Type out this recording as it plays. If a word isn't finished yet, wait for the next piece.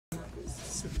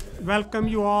welcome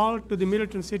you all to the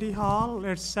Middleton City Hall.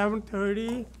 It's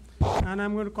 7:30, and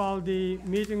I'm going to call the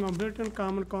meeting of Middleton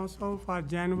Common Council for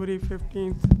January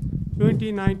 15th,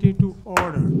 2019 to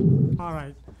order. All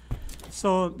right.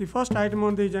 So the first item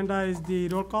on the agenda is the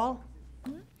roll call.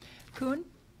 Kuhn.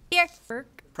 Here.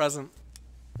 Burke. Present.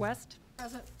 West.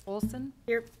 Present. Olson.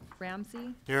 Here.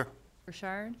 Ramsey. Here.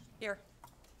 Burchard. Here.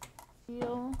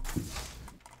 Steele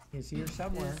Is here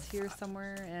somewhere. is here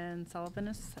somewhere, and Sullivan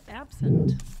is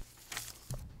absent.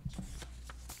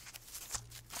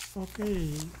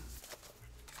 Okay.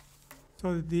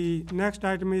 So the next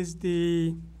item is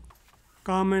the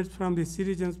comments from the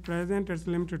citizens present. It's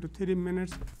limited to 3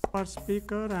 minutes per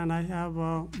speaker, and I have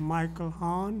Michael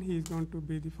Hahn. He's going to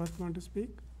be the first one to speak.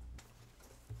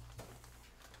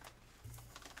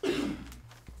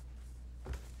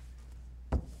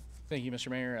 Thank you, Mr.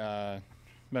 Mayor,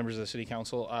 members of the City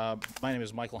Council. My name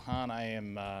is Michael Hahn. I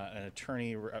am an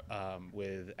attorney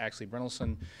with Axley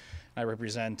Brindleson. I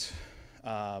represent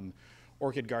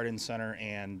Orchid Garden Center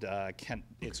and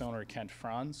its owner, Kent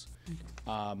Franz.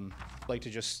 I'd like to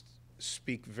just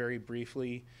speak very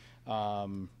briefly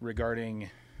regarding a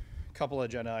couple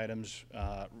agenda items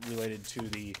related to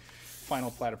the final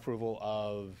plat approval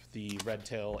of the Red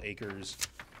Tail Acres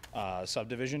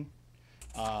subdivision.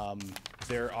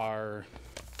 There are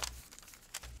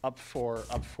up for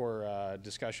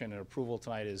discussion and approval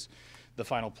tonight is the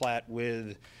final plat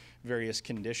with various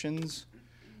conditions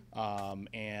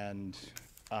and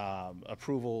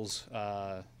approvals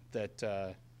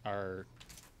that are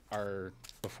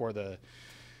before the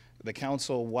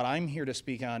council. What I'm here to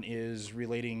speak on is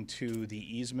relating to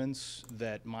the easements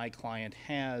that my client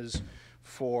has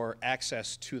for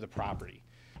access to the property.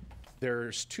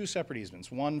 There's two separate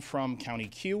easements, one from County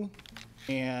Q,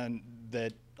 and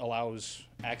that allows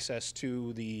access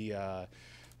to the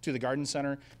garden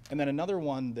center, and then another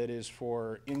one that is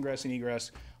for ingress and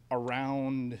egress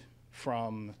around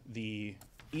from the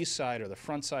east side or the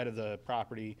front side of the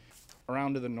property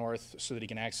around to the north so that he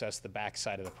can access the back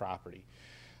side of the property.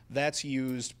 That's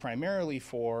used primarily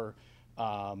for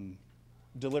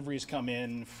deliveries come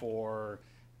in for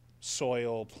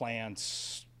soil,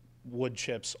 plants, wood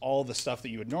chips, all the stuff that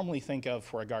you would normally think of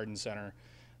for a garden center.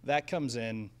 That comes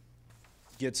in,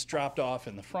 gets dropped off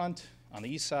in the front on the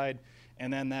east side,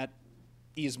 and then that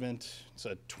easement, it's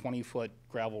a 20-foot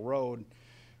gravel road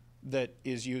that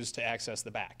is used to access the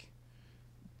back.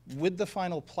 With the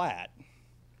final plat,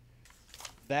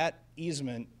 that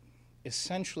easement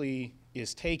essentially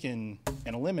is taken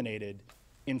and eliminated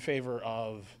in favor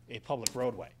of a public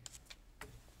roadway.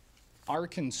 Our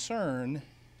concern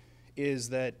is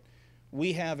that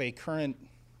we have a current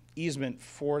easement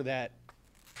for that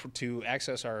to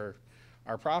access our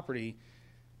property.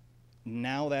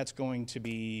 Now that's going to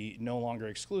be no longer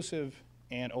exclusive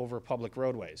and over public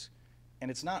roadways. And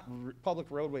it's not, public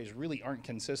roadways really aren't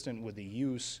consistent with the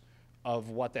use of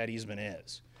what that easement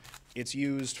is. It's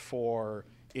used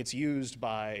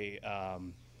by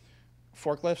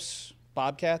forklifts,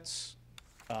 bobcats,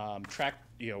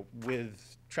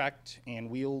 with tracked and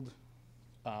wheeled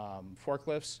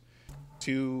forklifts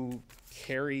to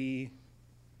carry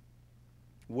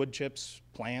wood chips,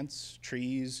 plants,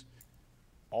 trees,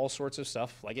 all sorts of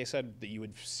stuff, like I said, that you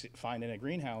would find in a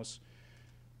greenhouse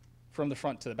from the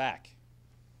front to the back.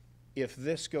 If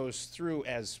this goes through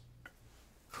as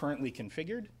currently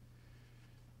configured,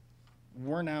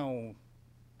 we're now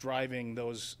driving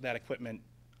that equipment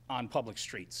on public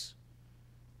streets.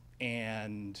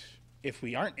 And if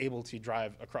we aren't able to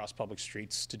drive across public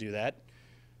streets to do that,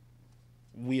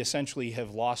 we essentially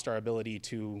have lost our ability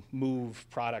to move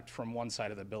product from one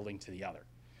side of the building to the other.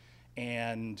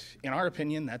 And in our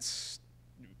opinion, that's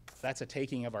a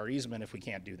taking of our easement if we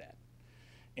can't do that,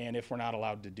 and if we're not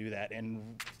allowed to do that.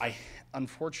 And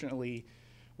unfortunately,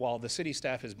 while the city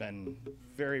staff has been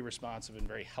very responsive and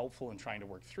very helpful in trying to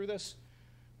work through this,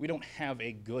 we don't have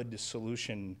a good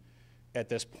solution at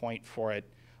this point for it,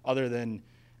 other than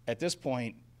at this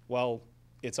point, well,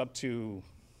 it's up to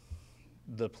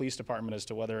the police department as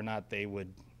to whether or not they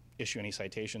would issue any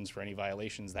citations for any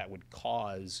violations that would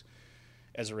cause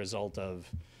as a result of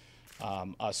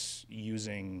us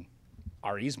using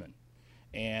our easement.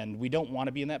 And we don't want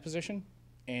to be in that position,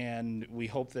 and we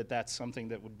hope that that's something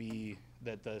that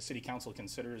that the city council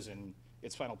considers in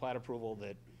its final plat approval,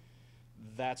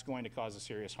 that's going to cause a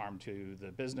serious harm to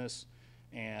the business,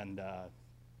 and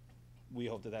we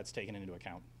hope that that's taken into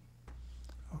account.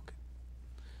 Okay.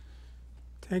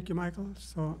 Thank you, Michael.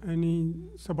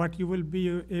 But you will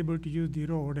be able to use the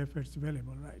road if it's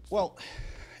available, right? Well,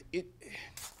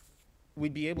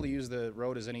 we'd be able to use the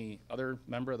road as any other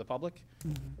member of the public,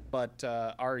 but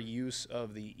our use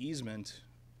of the easement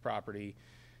property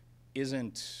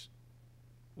isn't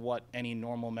what any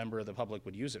normal member of the public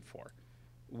would use it for.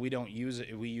 We don't use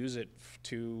it, we use it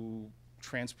to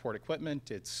transport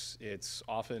equipment. It's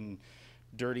often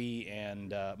dirty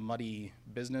and muddy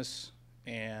business,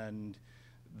 and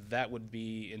that would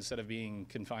be, instead of being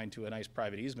confined to a nice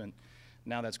private easement,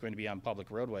 now that's going to be on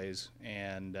public roadways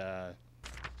and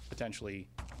potentially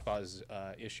cause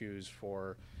issues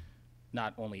for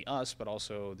not only us, but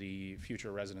also the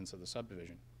future residents of the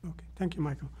subdivision. Okay, thank you,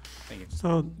 Michael. Thank you.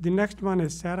 So the next one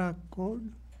is Sarah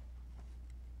Code.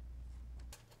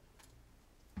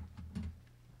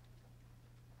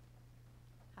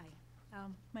 Hi,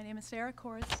 my name is Sarah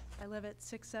Kors. I live at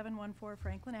 6714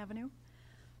 Franklin Avenue.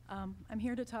 I'm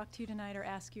here to talk to you tonight or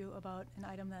ask you about an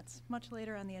item that's much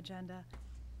later on the agenda,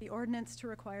 the ordinance to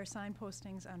require sign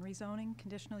postings on rezoning,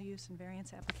 conditional use, and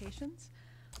variance applications.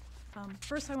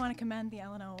 First, I want to commend the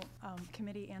L&O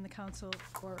committee and the council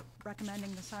for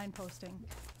recommending the sign posting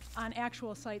on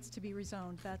actual sites to be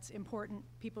rezoned. That's important.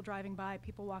 People driving by,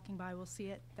 people walking by will see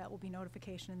it. That will be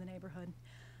notification in the neighborhood.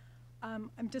 I'm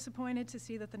disappointed to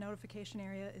see that the notification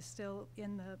area is still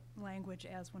in the language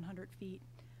as 100 feet.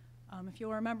 If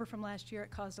you'll remember from last year,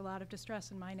 it caused a lot of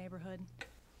distress in my neighborhood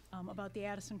about the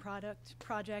Addison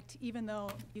project. Even though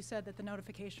you said that the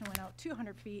notification went out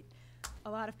 200 feet, a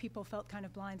lot of people felt kind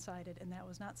of blindsided, and that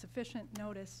was not sufficient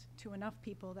notice to enough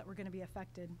people that were going to be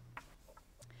affected.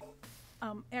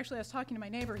 Actually, I was talking to my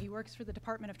neighbor. He works for the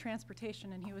Department of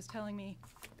Transportation, and he was telling me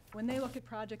when they look at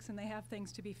projects and they have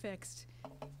things to be fixed,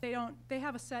 they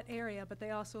have a set area, but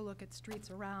they also look at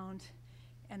streets around,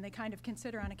 and they kind of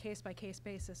consider on a case-by-case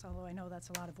basis, although I know that's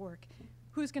a lot of work,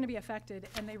 who's going to be affected,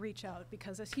 and they reach out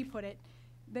because, as he put it,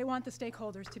 they want the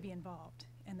stakeholders to be involved,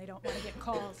 and they don't want to get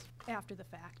calls after the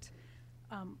fact.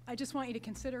 I just want you to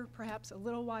consider perhaps a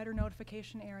little wider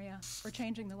notification area or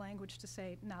changing the language to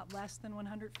say not less than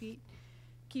 100 feet,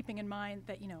 keeping in mind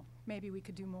that, you know, maybe we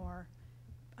could do more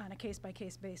on a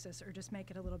case-by-case basis or just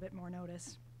make it a little bit more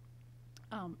notice.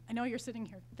 I know you're sitting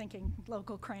here thinking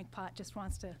local crankpot just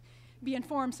wants to be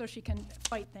informed so she can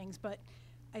fight things, but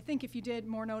I think if you did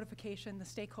more notification, the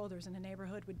stakeholders in the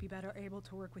neighborhood would be better able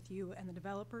to work with you and the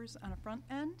developers on a front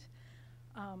end.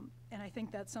 And I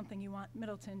think that's something you want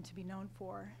Middleton to be known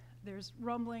for. There's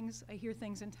rumblings, I hear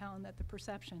things in town that the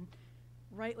perception,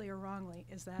 rightly or wrongly,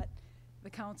 is that the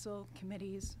council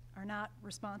committees are not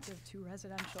responsive to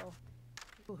residential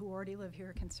people who already live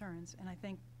here concerns. And I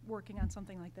think working on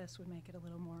something like this would make it a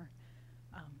little more,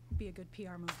 be a good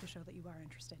PR move to show that you are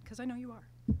interested, because I know you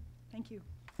are. Thank you.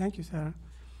 Thank you, Sarah.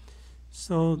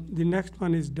 So the next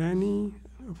one is Danny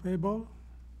Fable.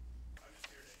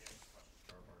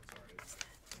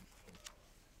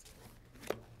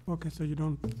 Okay, so you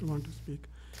don't want to speak.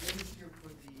 I'm just here for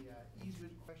the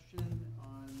easement question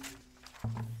on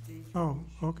the State Oh,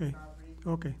 Street okay, property.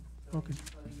 okay, So okay,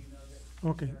 just letting you know that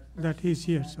okay, there are that he's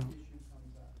here, questions so, when that issue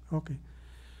comes up. okay.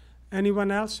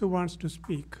 Anyone else who wants to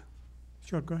speak?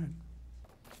 Sure, go ahead.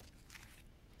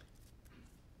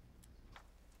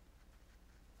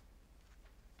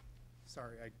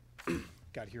 Sorry, I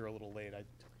got here a little late. I'm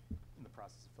in the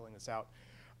process of filling this out.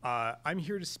 I'm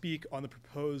here to speak on the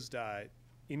proposed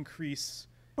increase.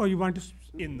 Oh, you want to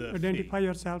In the identify fee.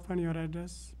 yourself and your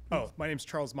address? Oh, my name's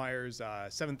Charles Myers,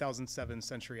 7007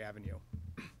 Century Avenue.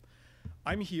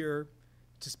 I'm here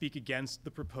to speak against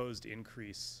the proposed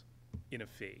increase in a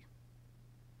fee.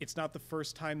 It's not the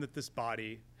first time that this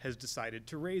body has decided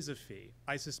to raise a fee.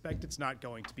 I suspect it's not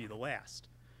going to be the last,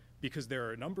 because there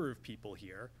are a number of people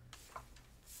here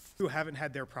who haven't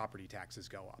had their property taxes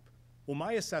go up. Well,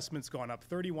 my assessment's gone up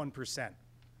 31%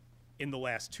 in the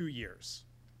last 2 years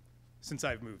since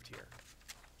I've moved here.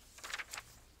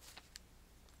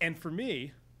 And for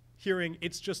me, hearing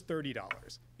it's just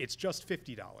 $30, it's just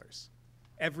 $50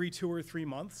 every 2 or 3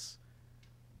 months,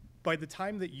 by the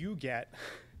time that you get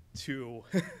to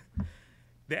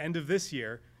the end of this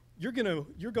year, you're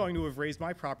going to have raised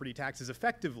my property taxes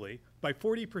effectively by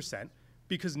 40%,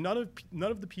 because none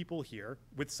of the people here,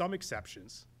 with some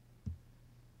exceptions,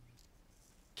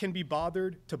 can be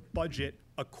bothered to budget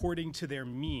according to their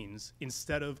means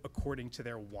instead of according to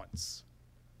their wants.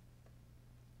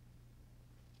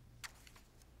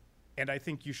 And I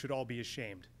think you should all be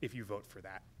ashamed if you vote for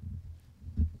that.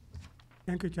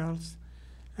 Thank you, Charles.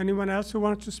 Anyone else who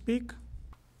wants to speak?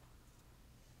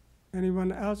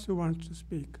 Anyone else who wants to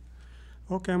speak?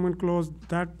 Okay, I'm going to close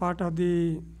that part of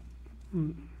the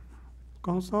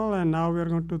council, and now we're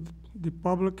going to the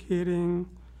public hearing.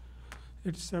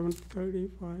 It's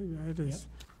 7:35, yeah, it is.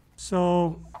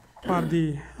 So for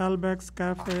the Hellbeck's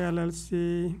Cafe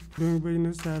LLC, doing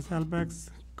business as Hellbeck's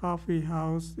Coffee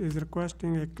House, is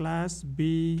requesting a Class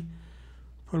B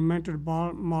fermented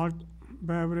malt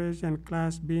beverage and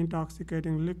Class B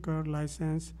intoxicating liquor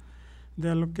license.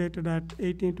 They're located at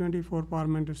 1824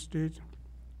 Parliament Street.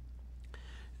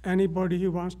 Anybody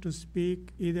who wants to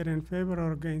speak either in favor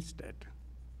or against it?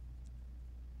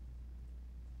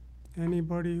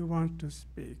 Anybody who wants to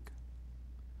speak?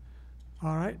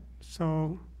 All right,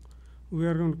 so we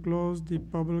are going to close the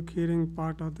public hearing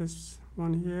part of this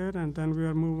one here, and then we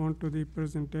will move on to the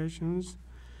presentations.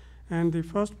 And the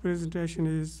first presentation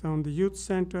is on the Youth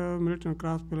Center, Middleton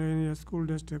Cross-Polania School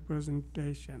District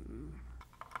presentation.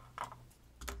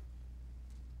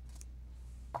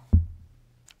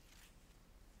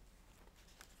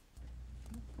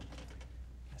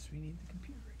 Guess we need the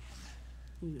computer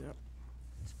again. Yep.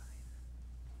 It's fine.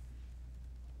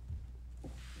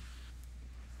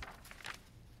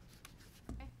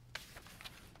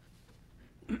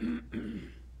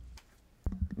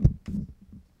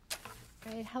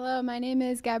 Right. Hello, my name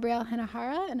is Gabrielle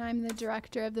Hanahara, and I'm the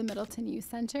director of the Middleton Youth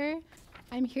Center.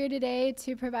 I'm here today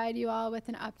to provide you all with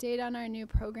an update on our new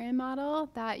program model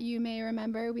that you may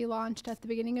remember we launched at the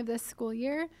beginning of this school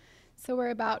year. So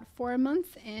we're about 4 months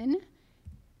in.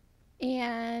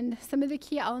 And some of the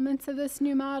key elements of this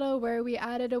new model were we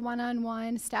added a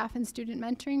one-on-one staff and student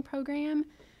mentoring program.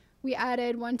 We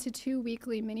added 1 to 2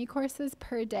 weekly mini courses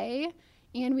per day.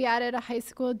 And we added a high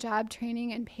school job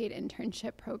training and paid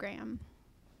internship program.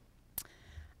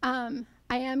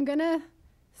 I am gonna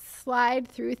slide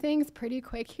through things pretty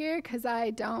quick here because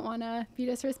I don't wanna be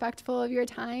disrespectful of your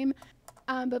time,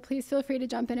 but please feel free to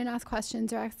jump in and ask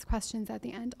questions at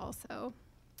the end also.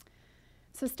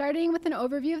 So starting with an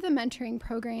overview of the mentoring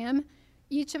program,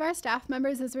 each of our staff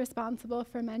members is responsible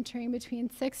for mentoring between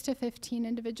 6 to 15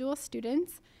 individual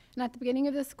students. And at the beginning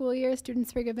of the school year,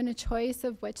 students were given a choice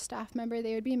of which staff member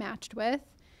they would be matched with.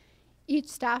 Each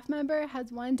staff member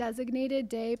has one designated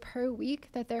day per week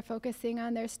that they're focusing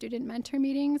on their student mentor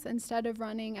meetings instead of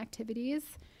running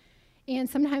activities. And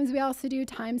sometimes we also do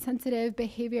time-sensitive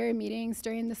behavior meetings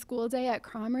during the school day at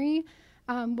Cromery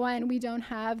when we don't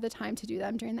have the time to do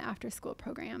them during the after-school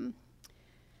program.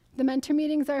 The mentor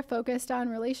meetings are focused on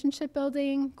relationship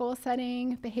building, goal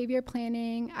setting, behavior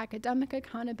planning, academic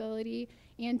accountability,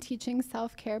 and teaching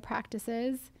self-care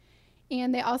practices.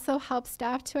 And they also help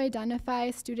staff to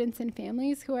identify students and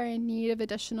families who are in need of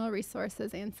additional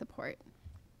resources and support.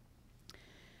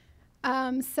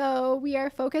 So we are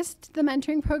focused the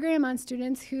mentoring program on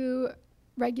students who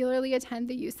regularly attend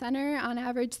the youth center on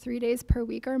average 3 days per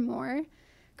week or more.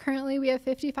 Currently, we have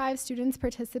 55 students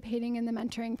participating in the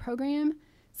mentoring program.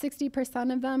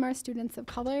 60% of them are students of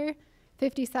color,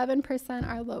 57%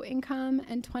 are low income,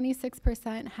 and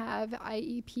 26% have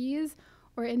IEPs,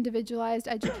 or individualized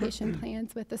education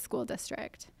plans with the school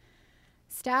district.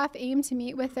 Staff aim to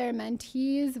meet with their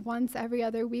mentees once every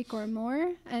other week or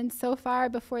more, and so far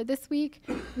before this week,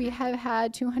 we have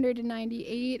had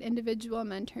 298 individual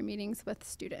mentor meetings with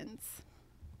students.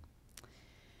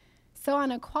 So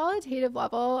on a qualitative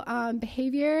level,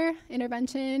 behavior,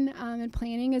 intervention, and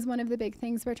planning is one of the big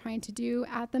things we're trying to do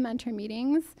at the mentor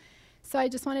meetings. So I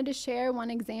just wanted to share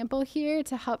one example here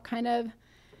to help kind of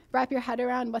wrap your head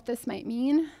around what this might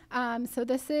mean. So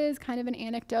this is kind of an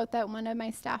anecdote that one of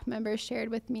my staff members shared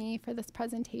with me for this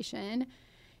presentation.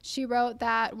 She wrote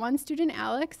that one student,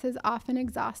 Alex, is often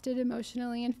exhausted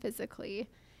emotionally and physically.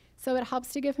 So it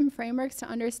helps to give him frameworks to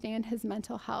understand his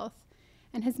mental health.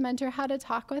 And his mentor had to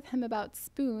talk with him about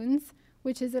spoons,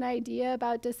 which is an idea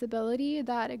about disability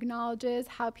that acknowledges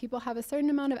how people have a certain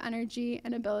amount of energy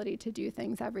and ability to do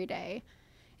things every day.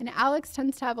 And Alex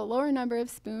tends to have a lower number of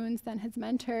spoons than his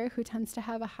mentor, who tends to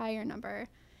have a higher number.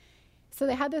 So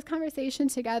they had this conversation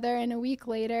together, and a week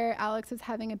later, Alex was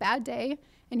having a bad day,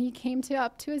 and he came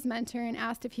up to his mentor and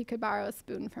asked if he could borrow a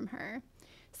spoon from her.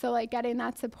 So like getting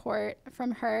that support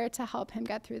from her to help him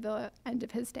get through the end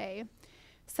of his day.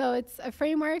 So it's a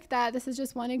framework that this is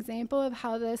just one example of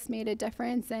how this made a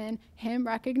difference in him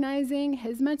recognizing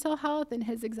his mental health and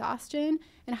his exhaustion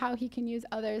and how he can use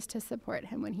others to support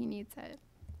him when he needs it.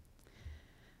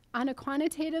 On a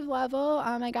quantitative level,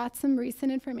 I got some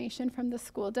recent information from the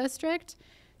school district.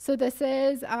 So this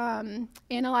is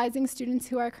analyzing students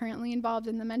who are currently involved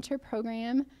in the mentor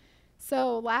program.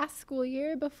 So last school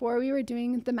year, before we were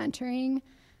doing the mentoring,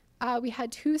 we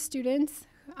had 2 students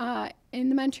in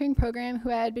the mentoring program who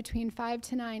had between 5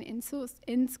 to 9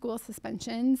 in-school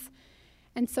suspensions.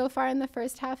 And so far in the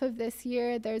first half of this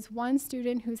year, there's 1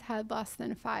 student who's had less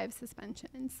than 5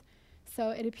 suspensions.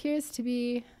 So it appears to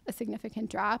be a significant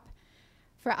drop.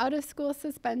 For out-of-school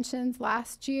suspensions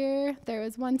last year, there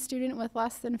was 1 student with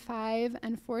less than 5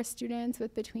 and 4 students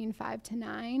with between 5 to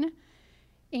 9.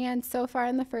 And so far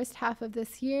in the first half of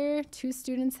this year, 2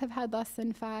 students have had less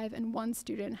than 5 and 1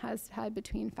 student has had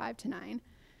between 5 to 9.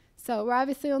 So we're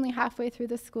obviously only halfway through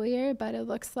the school year, but it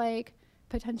looks like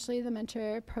potentially the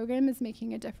mentor program is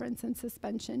making a difference in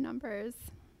suspension numbers.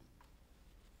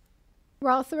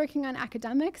 We're also working on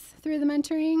academics through the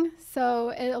mentoring, so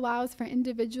it allows for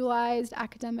individualized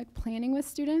academic planning with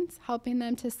students, helping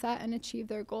them to set and achieve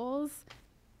their goals.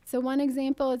 So one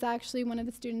example is actually one of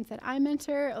the students that I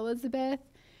mentor, Elizabeth.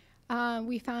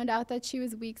 We found out that she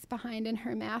was weeks behind in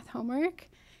her math homework,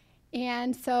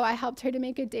 and so I helped her to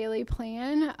make a daily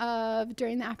plan of,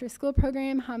 during the after-school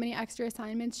program, how many extra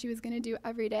assignments she was going to do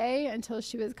every day until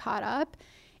she was caught up.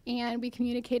 And we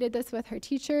communicated this with her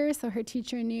teacher, so her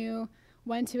teacher knew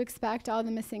when to expect all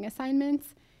the missing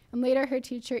assignments. And later her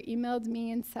teacher emailed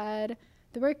me and said,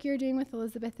 "The work you're doing with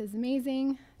Elizabeth is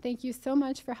amazing. Thank you so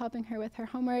much for helping her with her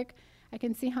homework. I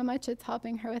can see how much it's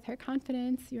helping her with her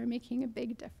confidence. You're making a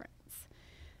big difference."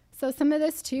 So some of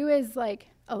this too is like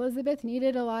Elizabeth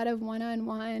needed a lot of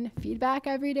one-on-one feedback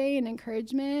every day and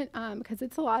encouragement because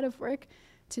it's a lot of work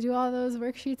to do all those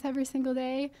worksheets every single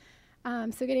day.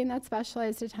 So getting that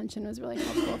specialized attention was really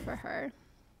helpful for her.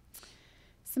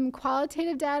 Some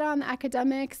qualitative data on the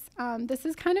academics. This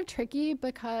is kind of tricky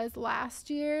because last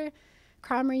year,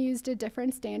 Cromer used a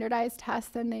different standardized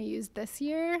test than they used this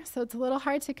year. So it's a little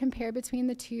hard to compare between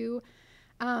the two.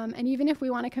 And even if we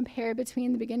want to compare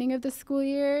between the beginning of the school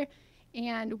year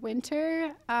and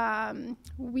winter,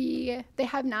 they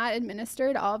have not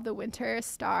administered all of the winter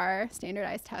STAR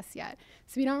standardized tests yet.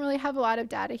 So we don't really have a lot of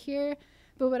data here.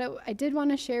 But what I did want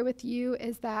to share with you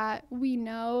is that we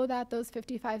know that those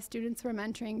 55 students we're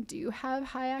mentoring do have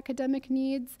high academic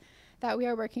needs that we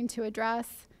are working to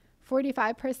address.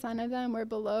 45% of them were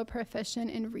below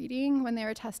proficient in reading when they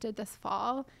were tested this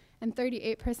fall, and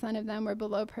 38% of them were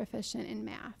below proficient in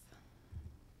math.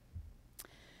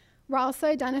 We're also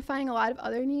identifying a lot of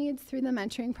other needs through the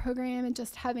mentoring program and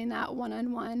just having that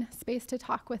one-on-one space to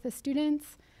talk with the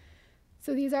students.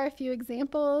 So these are a few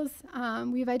examples.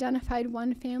 We've identified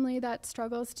one family that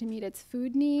struggles to meet its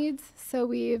food needs. So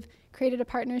we've created a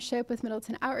partnership with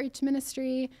Middleton Outreach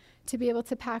Ministry to be able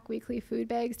to pack weekly food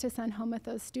bags to send home with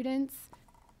those students.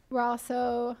 We're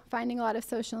also finding a lot of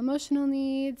social emotional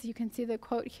needs. You can see the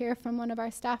quote here from one of our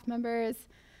staff members,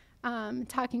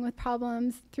 talking with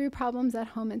through problems at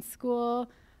home and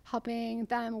school, helping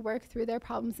them work through their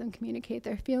problems and communicate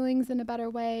their feelings in a better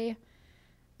way.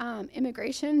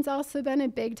 Immigration's also been a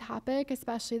big topic,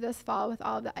 especially this fall with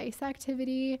all of the ICE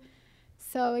activity.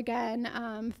 So again,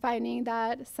 finding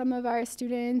that some of our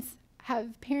students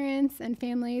have parents and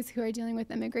families who are dealing with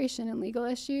immigration and legal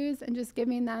issues, and just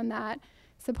giving them that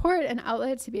support and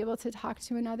outlet to be able to talk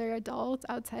to another adult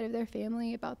outside of their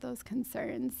family about those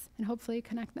concerns, and hopefully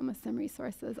connect them with some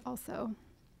resources also.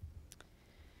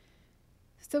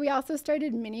 So we also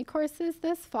started mini courses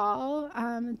this fall.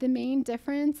 The main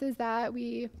difference is that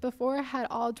we before had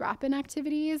all drop-in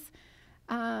activities,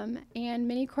 and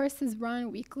mini courses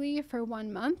run weekly for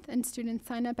 1 month, and students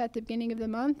sign up at the beginning of the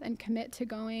month and commit to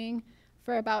going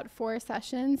for about 4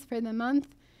 sessions for the month,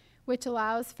 which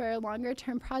allows for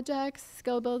longer-term projects,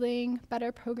 skill building,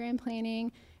 better program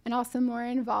planning, and also more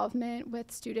involvement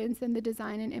with students in the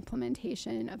design and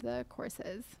implementation of the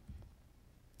courses.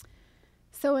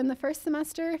 So in the first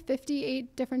semester,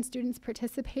 58 different students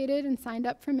participated and signed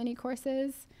up for mini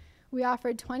courses. We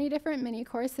offered 20 different mini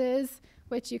courses,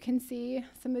 which you can see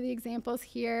some of the examples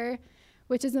here,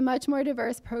 which is a much more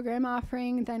diverse program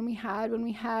offering than we had when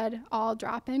we had all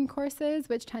drop-in courses,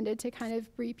 which tended to kind of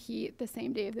repeat the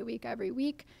same day of the week every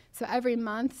week. So every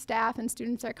month, staff and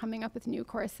students are coming up with new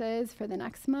courses for the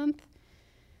next month.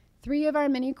 3 of our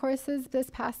mini courses this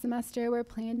past semester were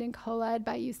planned and co-led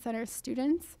by Youth Center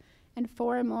students, and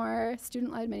 4 more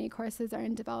student-led mini courses are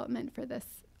in development for this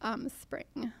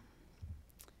spring.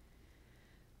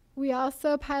 We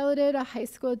also piloted a high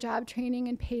school job training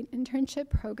and paid internship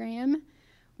program,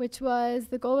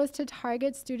 the goal was to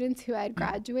target students who had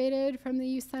graduated from the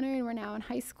youth center and were now in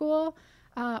high school,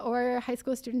 or high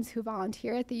school students who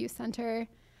volunteer at the youth center.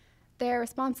 They're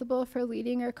responsible for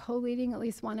leading or co-leading at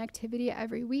least one activity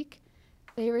every week.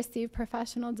 They receive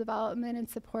professional development and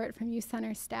support from youth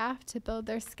center staff to build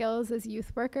their skills as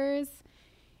youth workers.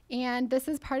 And this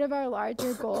is part of our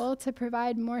larger goal to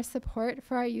provide more support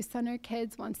for our youth center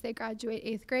kids once they graduate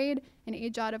 8th grade and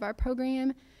age out of our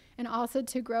program, and also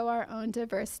to grow our own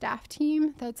diverse staff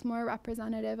team that's more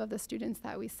representative of the students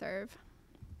that we serve.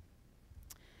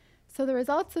 So the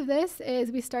results of this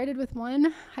is we started with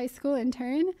one high school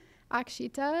intern,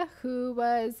 Akshita,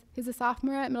 who's a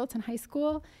sophomore at Middleton High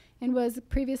School and was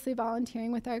previously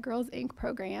volunteering with our Girls Inc.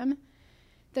 program.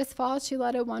 This fall, she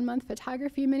led a 1-month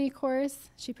photography mini course.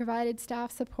 She provided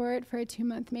staff support for a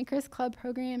 2-month Makers Club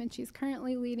program, and she's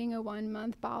currently leading a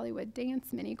 1-month Bollywood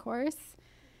dance mini course.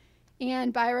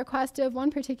 And by request of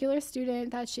one particular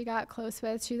student that she got close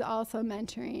with, she's also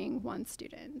mentoring one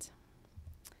student.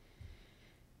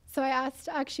 So I asked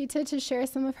Akshita to share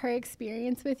some of her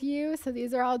experience with you. So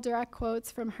these are all direct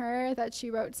quotes from her that she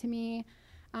wrote to me.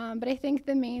 But I think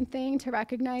the main thing to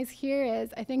recognize here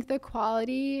is I think the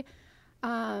quality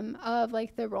of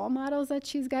like the role models that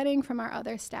she's getting from our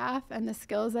other staff and the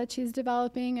skills that she's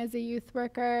developing as a youth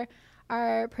worker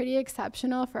are pretty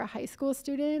exceptional for a high school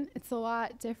student. It's a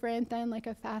lot different than like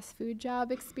a fast food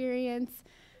job experience.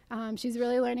 She's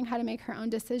really learning how to make her own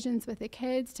decisions with the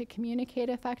kids, to communicate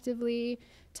effectively,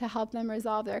 to help them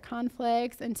resolve their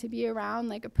conflicts, and to be around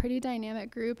like a pretty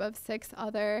dynamic group of 6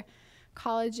 other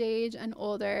college age and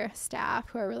older staff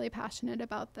who are really passionate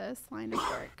about this line of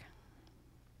work.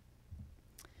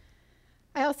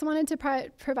 I also wanted to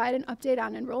provide an update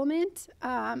on enrollment.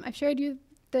 I've shared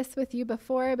this with you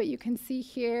before, but you can see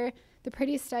here the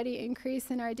pretty steady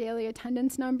increase in our daily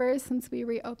attendance numbers since we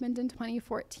reopened in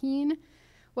 2014.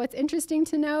 What's interesting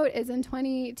to note is in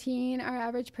 2018, our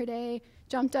average per day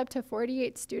jumped up to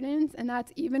 48 students, and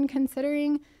that's even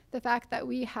considering the fact that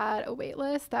we had a wait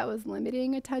list that was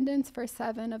limiting attendance for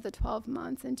 7 of the 12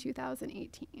 months in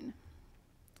 2018.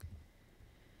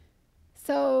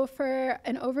 So for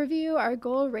an overview, our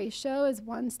goal ratio is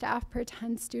 1 staff per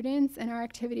 10 students in our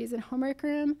activities and homework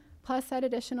room, plus that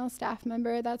additional staff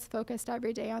member that's focused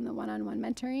every day on the one-on-one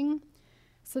mentoring.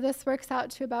 So this works out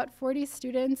to about 40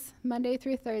 students Monday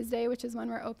through Thursday, which is when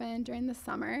we're open during the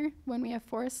summer, when we have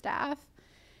 4 staff,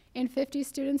 and 50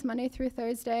 students Monday through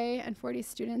Thursday, and 40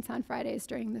 students on Fridays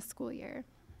during the school year.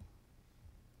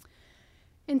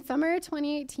 In summer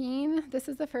 2018, this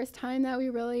is the first time that we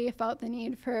really felt the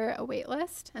need for a wait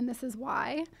list, and this is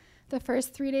why. The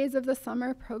first 3 days of the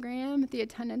summer program, the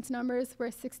attendance numbers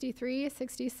were 63,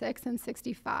 66, and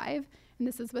 65, and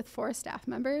this is with 4 staff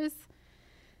members.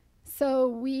 So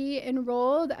we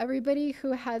enrolled everybody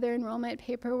who had their enrollment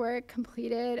paperwork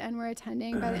completed and were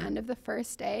attending by the end of the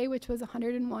first day, which was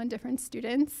 101 different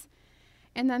students.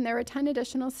 And then there were 10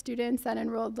 additional students that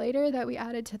enrolled later that we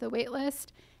added to the wait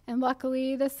list. And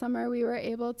luckily this summer we were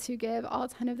able to give all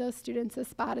 10 of those students a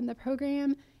spot in the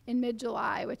program in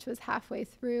mid-July, which was halfway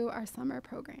through our summer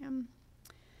program.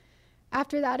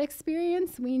 After that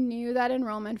experience, we knew that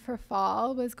enrollment for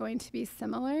fall was going to be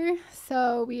similar,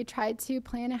 so we tried to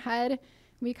plan ahead.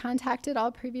 We contacted all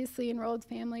previously enrolled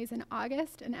families in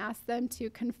August and asked them to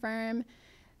confirm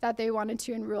that they wanted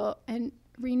to enroll and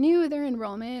renew their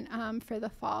enrollment for the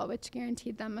fall, which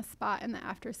guaranteed them a spot in the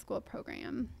after-school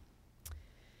program.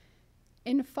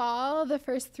 In fall, the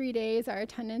first 3 days, our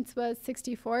attendance was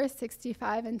 64,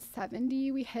 65, and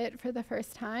 70 we hit for the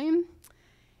first time.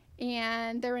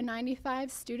 And there were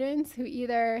 95 students who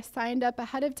either signed up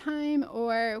ahead of time,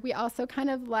 or we also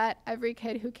kind of let every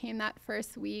kid who came that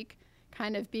first week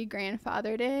kind of be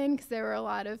grandfathered in, because there were a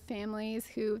lot of families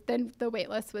who, then the wait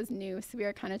list was new, so we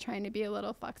were kind of trying to be a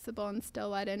little flexible and still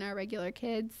let in our regular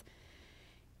kids.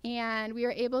 And we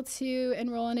were able to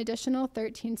enroll an additional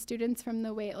 13 students from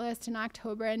the wait list in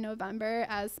October and November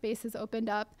as spaces opened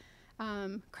up.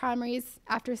 Cromery's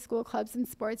after-school clubs and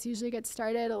sports usually get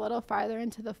started a little farther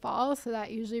into the fall, so that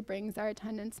usually brings our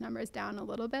attendance numbers down a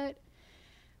little bit.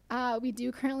 We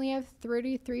do currently have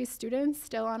 33 students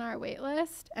still on our wait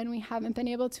list, and we haven't been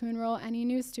able to enroll any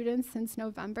new students since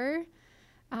November.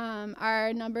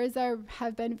 Our numbers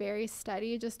have been very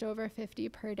steady, just over 50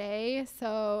 per day,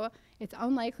 so it's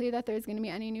unlikely that there's going to be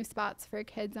any new spots for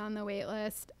kids on the wait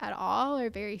list at all,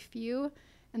 or very few.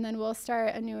 And then we'll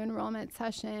start a new enrollment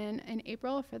session in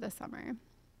April for the summer.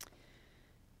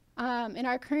 In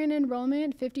our current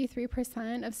enrollment,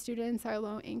 53% of students are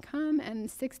low income, and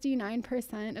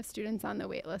 69% of students on the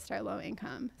wait list are low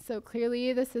income. So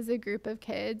clearly this is a group of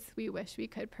kids we wish we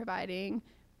could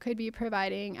be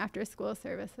providing after school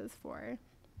services for.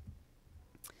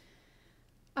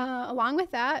 Along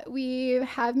with that, we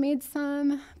have made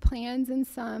some plans and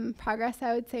some progress,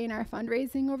 I would say, in our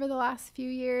fundraising over the last few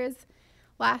years.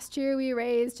 Last year, we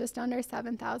raised just under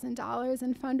 $7,000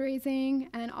 in fundraising,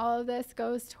 and all of this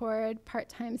goes toward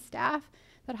part-time staff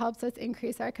that helps us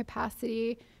increase our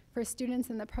capacity for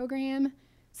students in the program.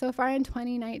 So far in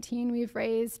 2019, we've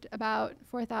raised about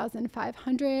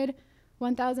 $4,500,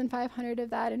 $1,500 of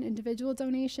that in individual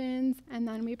donations, and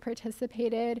then we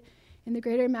participated in the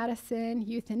Greater Madison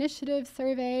Youth Initiative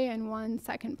survey and won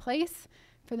second place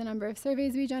for the number of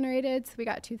surveys we generated, so we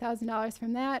got $2,000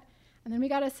 from that. And then we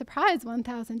got a surprise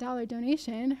 $1,000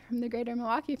 donation from the Greater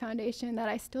Milwaukee Foundation that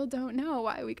I still don't know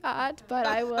why we got, but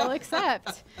I will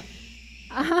accept.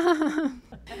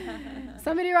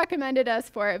 Somebody recommended us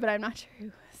for it, but I'm not sure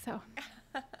who. So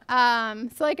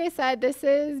like I said, this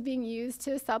is being used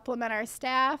to supplement our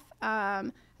staff.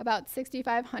 About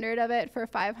 6,500 of it for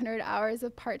 500 hours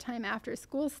of part-time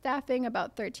after-school staffing,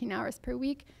 about 13 hours per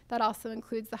week. That also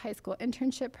includes the high school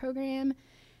internship program.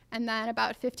 And then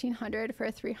about 1,500 for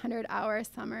a 300-hour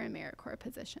summer AmeriCorps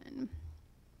position.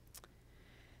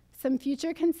 Some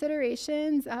future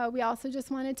considerations, we also just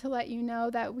wanted to let you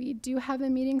know that we do have a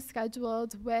meeting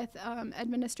scheduled with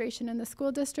administration in the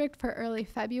school district for early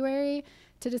February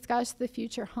to discuss the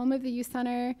future home of the youth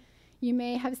center. You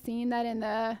may have seen that in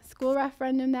the school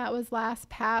referendum that was last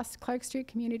passed, Clark Street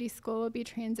Community School will be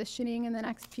transitioning in the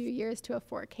next few years to a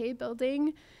 4K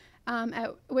building,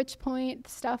 at which point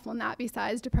stuff will not be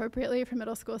sized appropriately for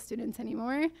middle school students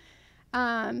anymore.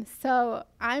 So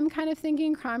I'm kind of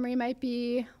thinking Cromery might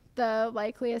be the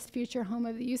likeliest future home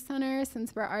of the youth center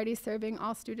since we're already serving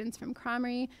all students from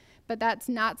Cromery, but that's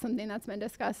not something that's been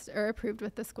discussed or approved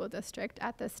with the school district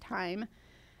at this time.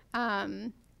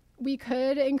 We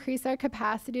could increase our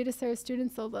capacity to serve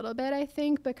students a little bit, I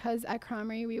think, because at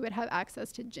Cromery we would have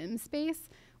access to gym space,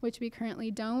 which we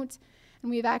currently don't. And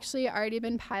we've actually already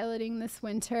been piloting this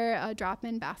winter a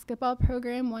drop-in basketball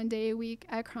program 1 day a week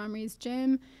at Cromery's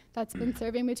gym that's been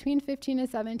serving between 15 to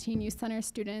 17 youth center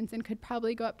students and could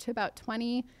probably go up to about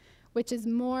 20, which is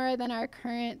more than our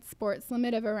current sports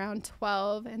limit of around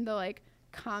 12 in the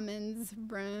commons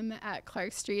room at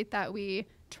Clark Street that we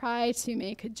try to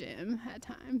make a gym at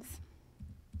times.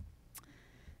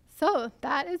 So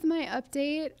that is my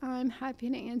update. I'm happy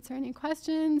to answer any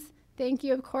questions. Thank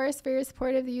you, of course, for your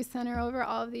support of the Youth Center over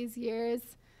all of these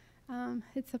years.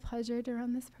 It's a pleasure to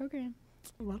run this program.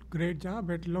 Well, great job.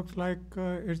 It looks like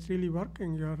it's really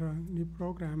working, your new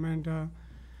program. And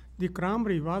the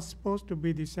Cromery was supposed to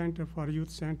be the center for youth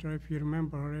center, if you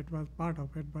remember. It was part of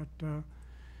it, but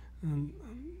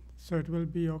so it will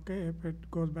be okay if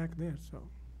it goes back there. So,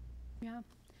 yeah.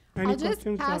 Any I'll just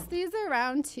questions? pass these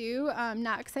around too,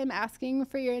 not because I'm asking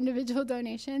for your individual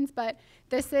donations, but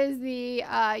this is the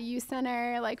Youth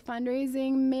Center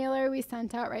fundraising mailer we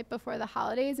sent out right before the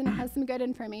holidays, and it has some good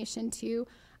information too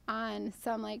on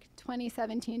some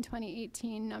 2017,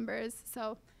 2018 numbers.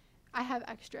 So I have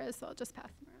extras, so I'll just pass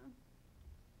them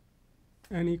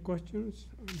around. Any questions,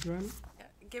 Joanna?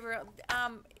 Gabriel,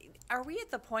 are we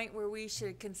at the point where we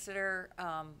should consider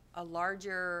a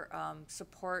larger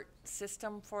support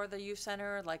system for the youth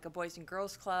center, like a Boys and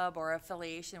Girls Club or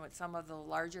affiliation with some of the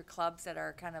larger clubs that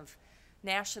are kind of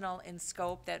national in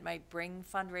scope that might bring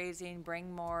fundraising,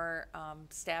 bring more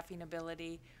staffing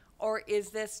ability? Or is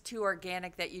this too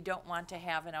organic that you don't want to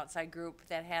have an outside group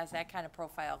that has that kind of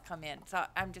profile come in? So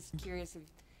I'm just curious if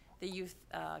the Youth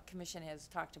Commission has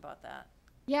talked about that.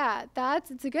 Yeah,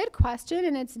 it's a good question,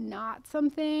 and it's not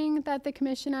something that the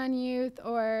Commission on Youth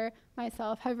or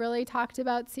myself have really talked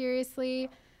about seriously.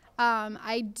 I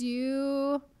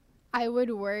would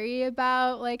worry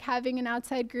about having an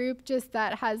outside group just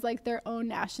that has their own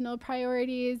national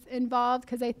priorities involved,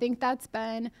 because I think that's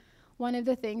been one of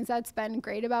the things that's been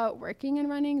great about working and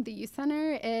running the youth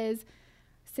center is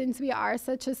since we are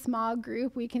such a small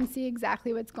group, we can see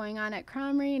exactly what's going on at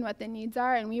Cromery and what the needs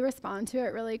are, and we respond to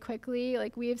it really quickly.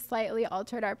 We've slightly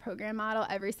altered our program model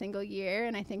every single year,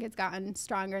 and I think it's gotten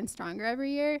stronger and stronger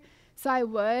every year. So I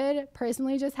would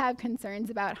personally just have concerns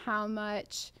about how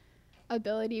much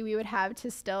ability we would have to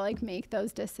still make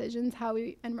those decisions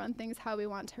and run things how we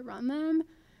want to run them.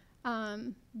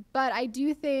 But I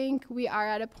do think we are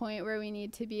at a point where we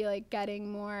need to be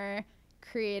getting more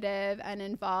creative and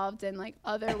involved in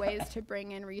other ways to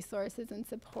bring in resources and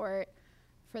support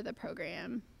for the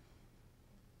program.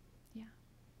 Yeah.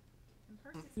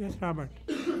 Yes, Robert.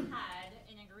 Had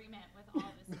in agreement with all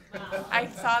of this as well. I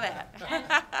saw that.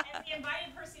 And we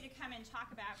invited Percy to come and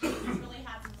talk about, because he's really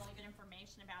had some really good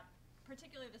information about,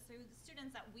 particularly the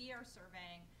students that we are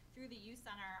serving through the youth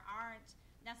center aren't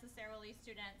necessarily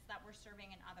students that we're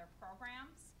serving in other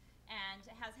programs, and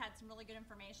has had some really good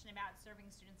information about serving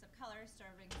students of color,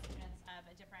 serving students of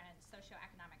a different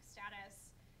socioeconomic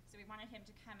status. So we wanted him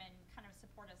to come and kind of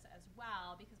support us as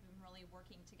well, because we've been really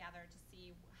working together to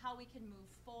see how we can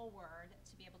move forward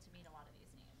to be able to meet a lot of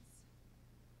these needs.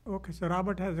 Okay, so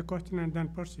Robert has a question and then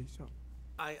Percy. So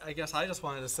I guess I just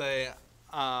wanted to say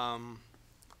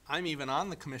I'm even on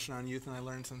the Commission on Youth, and I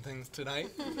learned some things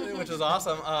tonight, which is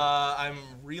awesome. I'm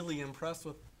really impressed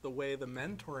with the way the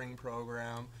mentoring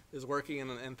program is working,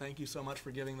 and thank you so much for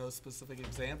giving those specific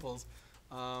examples.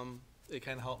 It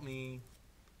kind of helped me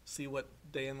see what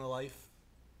day in the life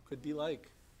could be like.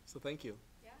 So thank you.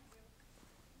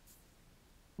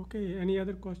 Okay, any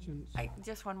other questions?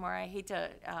 Just one more, I hate to,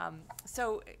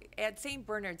 so at St.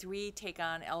 Bernard's, we take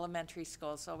on elementary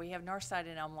schools, so we have Northside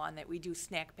and Elm Lawn that we do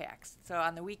snack packs. So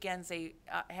on the weekends, they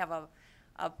have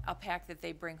a pack that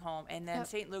they bring home, and then Yep.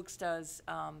 St. Luke's does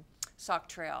Sauk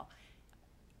Trail.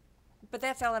 But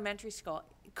that's elementary school.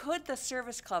 Could the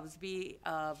service clubs be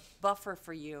a buffer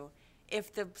for you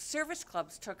if the service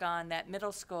clubs took on that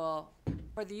middle school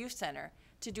or the youth center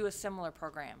to do a similar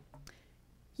program?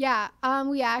 Yeah,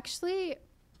 we actually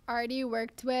already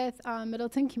worked with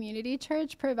Middleton Community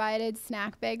Church, provided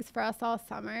snack bags for us all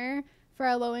summer for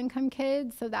our low-income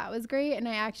kids, so that was great. And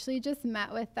I actually just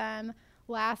met with them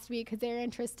last week because they're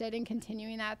interested in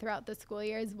continuing that throughout the school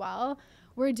year as well.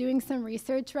 We're doing some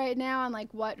research right now on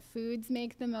like what foods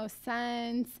make the most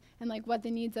sense and like what the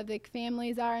needs of the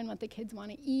families are and what the kids want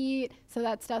to eat, so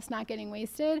that stuff's not getting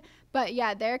wasted. But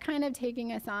yeah, they're kind of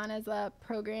taking us on as a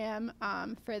program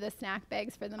for the snack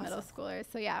bags for the middle schoolers.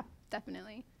 So yeah,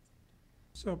 definitely.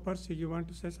 So Percy, you want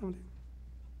to say something?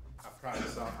 I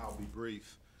promise I'll be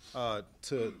brief.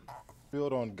 To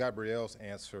build on Gabrielle's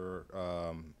answer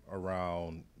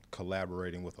around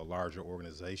collaborating with a larger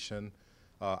organization,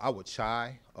 I would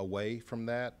shy away from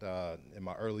that. In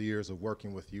my early years of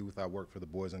working with youth, I worked for the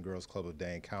Boys and Girls Club of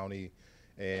Dane County,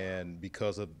 and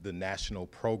because of the national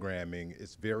programming,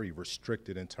 it's very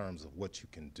restricted in terms of what you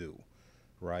can do,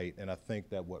 right? And I think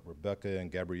that what Rebecca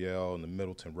and Gabrielle and the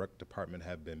Middleton Rec Department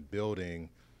have been building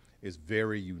is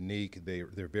very unique. They're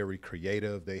very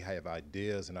creative, they have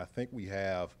ideas, and I think we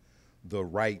have the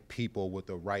right people with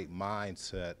the right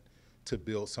mindset to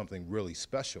build something really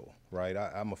special, right?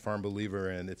 I'm a firm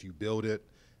believer in if you build it,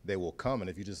 they will come. And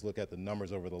if you just look at the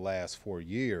numbers over the last 4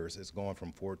 years, it's gone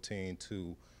from 14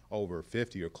 to over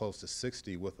 50 or close to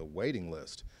 60 with a waiting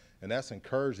list. And that's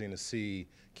encouraging to see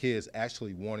kids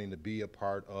actually wanting to be a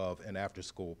part of an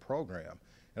after-school program.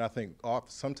 And I think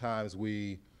sometimes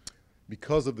we,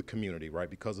 because of the community, right,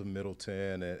 because of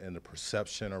Middleton and the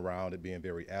perception around it being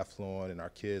very affluent and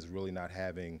our kids really not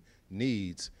having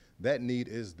needs, that need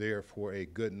is there for a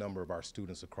good number of our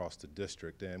students across the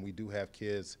district. And we do have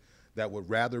kids that would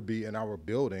rather be in our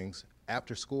buildings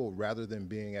after school rather than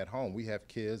being at home. We have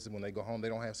kids, when they go home, they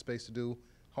don't have space to do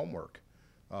homework.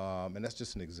 And that's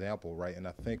just an example, right? And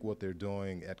I think what they're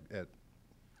doing at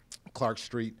Clark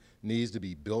Street needs to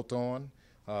be built on.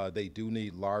 They do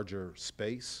need larger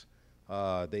space.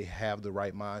 They have the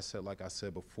right mindset, like I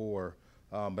said before.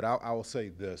 But I will say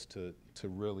this to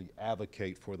really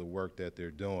advocate for the work that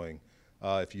they're doing.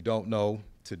 If you don't know,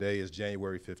 today is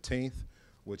January 15th,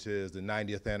 which is the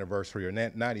 90th anniversary or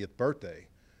 90th birthday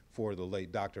for the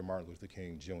late Dr. Martin Luther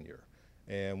King Jr.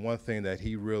 And one thing that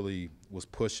he really was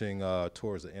pushing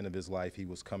towards the end of his life, he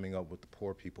was coming up with the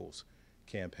Poor People's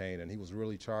Campaign, and he was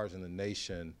really charging the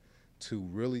nation to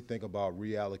really think about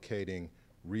reallocating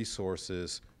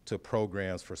resources to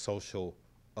programs for social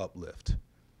uplift.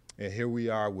 And here we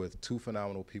are with two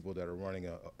phenomenal people that are running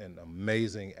an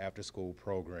amazing after-school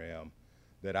program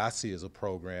that I see as a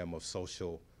program of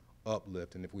social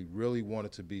uplift. And if we really want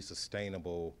it to be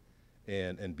sustainable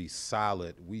and be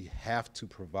solid, we have to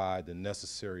provide the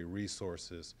necessary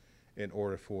resources in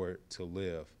order for it to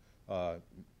live.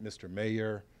 Mr.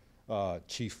 Mayor,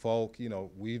 Chief Folk, you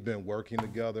know, we've been working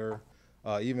together.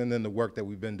 Even in the work that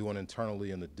we've been doing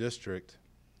internally in the district,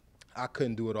 I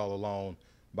couldn't do it all alone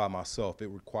by myself. It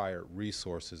required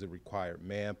resources, it required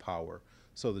manpower.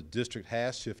 So the district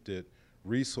has shifted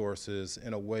resources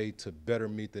in a way to better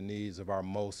meet the needs of our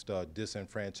most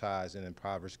disenfranchised and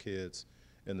impoverished kids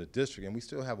in the district. And we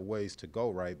still have a ways to go,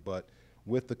 right? But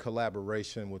with the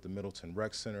collaboration with the Middleton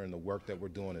Rec Center and the work that we're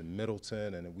doing in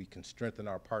Middleton, and we can strengthen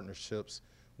our partnerships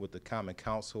with the Common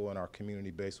Council and our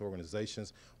community-based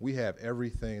organizations, we have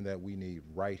everything that we need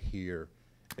right here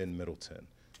in Middleton.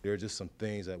 There are just some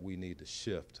things that we need to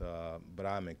shift, but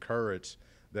I'm encouraged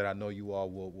that I know you all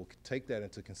will take that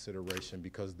into consideration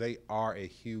because they are a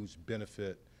huge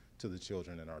benefit to the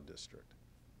children in our district.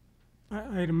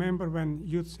 I remember when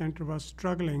youth center was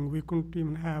struggling, we couldn't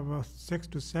even have 6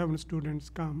 to 7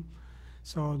 students come.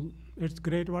 So it's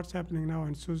great what's happening now.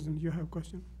 And Susan, you have a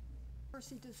question?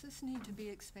 Percy, does this need to be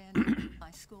expanded to high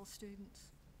school students?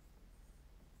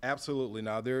 Absolutely.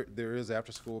 Now, there is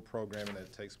after-school programming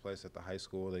that takes place at the high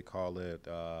school. They call it,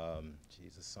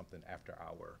 something after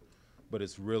hour. But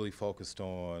it's really focused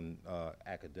on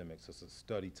academics. It's a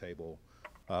study table.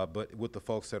 But with the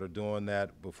folks that are doing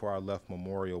that, before I left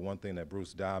Memorial, one thing that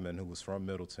Bruce Diamond, who was from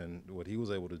Middleton, what he was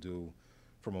able to do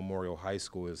for Memorial High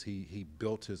School is he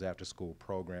built his after-school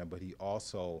program, but he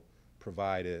also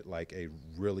provided like a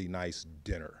really nice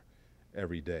dinner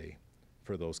every day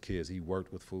for those kids. He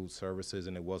worked with food services,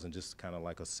 and it wasn't just kind of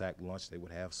like a sack lunch. They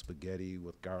would have spaghetti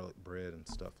with garlic bread and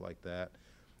stuff like that.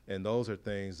 And those are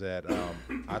things that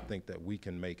I think that we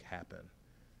can make happen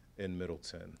in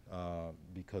Middleton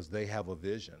because they have a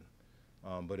vision,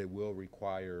 but it will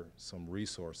require some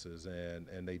resources,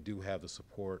 and they do have the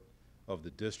support of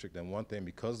the district. And one thing,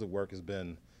 because the work has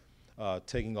been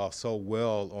taking off so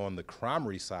well on the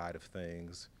crime side of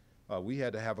things, we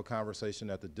had to have a conversation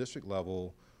at the district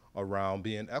level around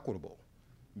being equitable,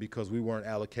 because we weren't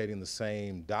allocating the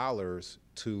same dollars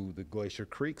to the Glacier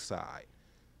Creek side.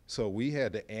 So we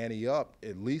had to ante up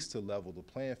at least to level the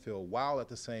playing field, while at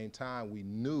the same time we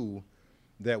knew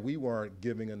that we weren't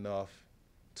giving enough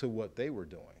to what they were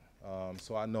doing.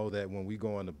 So I know that when we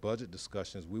go into budget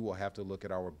discussions, we will have to look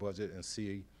at our budget and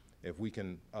see if we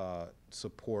can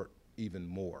support even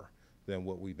more than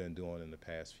what we've been doing in the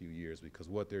past few years, because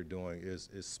what they're doing is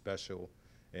special,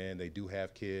 and they do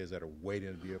have kids that are waiting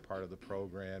to be a part of the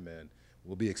program, and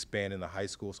we'll be expanding the high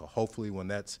school. So hopefully when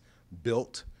that's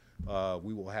built,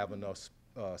 we will have enough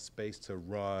space to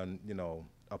run, you know,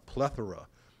 a plethora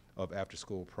of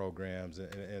after-school programs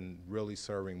and really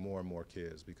serving more and more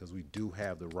kids, because we do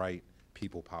have the right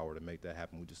people power to make that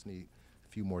happen. We just need a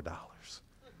few more dollars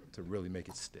to really make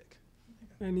it stick.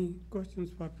 Any questions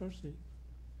for Percy?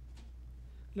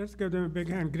 Let's give them a big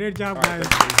hand. Great job, All right,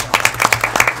 guys.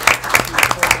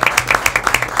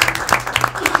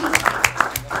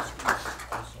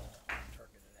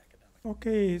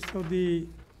 Okay, so the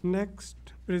next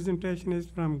presentation is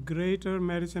from Greater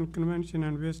Madison Convention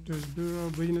and Visitors Bureau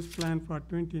Business Plan for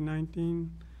 2019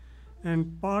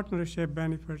 and Partnership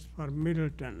Benefits for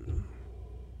Middleton.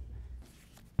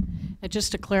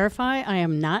 Just to clarify, I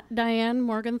am not Diane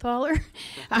Morgenthaler.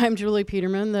 I'm Julie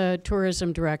Peterman, the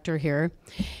tourism director here.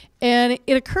 And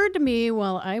it occurred to me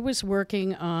while I was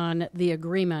working on the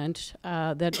agreement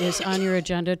that is on your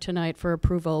agenda tonight for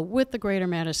approval with the Greater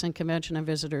Madison Convention and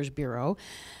Visitors Bureau,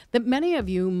 that many of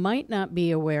you might not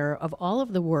be aware of all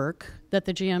of the work that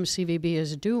the GMCVB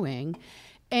is doing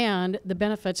and the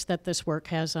benefits that this work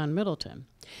has on Middleton.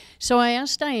 So I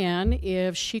asked Diane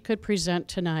if she could present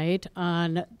tonight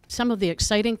on some of the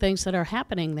exciting things that are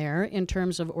happening there in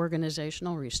terms of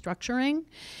organizational restructuring,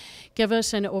 give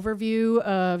us an overview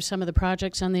of some of the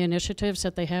projects and the initiatives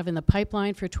that they have in the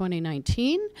pipeline for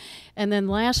 2019, and then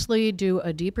lastly do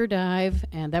a deeper dive,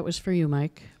 and that was for you,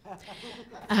 Mike,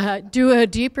 do a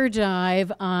deeper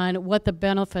dive on what the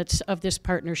benefits of this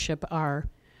partnership are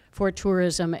for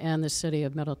tourism and the city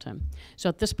of Middleton. So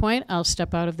at this point, I'll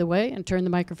step out of the way and turn the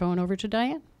microphone over to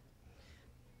Diane.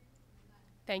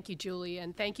 Thank you, Julie,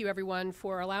 and thank you everyone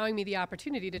for allowing me the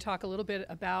opportunity to talk a little bit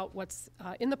about what's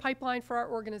in the pipeline for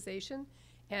our organization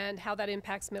and how that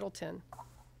impacts Middleton.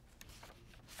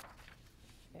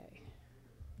 Okay.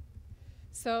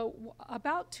 So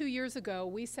about 2 years ago,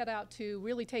 we set out to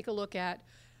really take a look at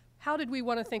how did we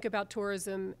want to think about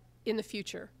tourism in the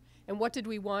future, and what did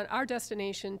we want our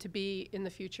destination to be in the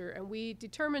future. And we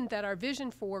determined that our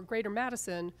vision for Greater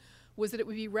Madison was that it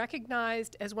would be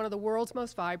recognized as one of the world's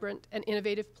most vibrant and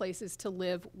innovative places to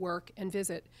live, work, and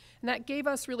visit. And that gave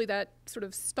us really that sort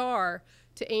of star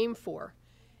to aim for.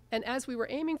 And as we were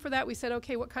aiming for that, we said,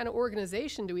 okay, what kind of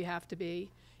organization do we have to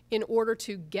be in order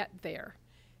to get there?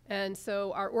 And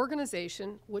so our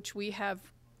organization, which we have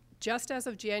just as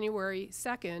of January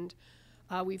 2nd,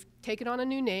 we've taken on a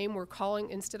new name. We're calling,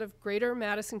 instead of Greater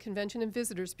Madison Convention and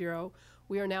Visitors Bureau,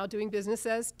 we are now doing business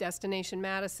as Destination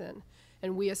Madison.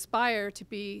 And we aspire to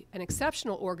be an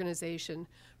exceptional organization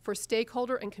for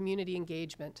stakeholder and community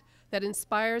engagement that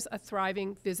inspires a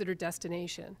thriving visitor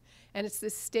destination. And it's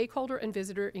this stakeholder and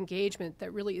visitor engagement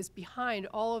that really is behind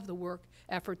all of the work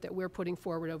effort that we're putting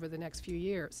forward over the next few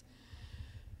years.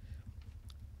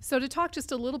 So to talk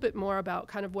just a little bit more about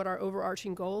kind of what our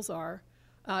overarching goals are,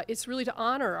 it's really to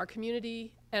honor our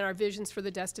community and our visions for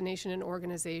the destination and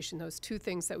organization, those two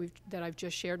things that I've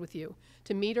just shared with you,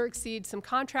 to meet or exceed some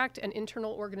contract and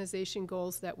internal organization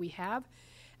goals that we have,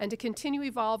 and to continue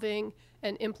evolving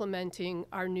and implementing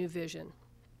our new vision.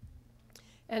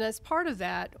 And as part of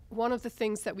that, one of the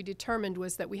things that we determined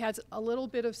was that we had a little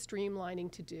bit of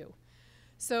streamlining to do.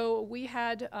 So we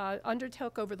had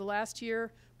undertook over the last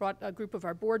year, brought a group of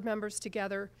our board members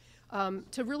together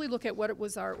to really look at what it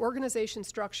was our organization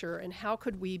structure and how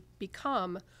could we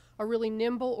become a really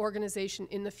nimble organization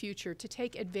in the future to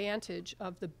take advantage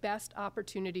of the best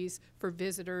opportunities for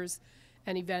visitors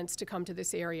and events to come to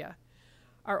this area.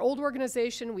 Our old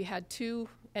organization, we had two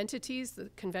entities, the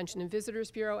Convention and Visitors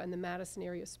Bureau and the Madison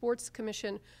Area Sports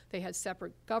Commission. They had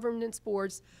separate governance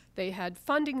boards. They had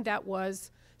funding that was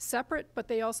separate, but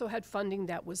they also had funding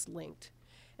that was linked.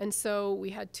 And so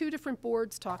we had two different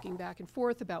boards talking back and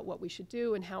forth about what we should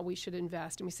do and how we should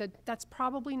invest. And we said, that's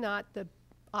probably not the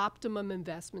optimum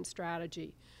investment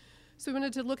strategy. So we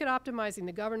wanted to look at optimizing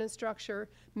the governance structure,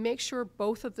 make sure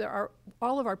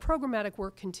all of our programmatic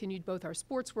work continued, both our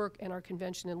sports work and our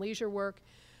convention and leisure work,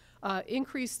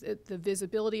 increase the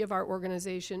visibility of our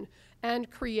organization, and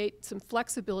create some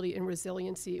flexibility and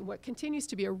resiliency in what continues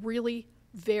to be a really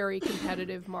very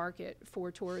competitive market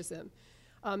for tourism.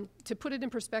 To put it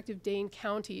in perspective, Dane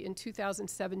County in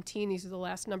 2017, these are the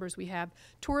last numbers we have,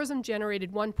 tourism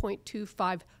generated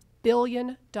 $1.25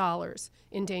 billion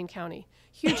in Dane County.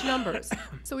 Huge numbers.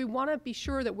 So we want to be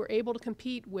sure that we're able to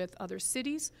compete with other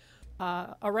cities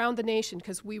around the nation,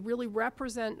 because we really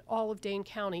represent all of Dane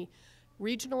County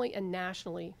regionally and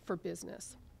nationally for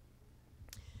business.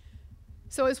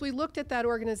 So as we looked at that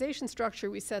organization structure,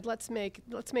 we said, let's make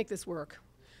this work.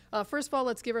 First of all,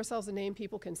 let's give ourselves a name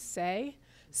people can say.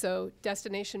 So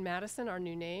Destination Madison, our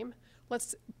new name.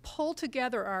 Let's pull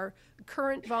together our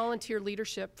current volunteer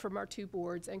leadership from our two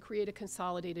boards and create a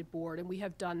consolidated board. And we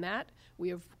have done that. We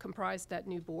have comprised that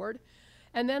new board.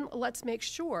 And then let's make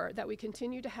sure that we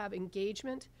continue to have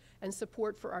engagement and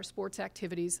support for our sports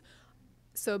activities.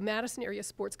 So Madison Area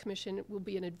Sports Commission will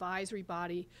be an advisory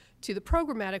body to the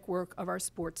programmatic work of our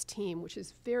sports team, which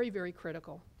is very, very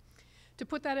critical. To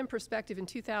put that in perspective, in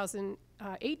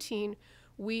 2018,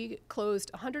 we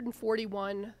closed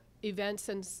 141 events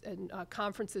and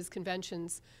conferences,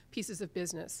 conventions, pieces of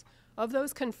business. Of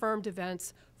those confirmed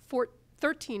events,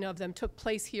 13 of them took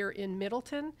place here in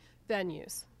Middleton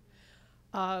venues.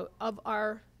 Of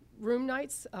our room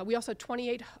nights, we also had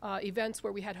 28 events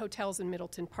where we had hotels in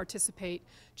Middleton participate,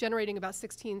 generating about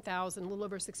 16,000, a little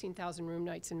over 16,000 room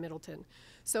nights in Middleton.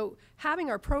 So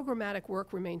having our programmatic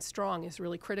work remain strong is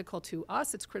really critical to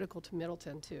us. It's critical to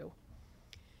Middleton too.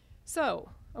 So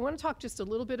I want to talk just a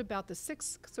little bit about the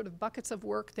 6 sort of buckets of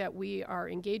work that we are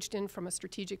engaged in from a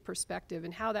strategic perspective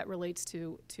and how that relates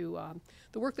to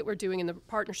the work that we're doing and the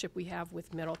partnership we have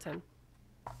with Middleton.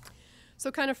 So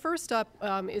kind of first up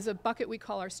is a bucket we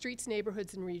call our streets,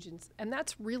 neighborhoods, and regions. And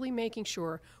that's really making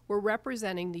sure we're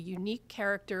representing the unique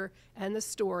character and the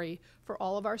story for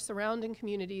all of our surrounding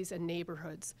communities and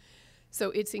neighborhoods. So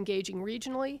it's engaging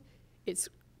regionally, it's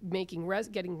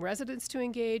getting residents to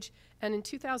engage, and in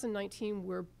 2019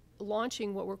 we're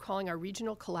launching what we're calling our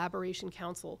Regional Collaboration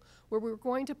Council, where we're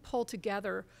going to pull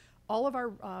together all of our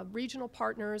regional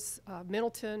partners,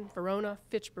 Middleton, Verona,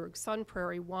 Fitchburg, Sun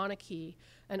Prairie, Wanakee,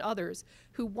 and others,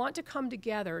 who want to come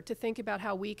together to think about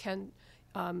how we can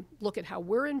look at how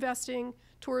we're investing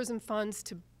tourism funds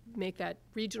to make that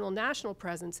regional national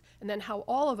presence, and then how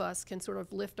all of us can sort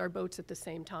of lift our boats at the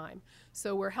same time.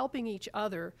 So we're helping each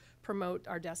other promote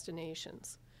our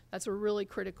destinations. That's a really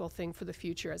critical thing for the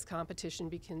future as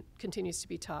competition continues to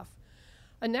be tough.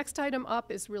 A next item up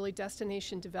is really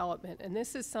destination development, and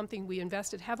this is something we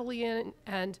invested heavily in,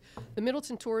 and the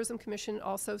Middleton Tourism Commission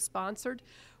also sponsored,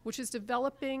 which is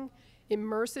developing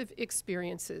immersive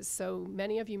experiences. So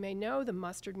many of you may know the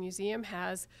Mustard Museum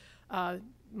has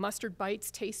Mustard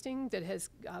Bites tasting that has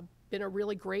been a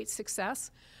really great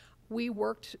success. We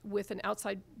worked with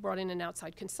brought in an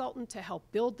outside consultant to help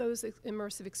build those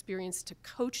immersive experiences, to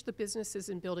coach the businesses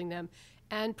in building them,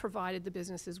 and provided the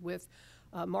businesses with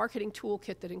a marketing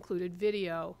toolkit that included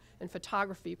video and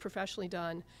photography professionally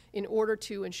done in order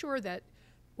to ensure that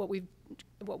what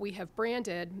we have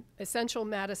branded Essential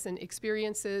Madison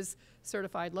Experiences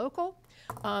Certified Local,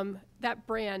 that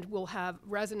brand will have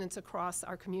resonance across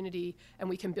our community, and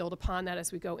we can build upon that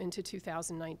as we go into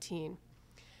 2019.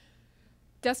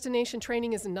 Destination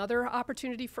training is another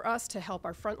opportunity for us to help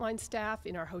our frontline staff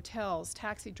in our hotels,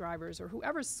 taxi drivers, or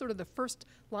whoever's sort of the first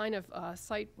line of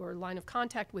sight or line of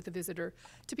contact with the visitor,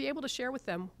 to be able to share with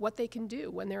them what they can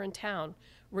do when they're in town,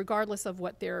 regardless of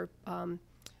what their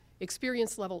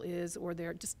experience level is, or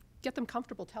just get them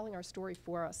comfortable telling our story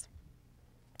for us.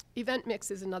 Event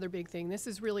mix is another big thing. This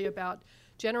is really about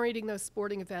generating those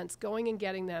sporting events, going and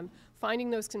getting them, finding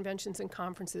those conventions and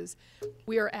conferences.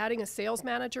 We are adding a sales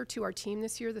manager to our team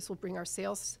this year. This will bring our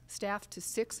sales staff to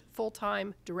 6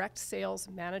 full-time direct sales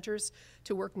managers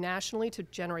to work nationally to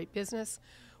generate business.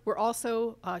 We're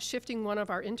also shifting one of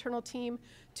our internal team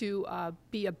to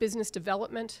be a business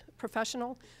development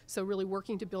professional, so really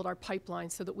working to build our pipeline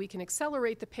so that we can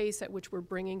accelerate the pace at which we're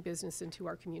bringing business into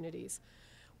our communities.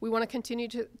 We want to continue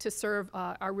to serve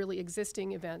our really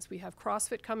existing events. We have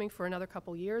CrossFit coming for another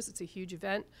couple years. It's a huge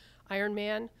event.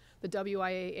 Ironman, the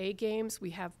WIAA Games.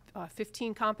 We have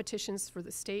 15 competitions for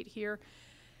the state here.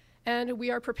 And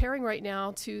we are preparing right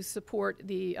now to support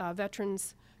the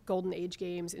Veterans Golden Age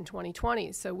Games in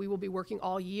 2020. So we will be working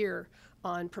all year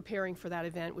on preparing for that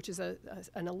event, which is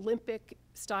an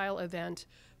Olympic-style event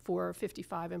for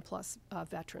 55 and plus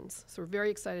veterans. So we're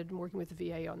very excited and working with the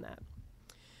VA on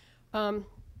that.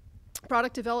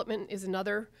 Product development is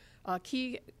another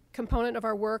key component of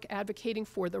our work, advocating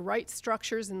for the right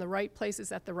structures in the right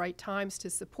places at the right times to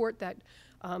support that,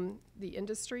 the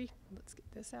industry. Let's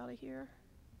get this out of here.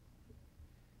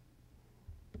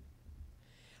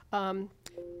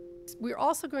 We're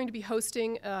also going to be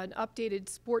hosting an updated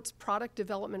sports product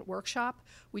development workshop.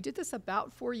 We did this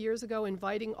about 4 years ago,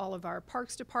 inviting all of our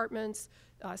parks departments,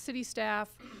 city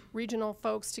staff, regional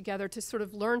folks together to sort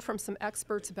of learn from some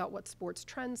experts about what sports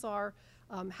trends are,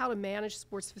 how to manage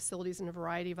sports facilities, and a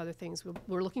variety of other things.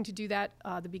 We're looking to do that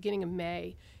the beginning of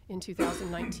May in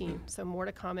 2019, so more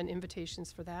to come and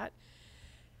invitations for that.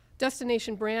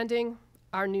 Destination branding,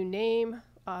 our new name,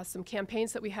 some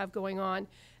campaigns that we have going on,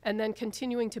 and then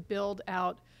continuing to build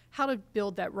out how to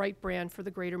build that right brand for the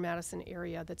greater Madison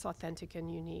area that's authentic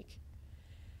and unique.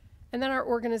 And then our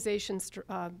organization's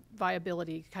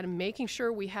viability, kind of making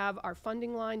sure we have our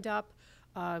funding lined up.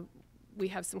 We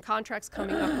have some contracts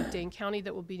coming up with Dane County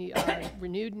that will be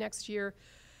renewed next year,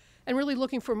 and really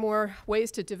looking for more ways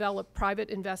to develop private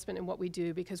investment in what we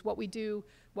do, because what we do,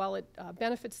 while it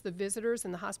benefits the visitors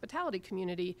and the hospitality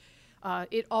community,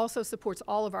 it also supports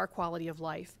all of our quality of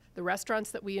life. The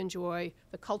restaurants that we enjoy,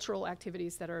 the cultural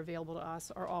activities that are available to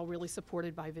us are all really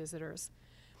supported by visitors.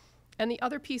 And the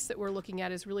other piece that we're looking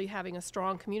at is really having a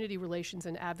strong community relations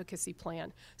and advocacy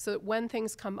plan, so that when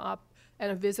things come up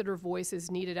and a visitor voice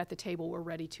is needed at the table, we're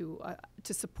ready to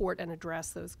support and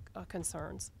address those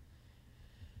concerns.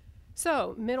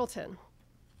 So, Middleton.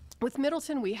 With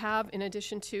Middleton, we have, in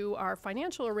addition to our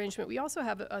financial arrangement, we also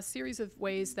have a series of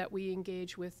ways that we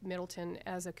engage with Middleton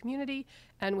as a community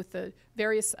and with the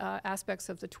various aspects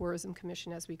of the Tourism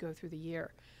Commission as we go through the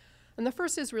year. And the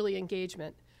first is really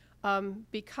engagement.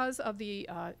 Because of the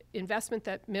investment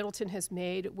that Middleton has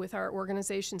made with our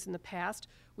organizations in the past,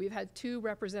 we've had 2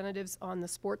 representatives on the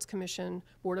Sports Commission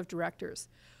Board of Directors.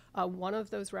 One of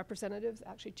those representatives,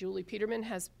 actually Julie Peterman,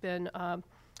 has been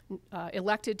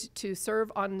elected to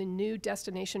serve on the new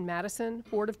Destination Madison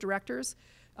Board of Directors.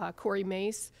 Corey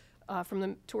Mace from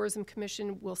the Tourism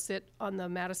Commission will sit on the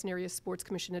Madison Area Sports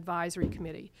Commission Advisory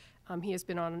Committee. He has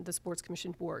been on the Sports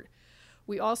Commission Board.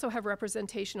 We also have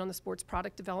representation on the Sports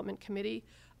Product Development Committee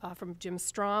from Jim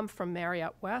Strom from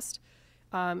Marriott West.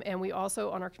 And we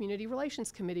also on our Community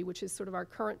Relations Committee, which is sort of our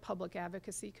current public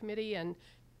advocacy committee and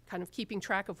kind of keeping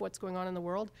track of what's going on in the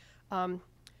world.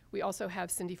 We also have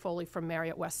Cindy Foley from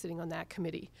Marriott West sitting on that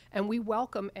committee. And we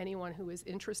welcome anyone who is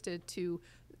interested to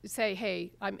say,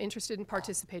 hey, I'm interested in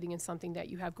participating in something that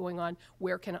you have going on.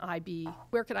 Where can I be?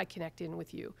 Where can I connect in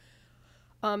with you?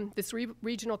 This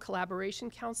Regional Collaboration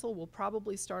Council will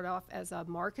probably start off as a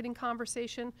marketing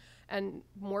conversation and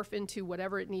morph into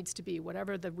whatever it needs to be,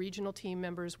 whatever the regional team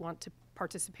members want to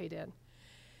participate in.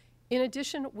 In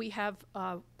addition, we have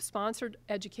sponsored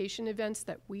education events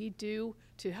that we do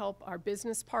to help our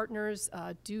business partners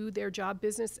do their job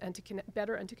business and to connect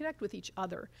better and to connect with each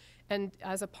other. And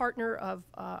as a partner of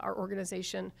our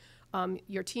organization,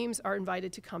 your teams are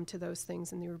invited to come to those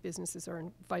things, and your businesses are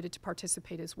invited to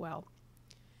participate as well.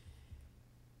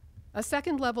 A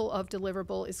second level of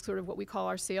deliverable is sort of what we call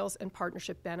our sales and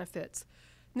partnership benefits.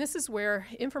 And this is where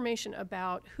information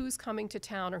about who's coming to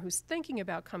town or who's thinking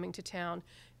about coming to town,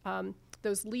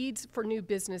 those leads for new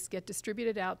business get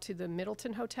distributed out to the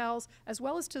Middleton hotels as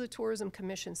well as to the Tourism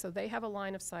Commission, so they have a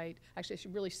line of sight, actually I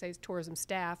should really say tourism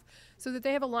staff, so that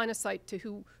they have a line of sight to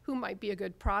who might be a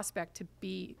good prospect to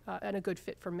be and a good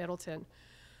fit for Middleton.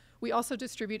 We also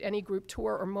distribute any group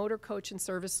tour or motor coach and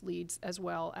service leads as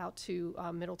well out to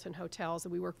Middleton hotels,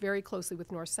 and we work very closely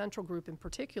with North Central Group in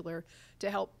particular to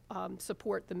help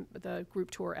support the group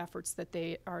tour efforts that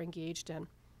they are engaged in.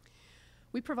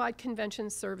 We provide convention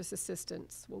service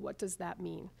assistance. Well, what does that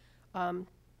mean?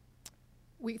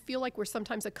 We feel like we're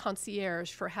sometimes a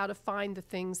concierge for how to find the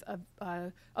things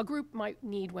a group might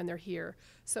need when they're here.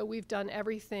 So we've done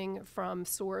everything from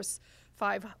source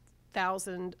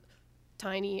 5,000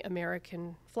 tiny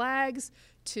American flags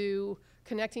to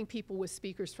connecting people with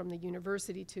speakers from the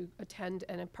university to attend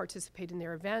and participate in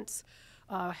their events,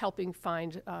 helping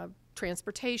find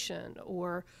transportation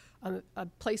or a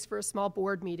place for a small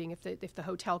board meeting if the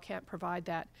hotel can't provide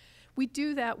that. We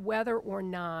do that whether or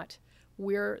not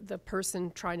we're the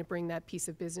person trying to bring that piece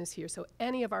of business here. So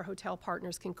any of our hotel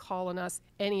partners can call on us,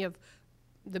 any of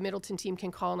the Middleton team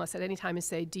can call on us at any time and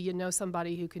say, do you know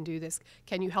somebody who can do this?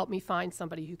 Can you help me find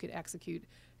somebody who could execute,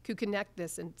 who connect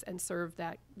this and serve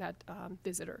that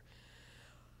visitor?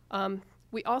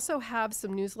 We also have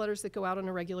some newsletters that go out on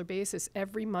a regular basis.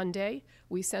 Every Monday,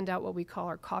 we send out what we call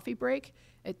our coffee break.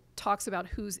 It talks about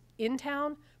who's in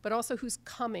town, but also who's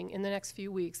coming in the next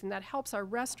few weeks. And that helps our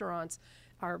restaurants,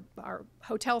 our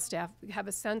hotel staff have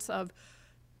a sense of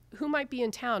who might be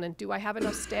in town and do I have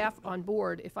enough staff on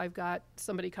board if I've got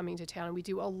somebody coming to town. And we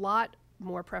do a lot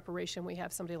more preparation. We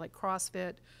have somebody like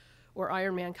CrossFit or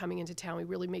Ironman coming into town. We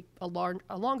really make a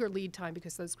longer lead time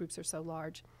because those groups are so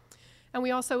large. And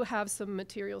we also have some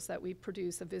materials that we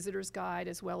produce, a visitor's guide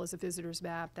as well as a visitor's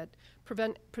map that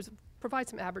provide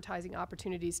some advertising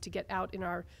opportunities to get out in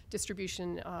our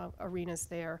distribution arenas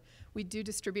there. We do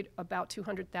distribute about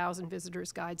 200,000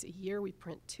 visitors guides a year. We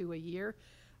print 2 a year,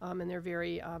 and they're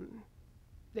very,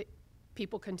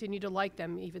 people continue to like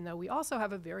them, even though we also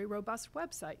have a very robust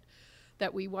website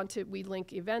that we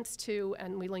link events to,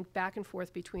 and we link back and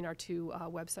forth between our two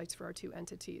websites for our two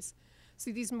entities.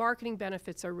 So these marketing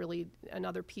benefits are really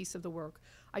another piece of the work.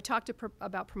 I talked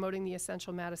about promoting the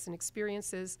essential Madison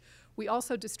experiences. We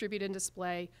also distribute and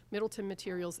display Middleton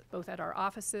materials both at our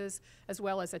offices as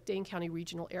well as at Dane County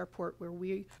Regional Airport, where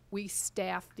we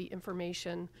staff the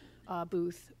information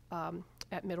booth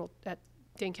at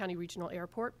Dane County Regional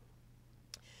Airport.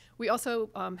 We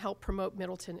also help promote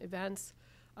Middleton events,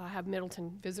 have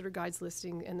Middleton visitor guides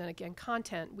listing, and then again,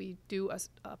 content. We do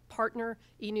a partner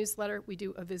e-newsletter, we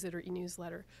do a visitor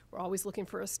e-newsletter. We're always looking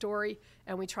for a story,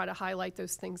 and we try to highlight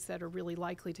those things that are really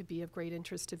likely to be of great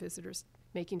interest to visitors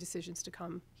making decisions to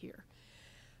come here.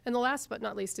 And the last but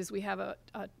not least is we have a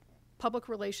public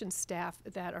relations staff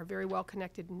that are very well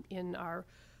connected in our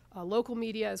local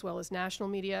media as well as national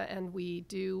media, and we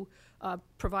do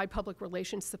provide public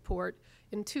relations support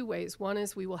in 2 ways. One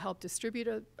is we will help distribute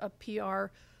a PR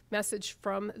message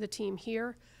from the team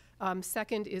here.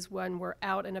 Second is when we're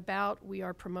out and about, we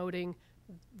are promoting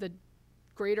the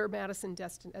greater Madison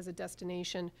as a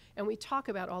destination, and we talk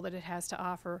about all that it has to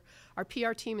offer. Our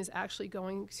PR team is actually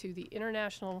going to the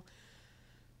International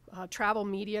Travel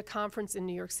Media Conference in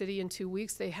New York City in 2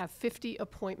 weeks. They have 50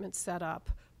 appointments set up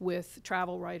with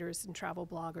travel writers and travel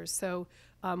bloggers. So,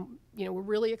 you know, we're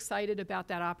really excited about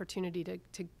that opportunity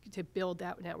to build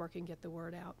that network and get the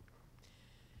word out.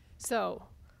 So,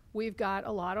 we've got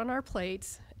a lot on our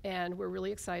plates, and we're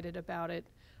really excited about it.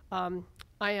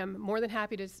 I am more than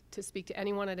happy to speak to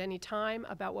anyone at any time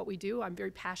about what we do. I'm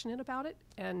very passionate about it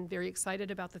and very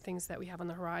excited about the things that we have on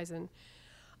the horizon.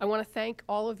 I want to thank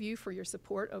all of you for your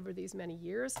support over these many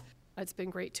years. It's been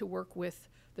great to work with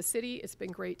the city. It's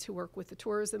been great to work with the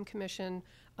Tourism Commission.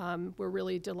 We're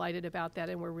really delighted about that,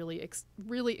 and we're really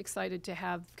excited to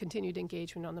have continued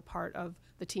engagement on the part of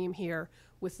the team here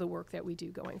with the work that we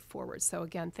do going forward. So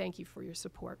again, thank you for your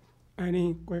support.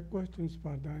 Any quick questions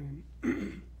for Diane?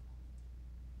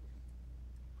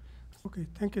 Okay,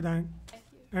 thank you, Diane. Thank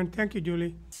you. And thank you,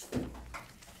 Julie.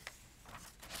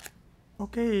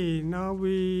 Okay, now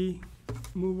we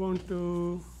move on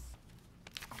to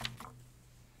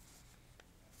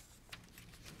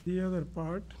the other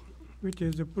part, which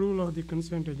is approval of the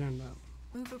consent agenda.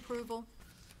 Move approval.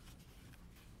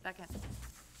 Second.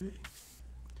 Okay.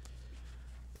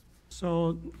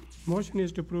 So, motion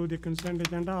is to approve the consent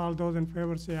agenda. All those in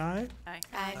favor say aye. Aye.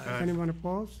 Aye. Anyone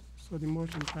opposed? So the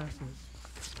motion passes.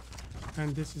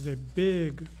 And this is a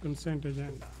big consent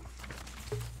agenda.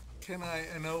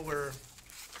 I know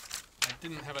I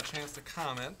didn't have a chance to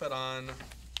comment, but on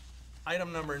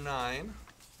item number 9,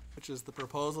 which is the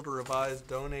proposal to revise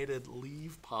donated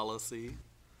leave policy,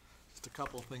 just a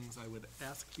couple things I would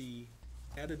ask be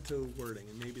added to wording,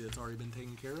 and maybe that's already been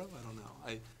taken care of, I don't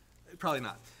know. Probably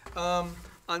not.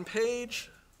 On page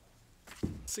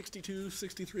 62,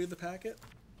 63 of the packet,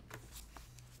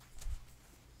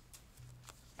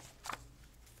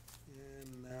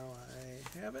 and now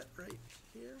I have it right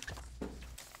here.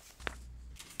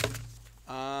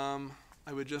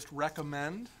 I would just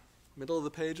recommend, middle of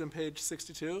the page on page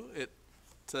 62, it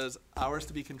says hours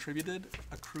to be contributed,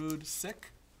 accrued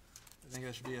sick. I think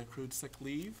that should be accrued sick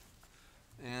leave.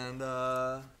 And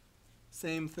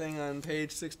same thing on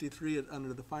page 63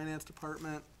 under the finance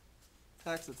department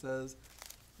text. It says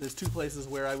there's 2 places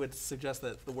where I would suggest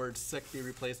that the word sick be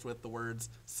replaced with the words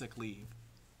sick leave.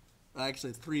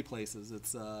 Actually, it's 3 places.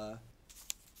 It's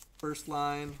first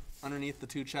line underneath the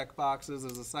 2 check boxes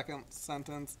is a second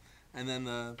sentence, and then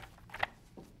the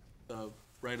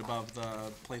right above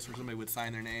the place where somebody would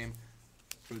sign their name,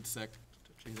 accrued sick,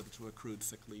 to change it to accrued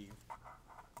sick leave.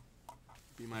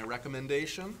 Be my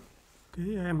recommendation.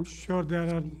 Okay, I'm sure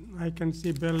I can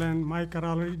see Bill and Mike are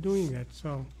already doing it,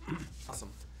 so.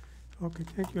 Awesome. Okay,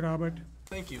 thank you, Robert.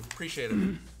 Thank you, appreciate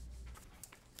it.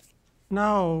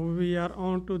 Now we are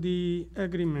on to the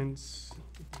agreements.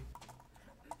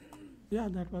 Yeah,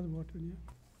 that was voted,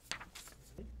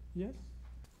 yeah. Yes?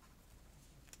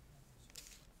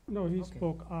 No, he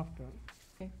spoke after.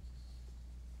 Okay.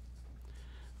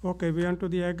 Okay, we on to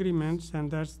the agreements,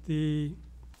 and that's the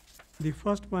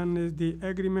first one is the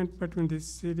agreement between the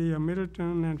city of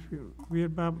Middleton and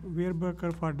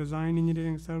Weerbacher for design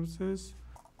engineering services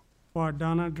for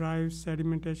Donna Drive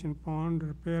sedimentation pond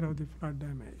repair of the flood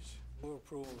damage. Move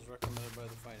approval is recommended by the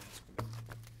Finance Committee.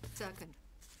 Second.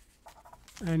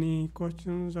 Any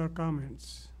questions or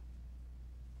comments?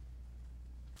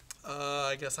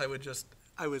 I guess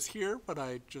I was here, but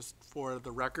for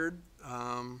the record,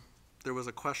 there was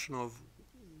a question of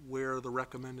where the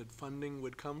recommended funding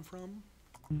would come from.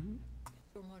 Mhm.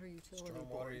 Stormwater utility.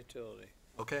 Stormwater utility.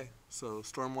 Okay, so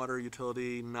stormwater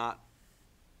utility not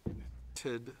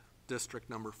TID District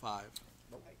number 5.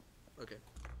 Okay,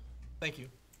 thank you.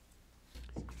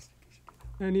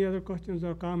 Any other questions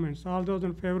or comments? All those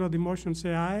in favor of the motion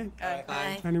say aye.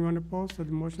 Aye. Anyone opposed? So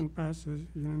the motion passes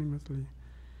unanimously.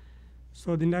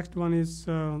 So the next one is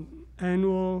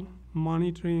annual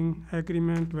monitoring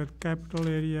agreement with Capital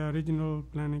Area Regional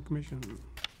Planning Commission.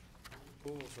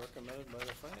 Approval is recommended by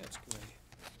the Finance Committee.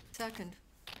 Second.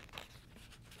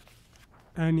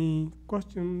 Any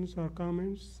questions or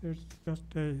comments? It's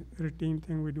just a routine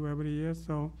thing we do every year.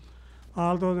 So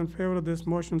all those in favor of this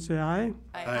motion say aye.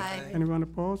 Aye. Anyone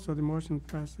opposed? So the motion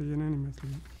passes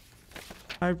unanimously.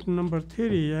 Item number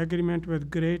 3, agreement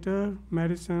with Greater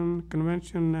Madison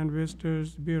Convention and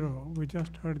Visitors Bureau. We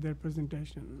just heard their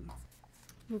presentation.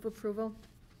 Move approval.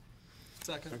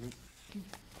 Second.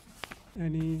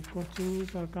 Any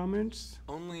questions or comments?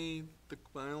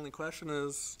 My only question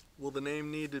is, will the name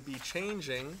need to be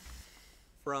changing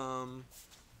from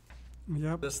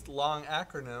Yep, this long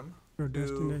acronym? your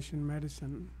destination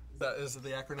Madison. Is the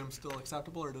acronym still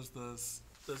acceptable, or does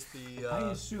the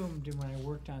I assumed when I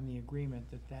worked on the agreement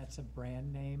that that's a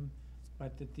brand name,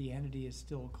 but that the entity is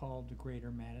still called the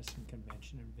Greater Madison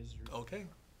Convention and Visitors. okay,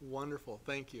 wonderful,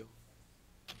 thank you.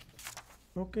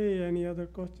 Okay, any other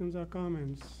questions or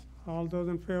comments? All those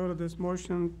in favor of this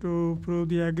motion to approve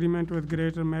the agreement with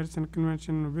Greater Madison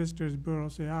Convention and Visitors Bureau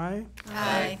say aye.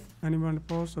 Aye. Anyone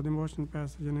opposed? So the motion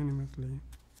passes unanimously.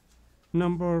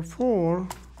 Number 4,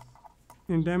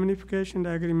 indemnification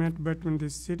agreement between the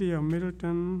city of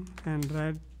Middleton and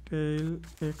Red Tail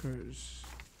Acres.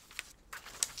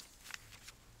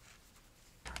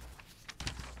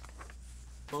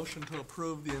 Motion to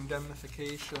approve the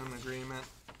indemnification agreement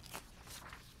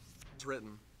is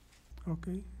written.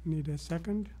 Okay, need a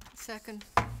second? Second.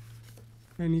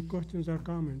 Any questions or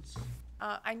comments?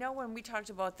 I know when we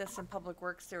talked about this in Public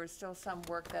Works, there was still some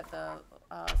work that the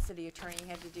city attorney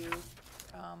had to do.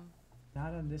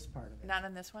 Not on this part of it. Not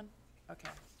on this one? Okay.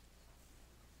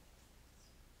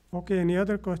 Okay, any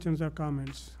other questions or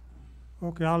comments?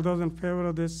 Okay, all those in favor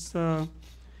of this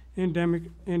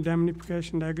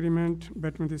indemnification agreement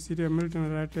between the city of Middleton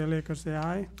and Red Tail Acres say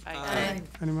aye. Aye.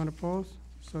 Anyone opposed?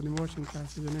 So the motion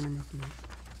passes unanimously.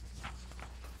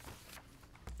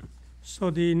 So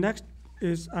the next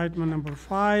is item number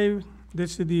 5.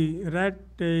 This is the Red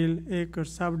Tail Acre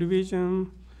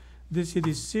subdivision. This is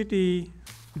the city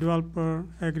developer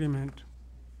agreement.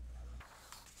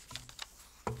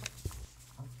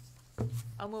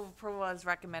 I'll move approval as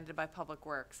recommended by Public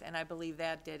Works, and I believe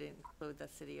that did include the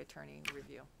city attorney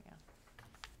review,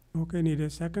 yeah. Okay, need a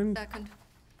second? Second.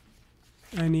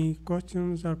 Any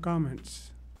questions or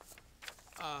comments?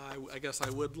 I guess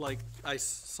I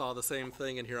saw the same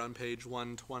thing in here on page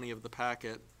 120 of the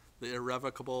packet, the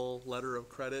irrevocable letter of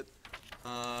credit.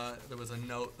 There was a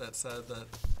note that said that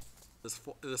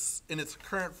this in its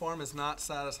current form is not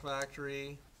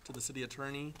satisfactory to the city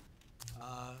attorney.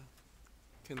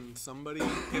 Can somebody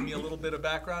give me a little bit of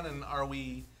background, and are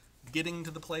we getting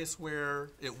to the place where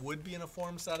it would be in a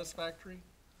form satisfactory?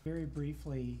 Very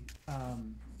briefly,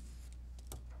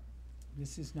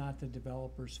 this is not the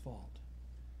developer's fault.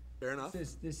 Fair enough.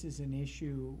 This is an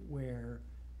issue where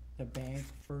the bank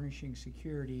furnishing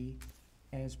security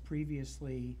has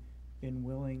previously been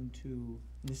willing to,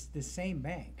 the same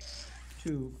bank,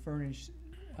 to furnish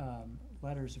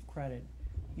letters of credit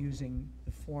using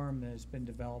the form that has been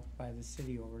developed by the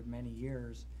city over many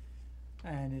years,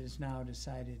 and it has now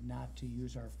decided not to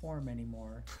use our form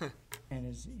anymore and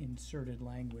has inserted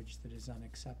language that is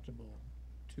unacceptable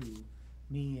to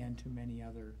me and to many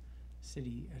other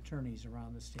city attorneys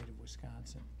around the state of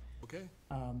Wisconsin. Okay.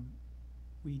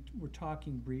 We were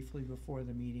talking briefly before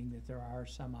the meeting that there are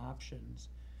some options.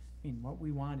 I mean, what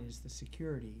we want is the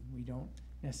security. We don't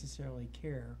necessarily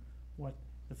care what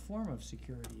the form of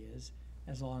security is,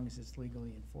 as long as it's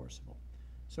legally enforceable.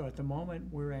 So at the moment,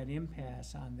 we're at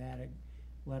impasse on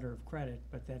letter of credit,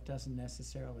 but that doesn't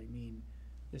necessarily mean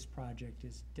this project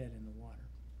is dead in the water.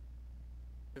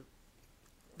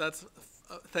 That's,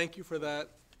 thank you for that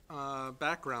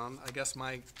background. I guess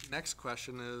my next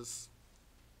question is,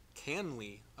 can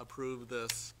we approve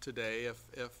this today if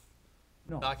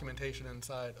No. documentation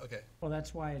inside, okay. Well,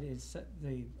 that's why it is,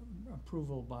 the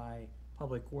approval by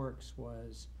Public Works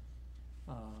was,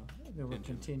 there were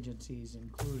contingencies,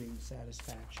 including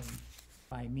satisfaction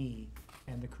by me,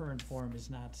 and the current form is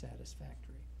not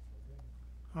satisfactory.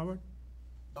 Howard?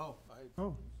 Oh,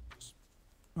 Oh,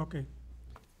 okay.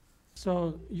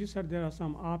 So you said there are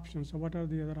some options, so what are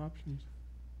the other options?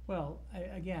 Well,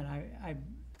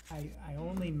 I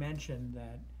only mentioned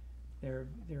that there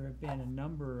have been a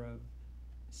number of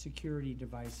security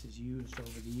devices used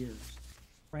over the years.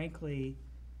 Frankly,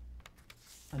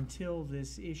 until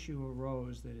this issue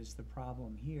arose that is the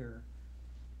problem here,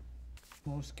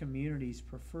 most communities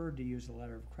preferred to use a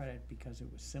letter of credit because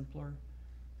it was simpler,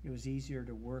 it was easier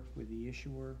to work with the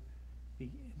issuer,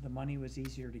 the money was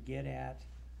easier to get at.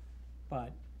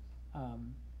 But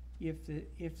if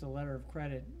the letter of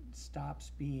credit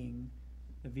stops being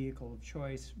the vehicle of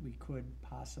choice, we could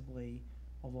possibly,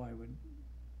 although I would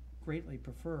greatly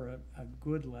prefer a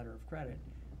good letter of credit,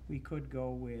 we could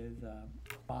go with a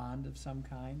bond of some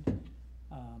kind.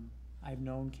 I've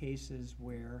known cases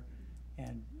where,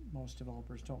 and most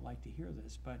developers don't like to hear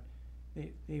this, but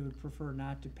they would prefer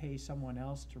not to pay someone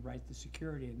else to write the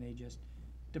security, and they just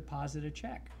deposit a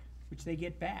check, which they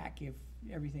get back if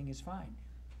everything is fine.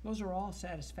 Those are all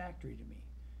satisfactory to me.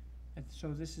 And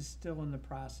so this is still in the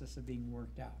process of being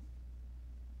worked out.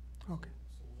 Okay.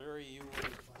 So Larry, you would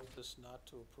advise us not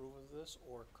to approve of this,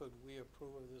 or could we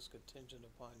approve of this contingent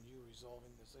upon you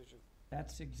resolving this issue?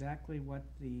 That's exactly what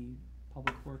the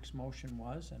Public Works motion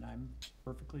was, and I'm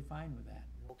perfectly fine with that.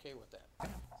 You're okay with that?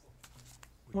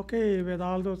 Okay, with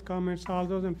all those comments, all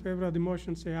those in favor of the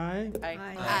motion say aye.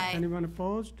 Aye. Anyone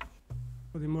opposed?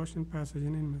 So the motion passes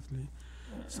unanimously.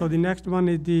 So the next one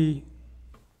is the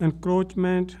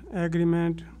encroachment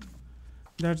agreement.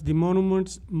 That's the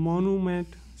monument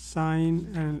sign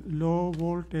and low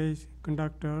voltage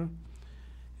conductor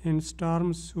in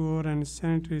storm sewer and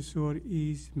sanitary sewer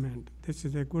easement. This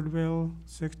is a Goodwill,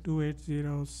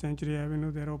 6280 Century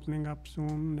Avenue. They're opening up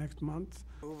soon, next month.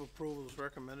 Move approval is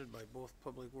recommended by both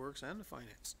Public Works and the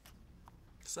Finance.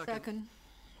 Second.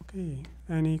 Okay,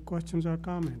 any questions or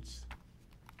comments?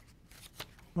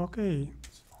 Okay,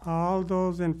 all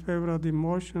those in favor of the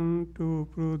motion to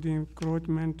approve the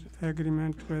encroachment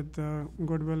agreement with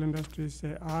Goodwill Industries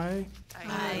say aye.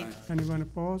 Aye. Anyone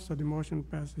opposed? So the motion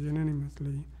passes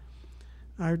unanimously.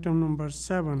 Item number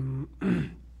 7,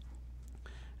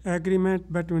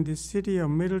 agreement between the City of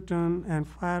Middleton and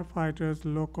firefighters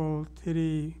Local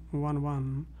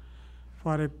 311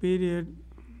 for a period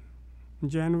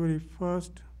January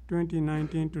 1st,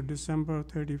 2019 to December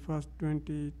 31st,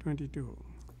 2022.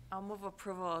 I'll move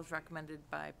approval as recommended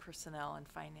by Personnel and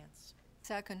Finance.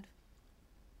 Second.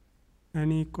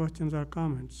 Any questions or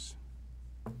comments?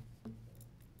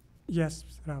 Yes,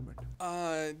 Robert.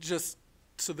 Just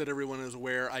so that everyone is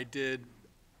aware, I did,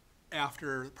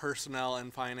 after Personnel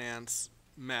and Finance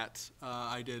met,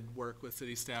 I did work with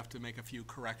city staff to make a few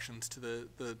corrections to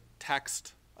the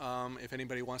text. If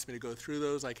anybody wants me to go through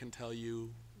those, I can tell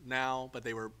you now, but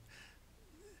they were,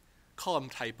 call them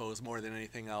typos more than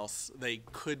anything else. They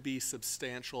could be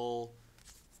substantial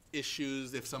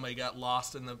issues if somebody got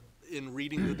lost in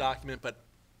reading the document, but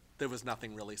there was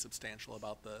nothing really substantial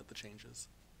about the changes.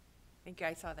 I think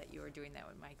I saw that you were doing that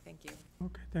with Mike. Thank you.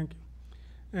 Okay, thank you.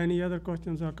 Any other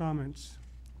questions or comments?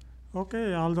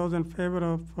 Okay, all those in favor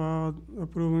of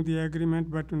approving the agreement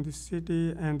between the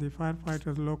city and the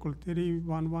firefighters Local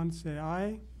 311 say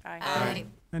aye. Aye.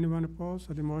 Anyone opposed?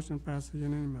 So the motion passes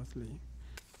unanimously.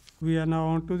 We are now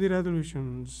on to the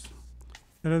resolutions.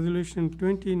 Resolution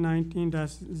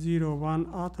 2019-01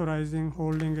 authorizing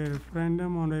holding a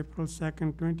referendum on April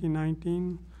 2nd,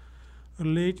 2019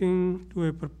 relating to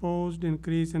a proposed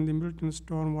increase in the Middleton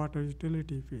stormwater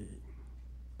utility fee.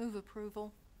 Move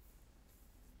approval.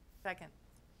 Second.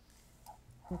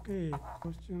 Okay,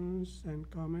 questions and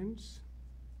comments?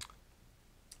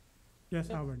 Yes,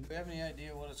 Howard. Do we have any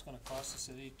idea what it's gonna cost the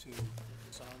city to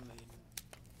sound the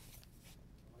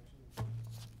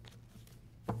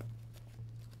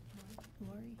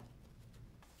Lori?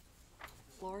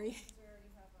 Lori?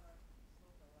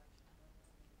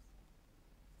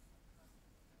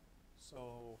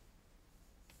 So,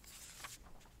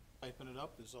 typing it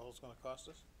up is all it's gonna cost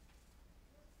us?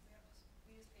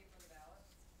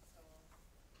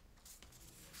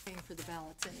 paying for the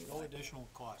ballots No anyway. additional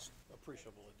cost,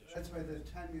 appreciable additional. That's why the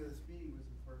timing of this meeting was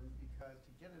important, because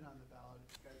to get it on the ballot,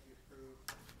 it's got to be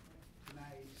approved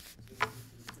tonight, so that we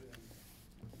can put it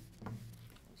on.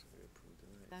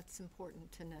 That's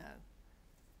important to know.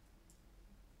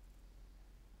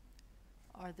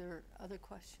 Are there other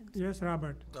questions? Yes,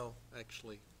 Robert. No,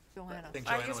 actually. Joanna? I think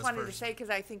I Joanna just was wanted to first. say, because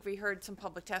I think we heard some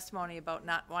public testimony about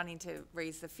not wanting to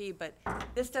raise the fee, but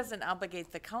this doesn't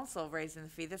obligate the council raising the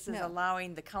fee. This is No.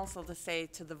 allowing the council to say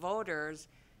to the voters,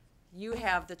 you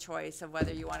have the choice of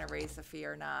whether you want to raise the fee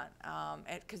or not.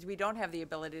 Because we don't have the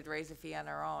ability to raise a fee on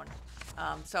our own.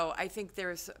 So I think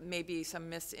there's maybe some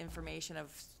misinformation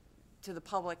to the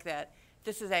public that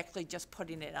this is actually just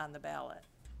putting it on the ballot.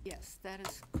 Yes, that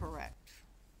is correct.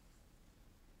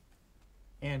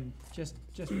 And just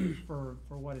for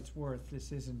what it's worth,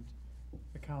 this isn't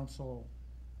the council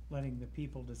letting the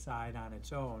people decide on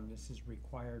its own. This is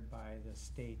required by the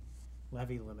state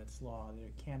levy limits law, that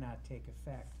it cannot take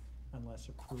effect unless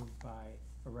approved by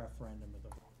a referendum of the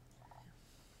vote.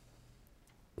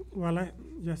 Well,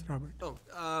 yes, Robert.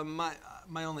 Oh,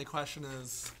 my only question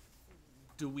is,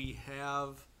 do we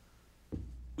have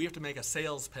to make a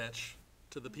sales pitch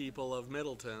to the people of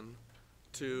Middleton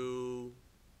to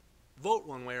vote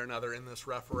one way or another in this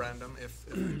referendum if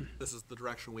this is the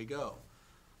direction we go?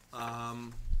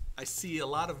 I see a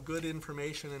lot of good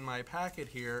information in my packet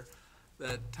here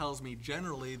that tells me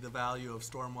generally the value of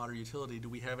stormwater utility. Do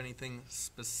we have anything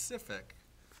specific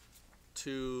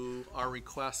to our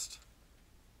request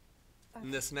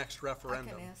in this next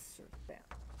referendum? I can answer that.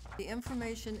 The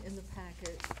information in the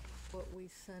packet, what we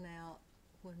sent out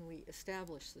when we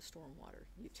established the stormwater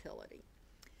utility.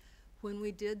 When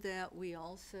we did that, we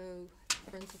also,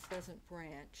 Friends of Pheasant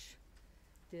Branch,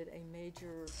 did a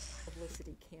major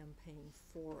publicity campaign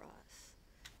for us.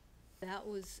 That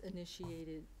was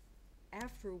initiated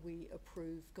after we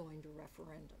approved going to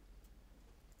referendum.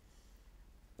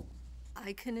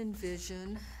 I can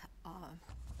envision,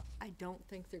 I don't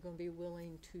think they're going to be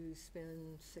willing to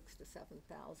spend $6,000 to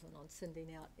 $7,000 on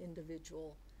sending out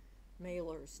individual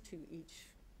mailers to each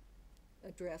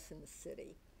address in the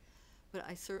city. But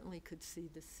I certainly could see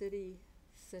the city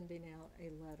sending out a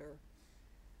letter.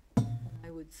 I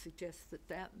would suggest that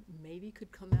that maybe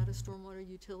could come out of stormwater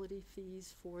utility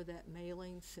fees for that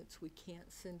mailing, since we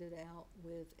can't send it out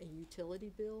with a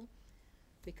utility bill,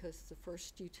 because the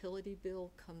first utility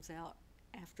bill comes out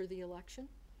after the election.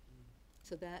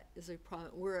 So that is a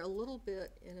problem. We're a little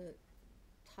bit in a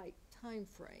tight time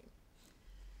frame.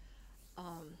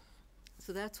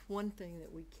 So that's one thing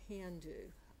that we can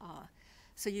do.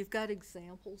 So you've got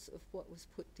examples of what was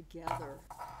put together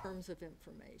in terms of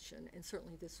information, and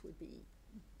certainly this would be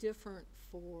different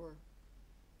for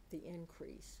the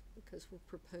increase, because we're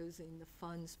proposing the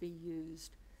funds be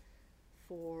used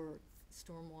for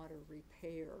stormwater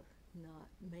repair, not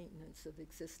maintenance of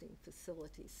existing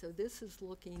facilities. So this is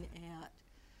looking at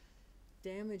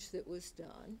damage that was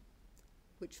done,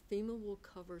 which FEMA will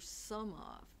cover some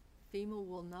of. FEMA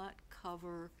will not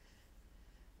cover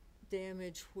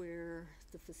damage where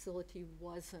the facility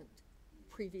wasn't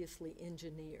previously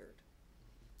engineered.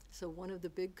 So one of the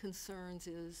big concerns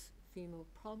is FEMA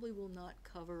probably will not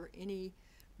cover any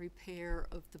repair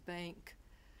of the bank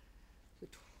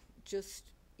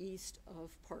just east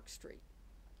of Park Street,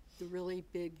 the really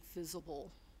big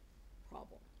visible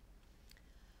problem.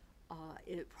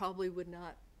 It probably would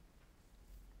not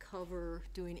cover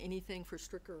doing anything for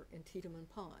Stricker and Tiedemann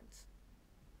ponds.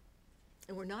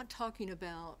 And we're not talking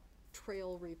about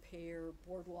trail repair,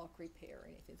 boardwalk repair, or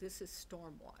anything. This is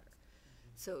stormwater.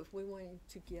 So if we wanted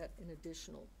to get an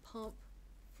additional pump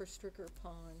for Stricker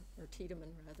Pond, or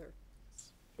Tiedemann rather,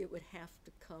 it would have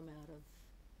to come out of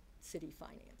city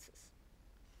finances.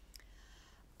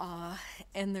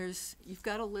 And you've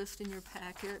got a list in your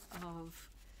packet of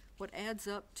what adds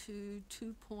up to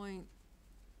 $2.3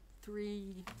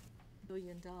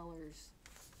 billion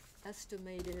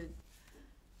estimated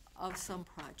of some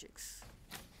projects.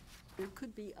 There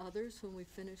could be others when we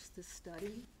finish this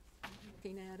study,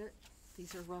 looking at it.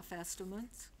 These are rough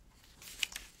estimates.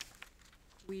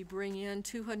 We bring in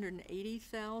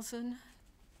 $280,000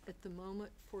 at the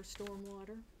moment for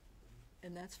stormwater,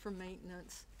 and that's for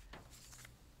maintenance,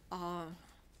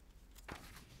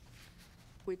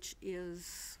 which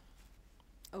is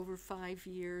over 5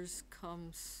 years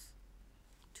comes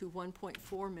to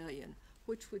 $1.4 million,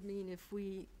 which would mean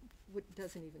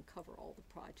doesn't even cover all the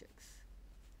projects.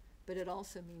 But it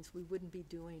also means we wouldn't be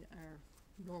doing our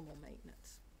normal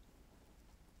maintenance.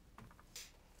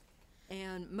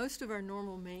 And most of our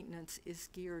normal maintenance is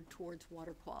geared towards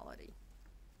water quality.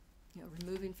 You know,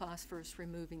 removing phosphorus,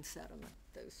 removing sediment,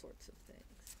 those sorts of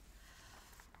things.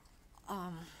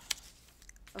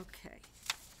 Okay.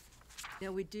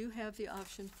 Now, we do have the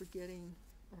option for getting,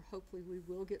 or hopefully we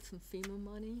will get some FEMA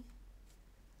money.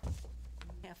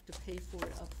 We have to pay for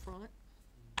it up front.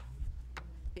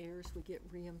 Repairs, we get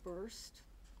reimbursed,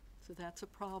 so that's a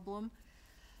problem.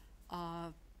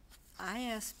 I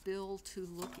asked Bill to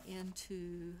look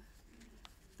into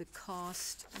the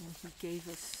cost, and he gave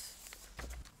us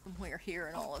somewhere here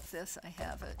in all of this, I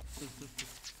have it.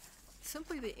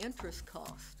 Simply the interest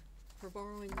cost for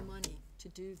borrowing the money to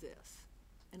do this.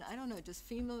 And I don't know, does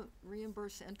FEMA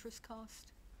reimburse interest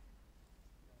cost?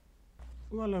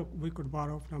 Well, we could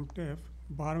borrow from TIF.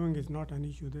 Borrowing is not an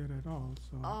issue there at all,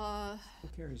 so.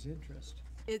 It carries interest.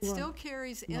 It Well, still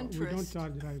carries no, interest. we don't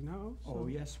charge right now, so. Oh,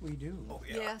 yes, we do.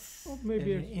 Yes. Oh,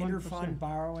 maybe In it's interfund 1%.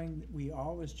 borrowing, we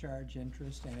always charge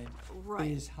interest, and it Right.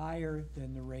 is higher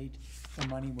than the rate the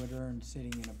money would earn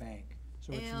sitting in a bank.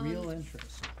 So it's real And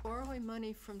interest. borrowing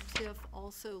money from TIF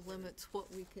also limits what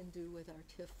we can do with our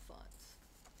TIF funds.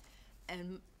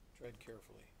 And Tread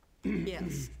carefully.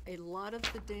 yes, a lot of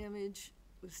the damage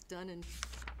was done in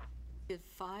TIF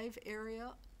 5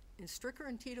 area, and Stricker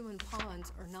and Tiedemann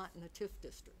ponds are not in the TIF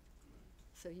district.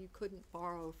 So you couldn't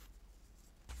borrow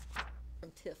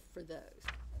from TIF for those.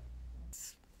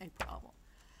 It's a problem.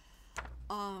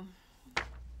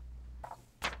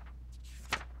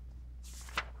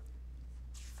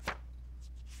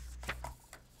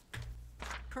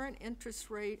 Current interest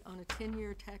rate on a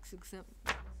 10-year tax-exempt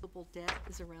municipal debt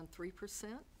is around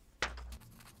 3%.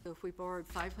 So if we borrowed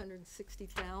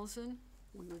 $560,000,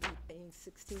 we would be paying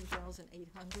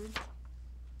 $16,800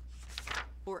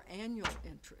 for annual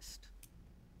interest.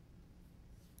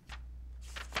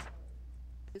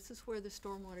 This is where the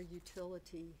stormwater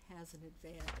utility has an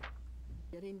advantage,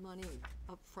 getting money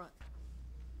up front.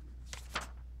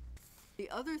 The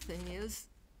other thing is,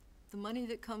 the money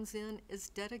that comes in is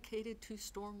dedicated to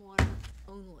stormwater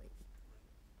only.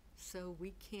 So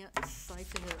we can't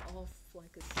siphon it off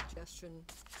like a suggestion,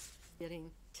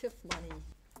 getting TIF money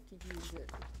to use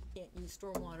it. We can't use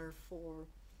stormwater for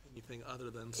Anything other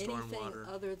than anything stormwater.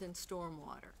 other than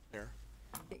stormwater. There.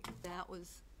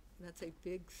 That's a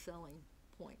big selling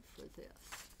point for this.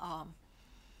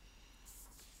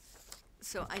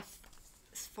 So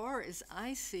as far as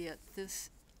I see it, this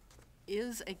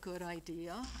is a good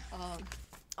idea.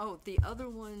 Oh, the other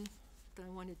one that I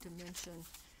wanted to mention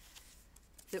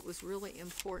that was really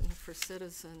important for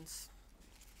citizens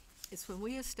is when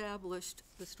we established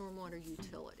the stormwater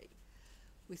utility,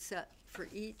 we set for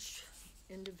each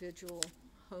individual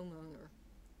homeowner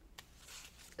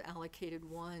allocated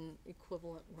one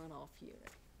equivalent runoff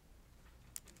unit,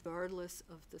 regardless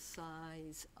of the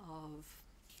size of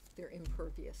their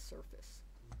impervious surface.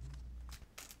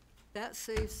 That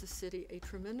saves the city a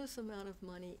tremendous amount of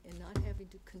money in not having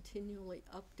to continually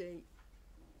update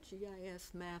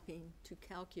GIS mapping to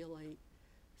calculate.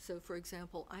 So for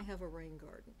example, I have a rain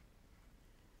garden.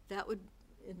 That would,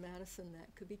 in Madison,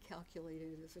 that could be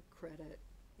calculated as a credit,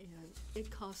 and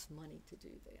it costs money to do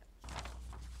that.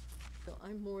 So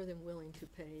I'm more than willing to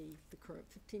pay the current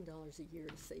 $15 a year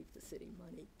to save the city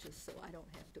money, just so I don't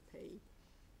have to pay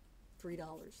 $3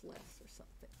 less or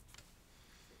something.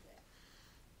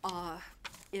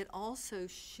 It also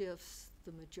shifts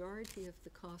the majority of the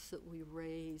costs that we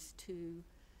raise to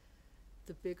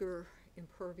the bigger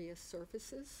impervious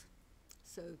surfaces.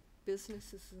 So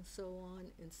businesses and so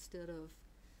on, instead of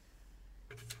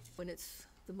when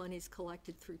the money's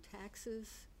collected through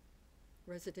taxes,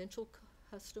 residential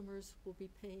customers will be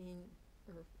paying,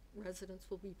 or residents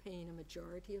will be paying a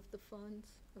majority of the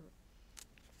funds. Or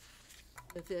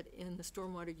if it in the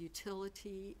stormwater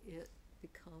utility, it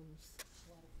becomes a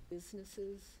lot of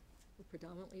businesses, or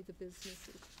predominantly the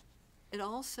businesses. It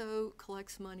also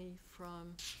collects money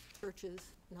from churches,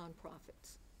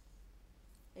 nonprofits,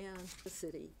 and the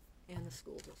city, and the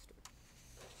school district.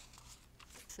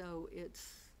 So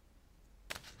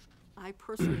I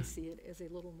personally see it as a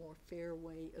little more fair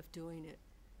way of doing it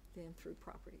than through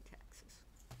property taxes.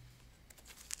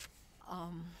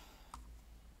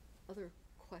 Other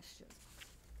questions?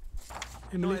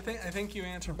 No, I think you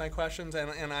answered my questions,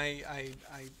 and I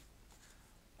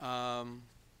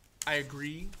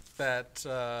agree that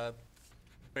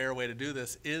fair way to do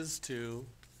this is to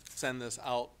send this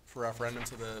out for referendum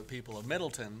so the people of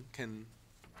Middleton can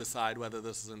decide whether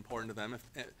this is important to them.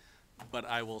 But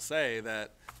I will say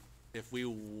that if we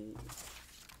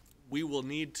will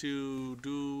need to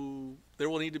do, there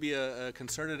will need to be a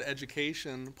concerted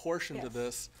education portion to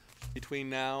this between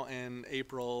now and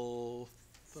April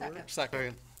 3rd?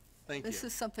 Second. Thank you. This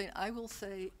is something I will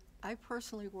say, I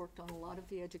personally worked on a lot of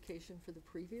the education for the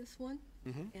previous one,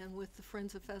 and with the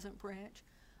Friends of Pheasant Branch,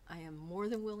 I am more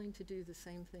than willing to do the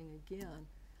same thing again.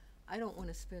 I don't want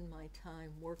to spend my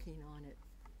time working on it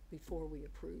before we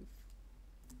approve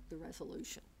the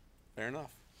resolution. Fair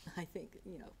enough. I think,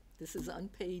 this is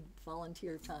unpaid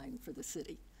volunteer time for the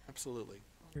city. Absolutely.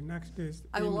 The next is.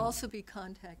 I will Amy. also be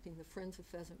contacting the Friends of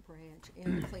Pheasant Branch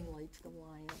and the Clean Lakes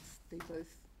Alliance. They both,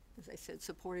 as I said,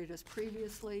 supported us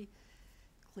previously.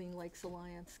 Clean Lakes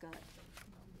Alliance got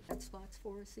pet spots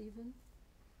for us even.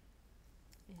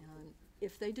 And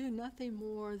if they do nothing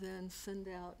more than send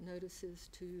out notices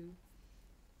to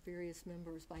various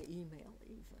members by email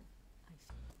even, I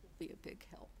think it will be a big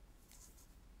help.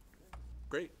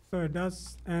 Great. So it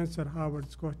does answer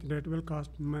Howard's question. It will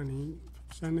cost money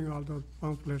sending all those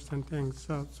pamphlets and things.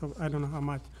 So I don't know how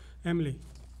much. Emily.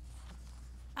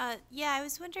 Yeah, I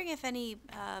was wondering if any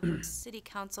city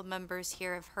council members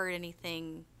here have heard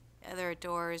anything, either at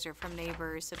doors or from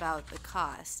neighbors, about the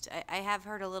cost. I have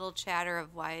heard a little chatter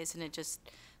of why isn't it just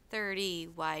 30?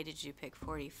 Why did you pick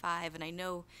 45? And I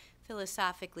know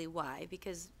philosophically why,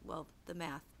 because, well, the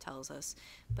math tells us.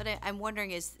 But I'm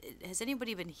wondering, has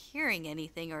anybody been hearing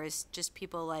anything, or is just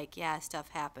people like, yeah, stuff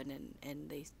happened and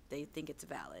they think it's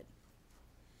valid?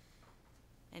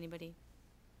 Anybody?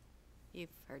 You've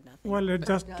heard nothing? Well, it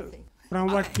just, from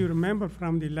what you remember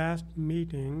from the last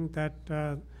meeting,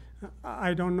 that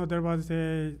I don't know, there was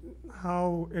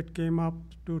how it came up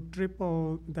to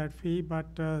triple that fee, but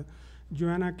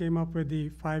Joanna came up with the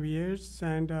 5 years,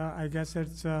 and I guess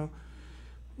it's, I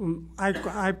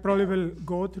probably will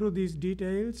go through these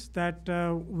details that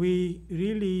we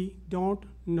really don't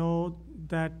know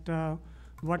that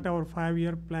what our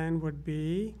 5-year plan would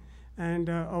be. And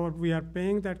we are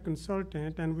paying that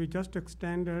consultant, and we just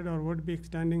extended or would be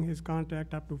extending his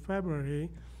contract up to February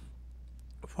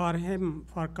for him,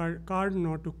 for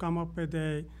Cardinal to come up with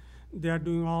they are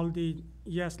doing all the,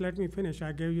 yes, let me finish,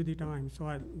 I gave you the time,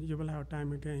 so you will have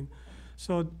time again.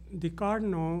 So the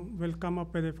Cardinal will come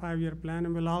up with a 5-year plan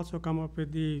and will also come up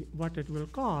with what it will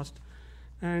cost.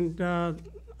 And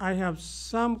I have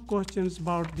some questions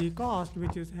about the cost,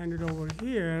 which is handed over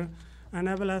here, and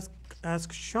I will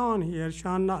ask Sean here.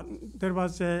 Sean,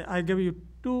 I gave you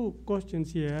 2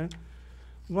 questions here.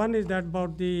 One is that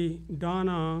about the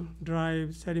Donna Drive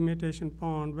sedimentation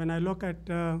pond. When I look at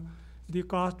the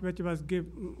cost which was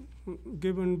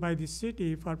given by the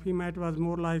city for FEMA, it was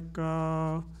more like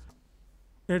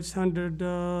it's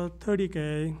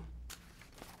 $130K,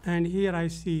 and here I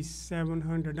see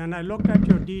 700. And I looked at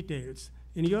your details.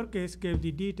 In your case, gave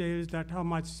the details that how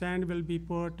much sand will be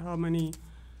put, how many.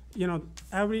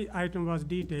 Every item was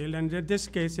detailed, and in this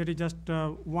case, it is just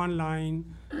one line,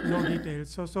 no details.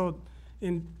 So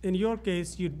in your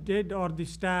case, you did, or the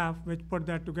staff which put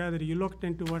that together, you looked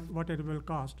into what it will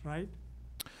cost, right?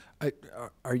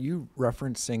 Are you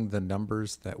referencing the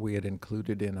numbers that we had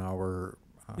included in our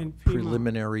in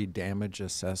preliminary damage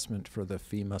assessment for the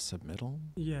FEMA submittal?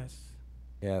 Yes.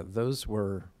 Yeah, those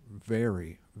were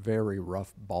very, very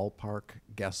rough ballpark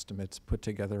guesstimates put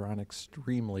together on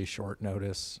extremely short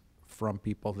notice from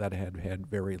people that had had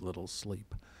very little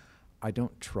sleep. I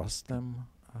don't trust them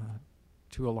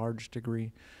to a large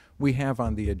degree. We have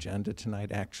on the agenda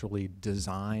tonight actually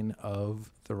design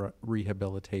of the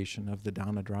rehabilitation of the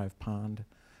Donna Drive Pond.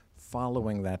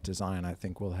 Following that design, I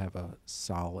think we'll have a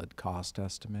solid cost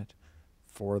estimate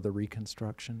for the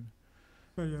reconstruction.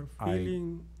 So you're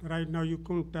feeling right now you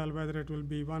couldn't tell whether it will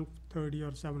be 130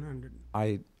 or 700.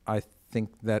 I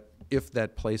think that if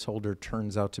that placeholder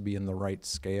turns out to be in the right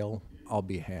scale, I'll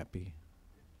be happy.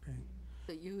 Okay.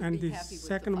 So you would And be the happy with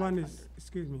second the one 500. is,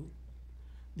 excuse me,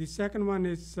 the second one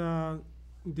is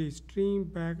the stream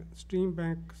bank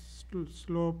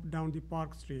slope down the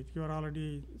Park Street. You're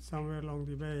already somewhere along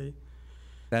the way.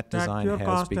 That design your has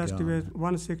cost begun. estimate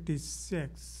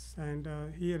 166, and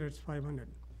here it's 500.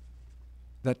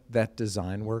 That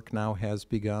design work now has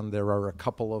begun. There are a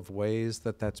couple of ways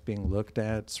that that's being looked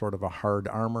at, sort of a hard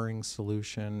armoring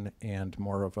solution and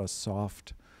more of a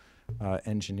soft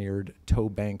engineered toe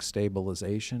bank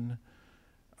stabilization.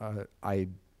 I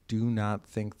do not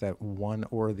think that one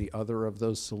or the other of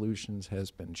those solutions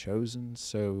has been chosen,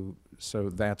 so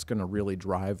that's going to really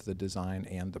drive the design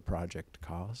and the project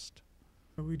cost.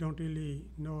 So we don't really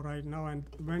know right now, and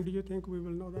when do you think we will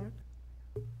know that?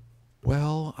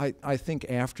 Well, I think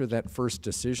after that first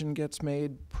decision gets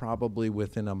made, probably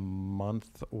within a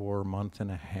month or month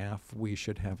and a half, we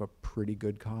should have a pretty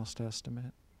good cost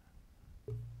estimate.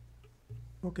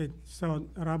 Okay, so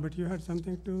Robert, you had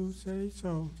something to say,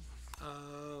 so.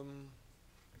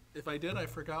 If I did, I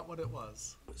forgot what it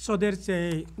was. So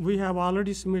we have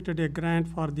already submitted a grant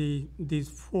for these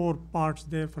 4 parts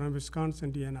there from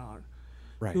Wisconsin DNR.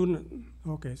 Right.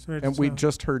 Okay, so it's. And we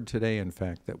just heard today, in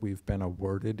fact, that we've been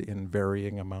awarded in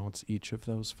varying amounts each of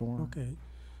those four. Okay,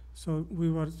 so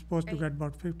we were supposed to get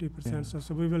about 50%,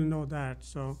 so we will know that,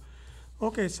 so.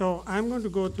 Okay, so I'm going to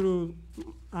go through,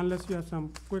 unless you have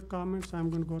some quick comments,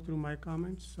 I'm going to go through my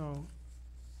comments, so.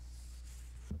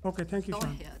 Okay, thank you, Go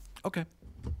Sean. ahead. Okay.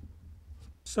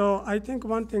 So I think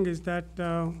one thing is that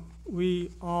we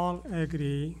all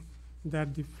agree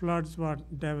that the floods were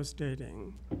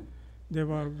devastating. They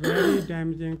were very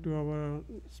damaging to our,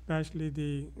 especially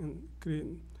the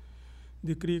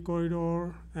creek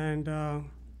corridor, and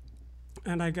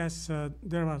I guess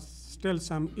there was still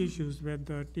some issues with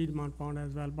the Tiedemann Pond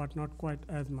as well, but not quite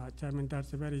as much. I mean,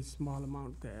 that's a very small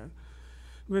amount there.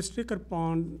 With Stricker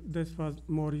Pond, this was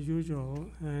more usual,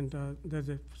 and there's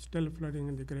still flooding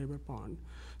in the Graber Pond.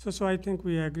 So I think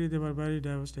we agree they were very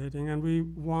devastating, and we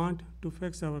want to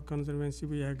fix our conservancy.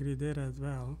 We agree there as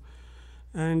well.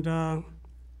 And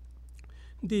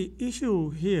the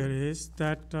issue here is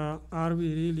that are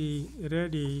we really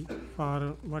ready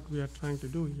for what we are trying to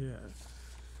do here?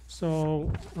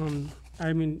 So,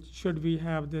 I mean, should we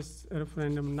have this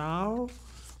referendum now,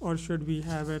 or should we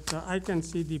have it? I can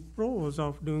see the pros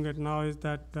of doing it now is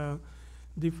that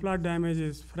the flood damage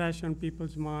is fresh on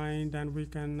people's mind, and we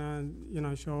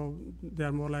can, show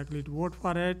they're more likely to vote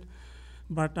for it.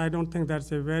 But I don't think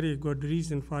that's a very good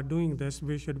reason for doing this.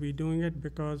 We should be doing it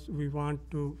because we want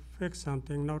to fix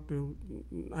something, not to.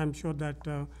 I'm sure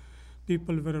that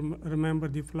people will remember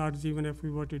the floods even if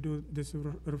we were to do this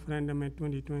referendum in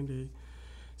 2020.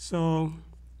 So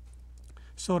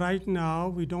right now,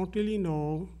 we don't really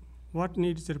know what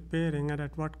needs repairing and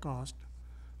at what cost.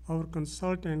 Our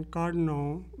consultant,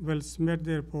 Cardinal, will submit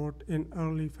the report in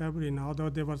early February now, though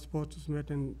they were supposed to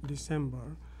submit in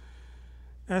December.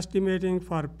 Estimating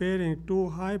for repairing two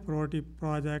high priority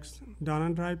projects, Don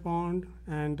and Dry Pond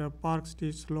and Park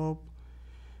Street Slope,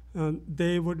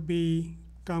 they would be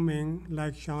coming,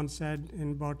 like Sean said,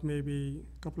 in about maybe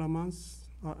a couple of months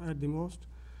at the most.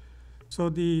 So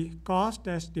the cost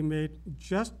estimate,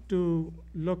 just to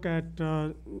look at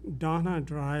Donna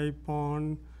Dry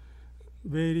Pond,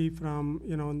 vary from,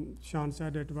 Sean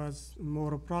said it was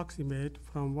more approximate,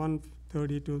 from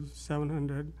 130 to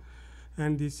 700.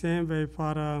 And the same way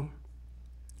for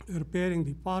repairing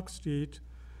the Park Street,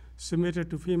 submitted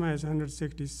to FEMA is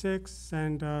 166,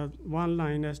 and one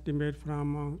line estimate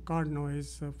from Cardinal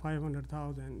is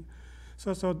 500,000.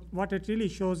 So what it really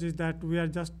shows is that we are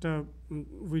just,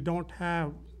 we don't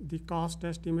have the cost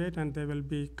estimate, and they will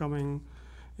be coming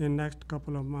in next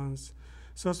couple of months.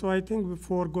 So I think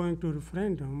before going to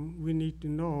referendum, we need to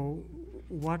know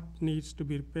what needs to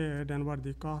be repaired and what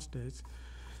the cost is.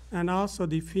 And also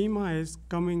the FEMA is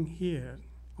coming here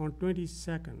on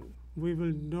 22nd. We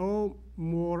will know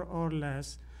more or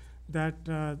less that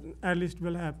at least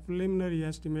we'll have preliminary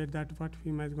estimate that what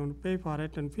FEMA is going to pay for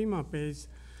it, and FEMA pays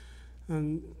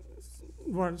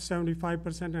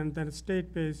 75%, and then the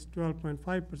state pays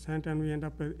 12.5%, and we end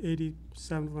up with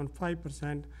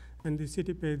 87.5%, and the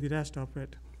city pays the rest of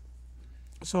it.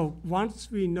 So once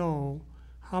we know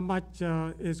how much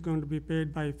is going to be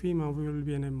paid by FEMA, we will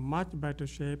be in a much better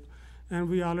shape. And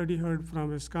we already heard from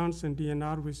Wisconsin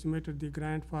DNR, we submitted the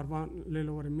grant for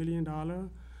little over $1 million.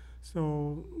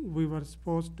 So we were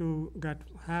supposed to get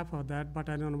half of that, but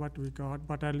I don't know what we got,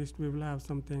 but at least we will have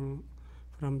something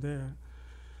from there.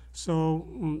 So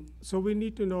we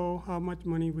need to know how much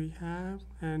money we have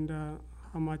and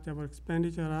how much our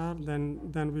expenditure are,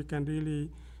 then we can really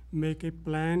make a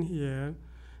plan here.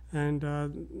 And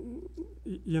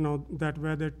that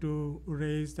whether to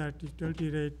raise that utility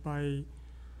rate by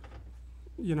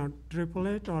triple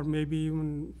it, or maybe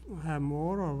even have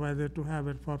more, or whether to have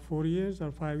it for 4 years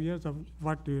or 5 years, of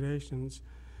what durations.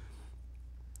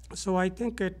 So I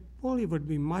think it probably would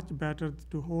be much better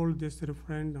to hold this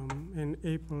referendum in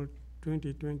April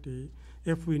 2020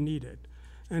 if we need it.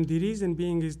 And the reason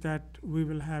being is that we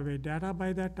will have a data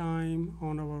by that time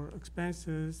on our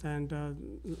expenses, and a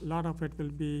lot of it will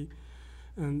be,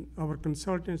 and our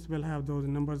consultants will have those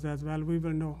numbers as well. We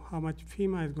will know how much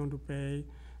FEMA is going to pay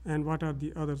and what are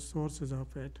the other sources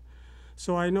of it.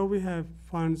 So I know we have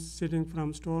funds sitting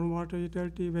from stormwater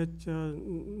utility, which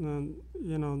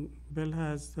Bill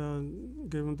has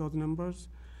given those numbers,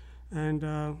 and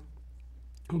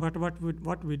but what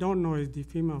we don't know is the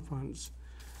FEMA funds.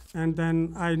 And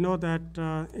then I know that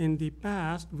in the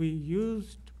past we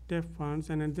used TIF funds,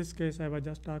 and in this case I was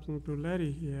just talking to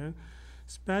Larry here,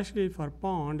 especially for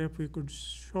pond, if we could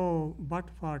show but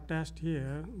for test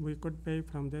here, we could pay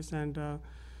from this. And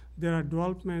there are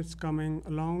developments coming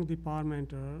along the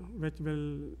Parmenter, which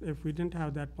will, if we didn't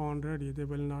have that pond ready, they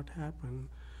will not happen.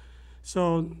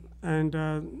 So, and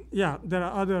yeah, there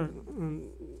are other,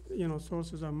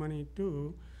 sources of money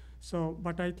too. So,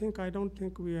 but I don't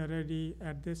think we are ready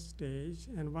at this stage.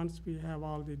 And once we have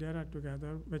all the data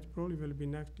together, which probably will be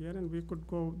next year, and we could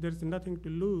go, there's nothing to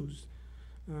lose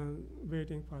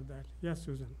waiting for that. Yes,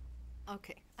 Susan?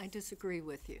 Okay, I disagree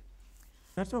with you.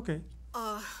 That's okay.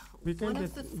 We can,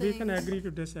 we can agree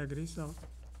to disagree, so.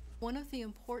 One of the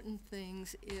important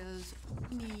things is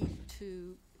we need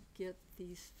to get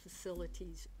these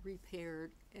facilities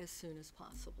repaired as soon as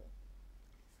possible.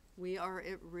 We are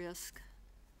at risk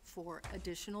for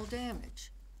additional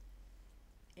damage.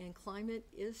 And climate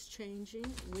is changing.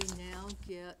 We now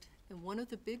get, and one of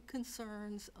the big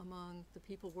concerns among the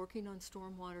people working on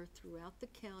stormwater throughout the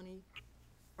county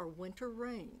are winter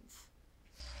rains.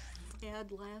 We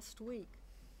had last week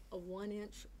a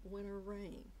 1-inch winter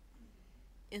rain.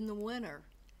 In the winter,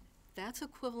 that's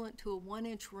equivalent to a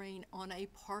 1-inch rain on a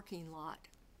parking lot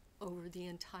over the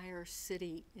entire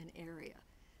city and area.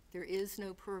 There is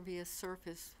no pervious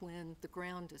surface when the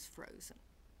ground is frozen.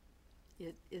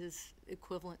 It is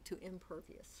equivalent to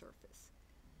impervious surface.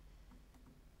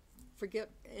 Forget,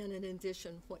 and in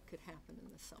addition, what could happen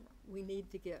in the summer. We need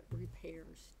to get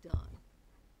repairs done.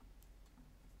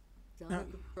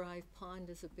 Donovan Drive Pond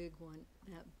is a big one.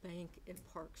 That bank at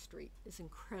Park Street is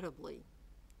incredibly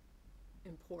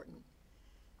important.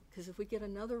 Because if we get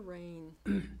another rain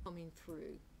coming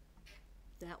through,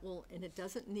 that will, and it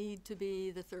doesn't need to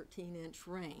be the 13-inch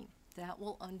rain, that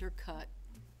will undercut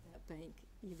that bank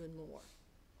even more,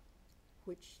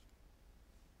 which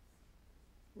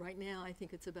right now I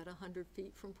think it's about 100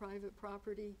 feet from private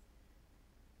property,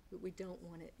 but we don't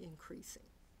want it increasing.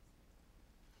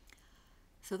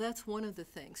 So that's one of the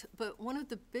things. But one of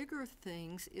the bigger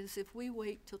things is if we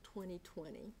wait till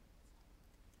 2020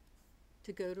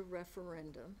 to go to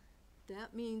referendum,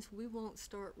 that means we won't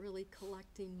start really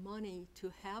collecting money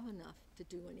to have enough to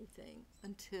do anything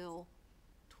until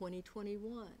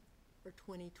 2021 or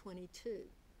 2022.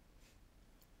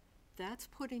 That's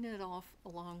putting it off a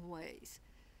long ways.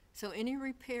 So any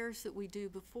repairs that we do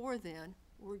before then,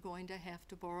 we're going to have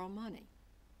to borrow money.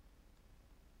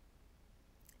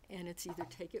 And it's either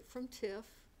take it from TIF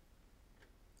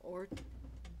or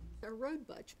our road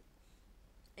budget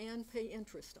and pay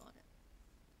interest on it.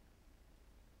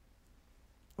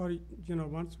 Or,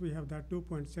 once we have that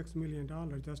 $2.6 million,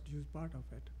 just use part of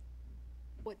it.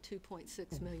 What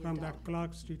 $2.6 million? From that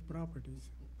Clark Street properties.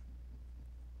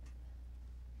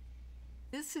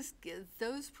 This is,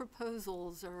 those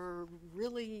proposals are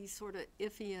really sort of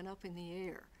iffy and up in the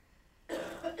air.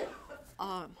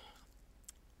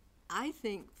 I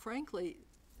think, frankly,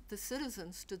 the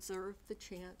citizens deserve the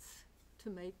chance to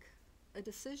make a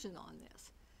decision on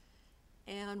this.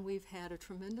 And we've had a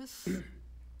tremendous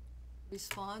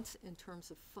response in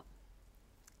terms of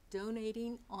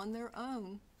donating on their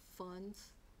own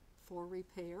funds for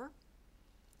repair.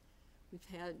 We've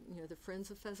had, the Friends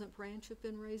of Pheasant Branch have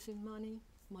been raising money.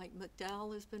 Mike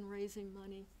McDowell has been raising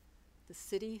money. The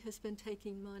city has been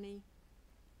taking money.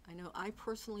 I know I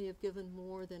personally have given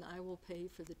more than I will pay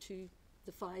for the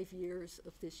 5 years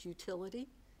of this utility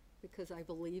because I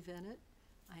believe in it.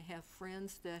 I have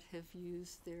friends that have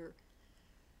used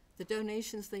the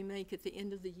donations they make at the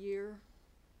end of the year,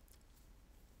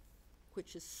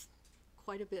 which is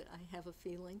quite a bit, I have a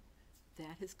feeling,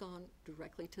 that has gone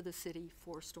directly to the city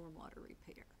for stormwater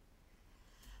repair.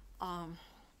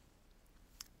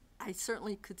 I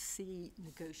certainly could see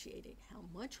negotiating how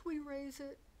much we raise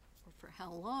it or for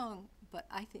how long, but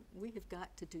I think we have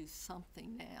got to do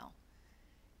something now.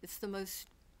 It's the most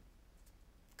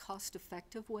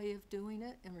cost-effective way of doing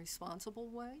it and responsible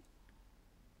way.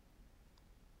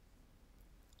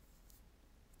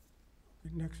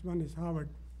 The next one is Howard.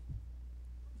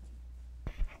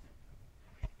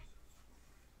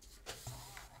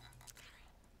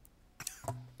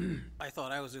 I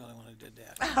thought I was the only one who did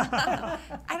that.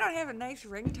 I don't have a nice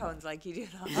ringtones like you do,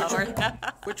 though, Howard.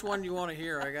 Which one do you want to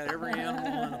hear? I got every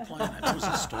animal on the planet. It was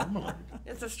a storm alert.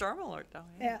 It's a storm alert, though.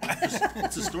 Yeah.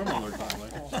 It's a storm alert, by the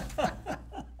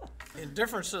way. In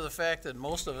difference to the fact that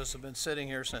most of us have been sitting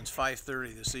here since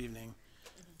 5:30 this evening,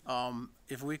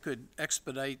 if we could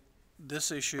expedite this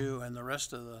issue and the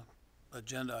rest of the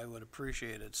agenda, I would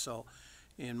appreciate it. So,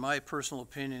 in my personal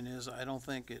opinion is I don't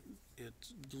think it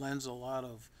lends a lot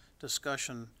of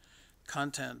discussion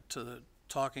content to the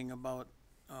talking about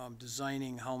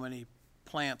designing how many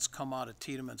plants come out of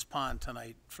Tiedemann's Pond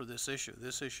tonight for this issue.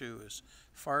 This issue is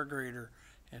far greater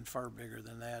and far bigger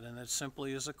than that, and it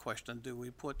simply is a question. Do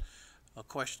we put a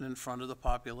question in front of the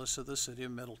populace of the city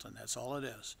of Middleton? That's all it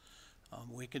is.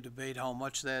 We can debate how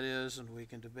much that is, and we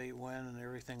can debate when and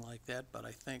everything like that, but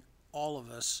I think all of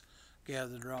us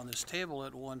gathered around this table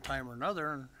at one time or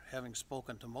another, and having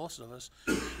spoken to most of us,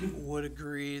 would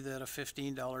agree that a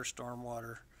 $15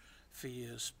 stormwater fee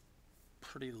is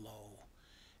pretty low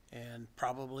and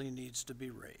probably needs to be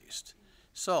raised.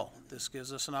 So this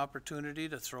gives us an opportunity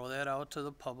to throw that out to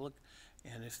the public,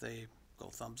 and if they go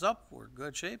thumbs up, we're in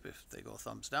good shape. If they go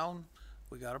thumbs down,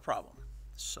 we got a problem.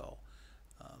 So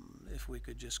if we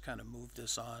could just kind of move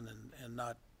this on and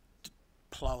not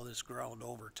plow this ground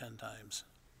over 10 times.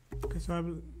 Okay,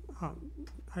 so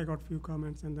I got few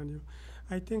comments and then you.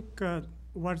 I think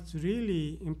what's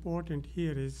really important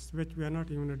here is, which we are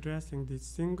not even addressing, the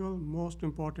single most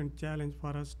important challenge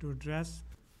for us to address,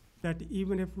 that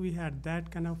even if we had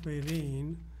that kind of a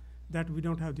rain, that we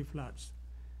don't have the floods.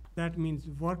 That means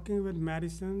working with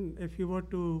Madison, if you were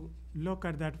to look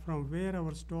at that from where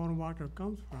our stormwater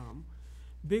comes from,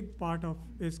 big part of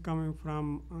is coming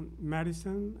from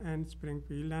Madison and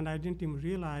Springfield, and I didn't even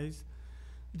realize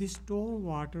the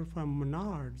stormwater from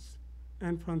Menards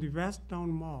and from the West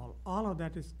Town Mall, all of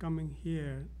that is coming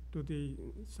here to the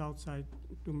south side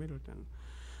to Middleton.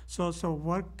 So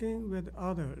working with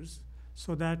others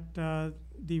so that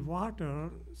the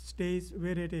water stays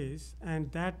where it is,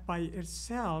 and that by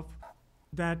itself,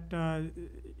 that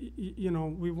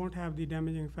we won't have the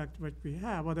damaging effect which we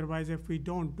have. Otherwise, if we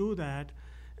don't do that,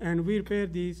 and we repair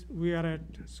these, we are at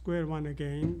square one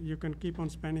again. You can keep on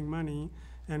spending money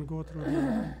and go through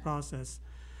the process.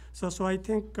 So I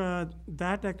think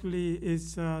that actually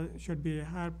is should be a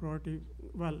higher priority.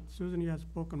 Well, Susan, you have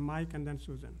spoken, Mike, and then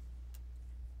Susan.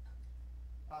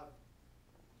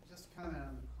 Just to comment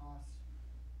on the cost,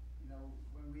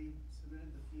 when we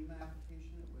submitted the FEMA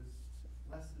application, it was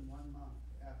less than 1 month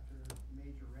after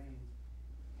major rains,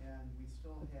 and we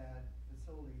still had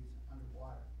facilities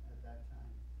underwater at that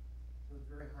time. So it was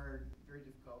very hard, very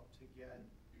difficult to get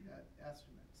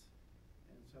estimates.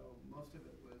 And so most of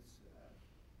it was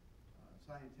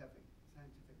scientific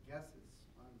guesses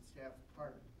on the staff's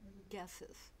part.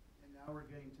 Guesses. And now we're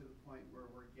getting to the point where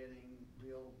we're getting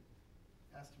real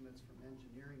estimates from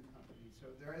engineering companies.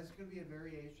 So there is going to be a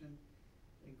variation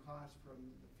in cost from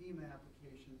the FEMA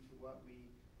application to what we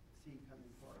see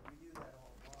coming forward. We knew that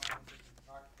all along, we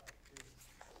talked about it too.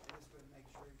 I just want to make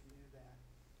sure you knew that.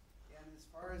 And as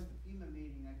far as the FEMA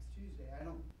meeting next Tuesday, I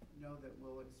don't know that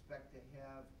we'll expect to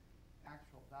have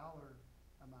actual dollar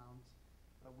amounts,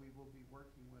 but we will be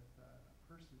working with a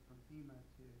person from FEMA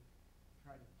to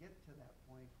try to get to that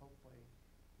point, hopefully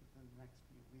within the next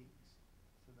few weeks,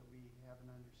 so that we have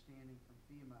an understanding from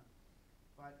FEMA.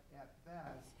 But at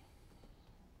best,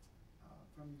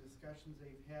 from discussions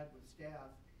they've had with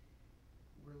staff,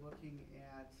 we're looking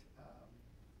at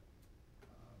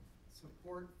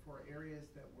support for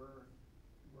areas that were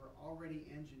already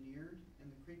engineered in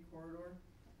the creek corridor,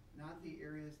 not the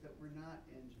areas that were not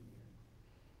engineered.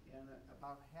 And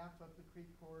about half of the creek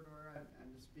corridor, I'm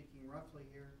just speaking roughly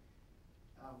here,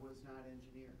 was not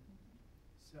engineered.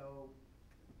 So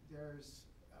there's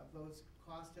those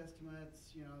cost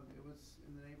estimates, it was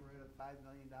in the neighborhood of $5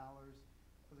 million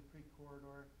for the creek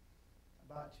corridor,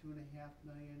 about $2.5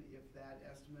 million if that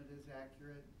estimate is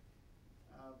accurate.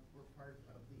 We're part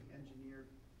of the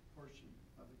engineered portion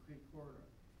of the creek corridor.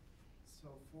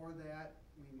 So for that,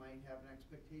 we might have an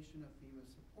expectation of FEMA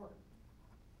support.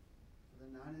 For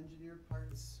the non-engineered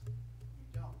parts, we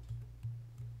don't.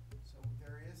 So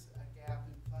there is a gap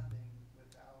in funding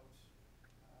without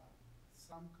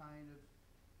some kind of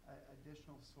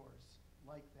additional source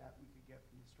like that we could get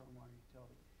from the stormwater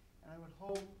utility. And I would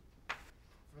hope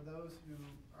for those who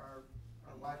are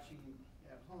watching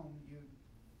at home,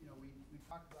 we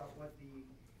talked about what the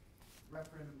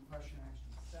referendum question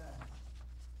actually said.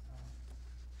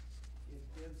 It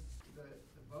gives the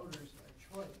voters a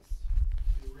choice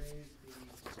to raise the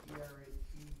ERA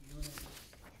unit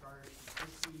charge from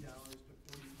 $15 to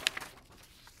 $45.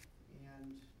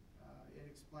 And it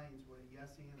explains what a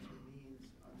yes answer means.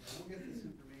 We'll get this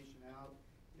information out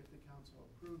if the council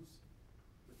approves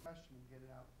the question and get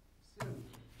it out soon.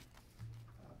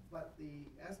 But the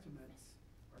estimates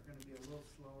are going to be a little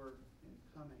slower in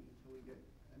coming until we get,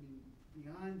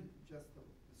 beyond just the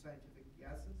scientific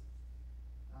guesses,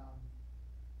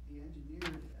 the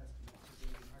engineered estimates are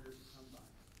going to be harder to come by.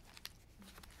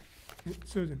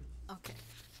 Susan. Okay.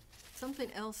 Something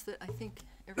else that I think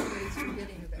everybody's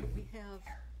forgetting about, we have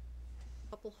a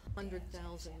couple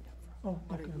 100,000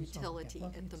 water utility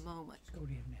at the moment. Let's go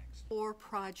to you next. 4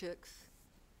 projects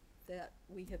that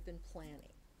we have been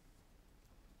planning.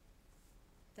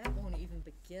 That won't even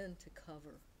begin to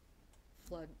cover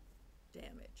flood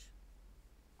damage.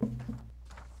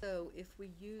 So if we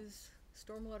use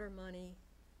stormwater money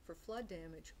for flood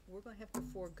damage, we're going to have to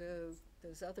forego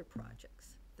those other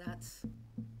projects that's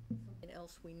something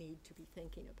else we need to be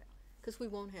thinking about, because we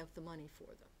won't have the money for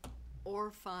them,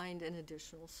 or find an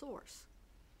additional source.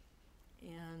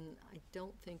 And I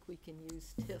don't think we can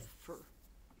use TIF for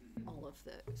all of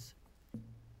those.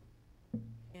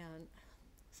 And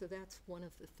so that's one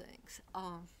of the things.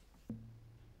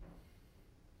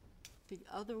 The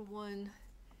other one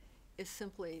is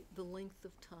simply the length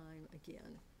of time,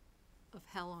 again, of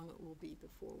how long it will be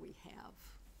before we have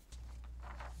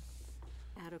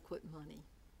adequate money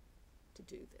to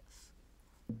do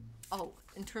this. Oh,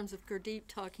 in terms of Gurdeep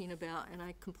talking about, and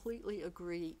I completely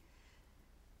agree,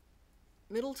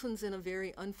 Middleton's in a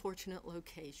very unfortunate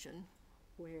location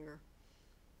where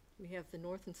we have the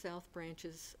north and south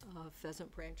branches of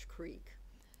Pheasant Branch Creek.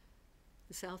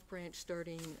 The south branch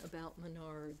starting about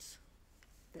Menards,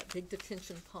 that big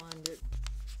detention pond at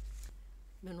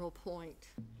Mineral Point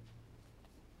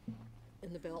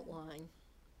in the Beltline.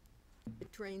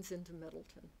 It drains into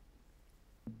Middleton.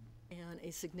 And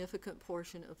a significant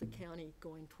portion of the county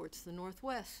going towards the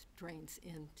northwest drains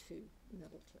into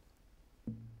Middleton.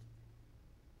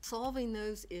 Solving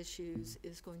those issues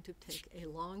is going to take a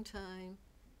long time.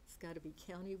 It's got to be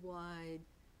county-wide,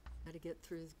 got to get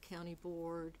through the county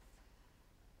board.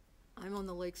 I'm on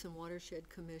the Lakes and Watershed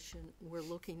Commission. We're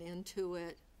looking into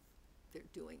it. They're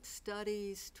doing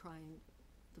studies, trying.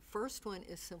 The first one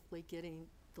is simply getting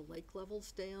the lake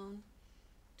levels down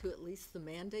to at least the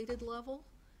mandated level.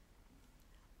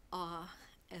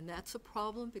 And that's a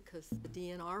problem because the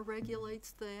DNR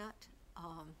regulates that.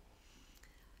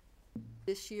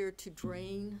 This year, to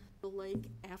drain the lake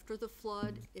after the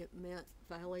flood, it meant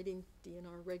violating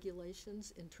DNR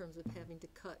regulations in terms of having to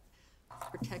cut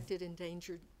protected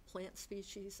endangered plant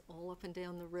species all up and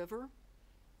down the river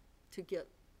to get,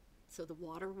 so the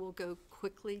water will go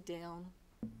quickly down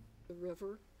the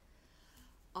river.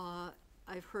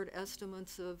 I've heard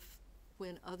estimates of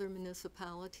when other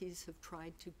municipalities have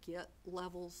tried to get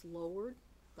levels lowered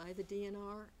by the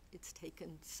DNR, it's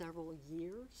taken several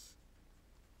years.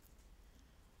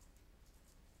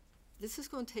 This is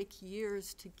going to take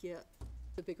years to get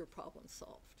the bigger problem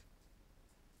solved.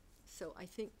 So I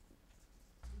think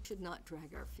we should not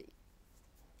drag our feet.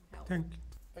 Thank you.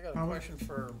 I got a question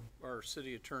for our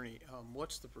city attorney.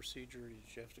 What's the procedure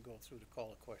that you have to go through to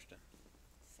call a question?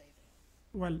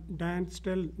 Well, Dan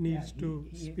still needs to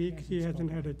speak. He hasn't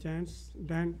had a chance.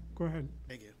 Dan, go ahead.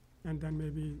 Thank you. And then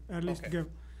maybe at least Okay.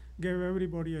 give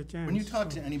everybody a chance. When you talk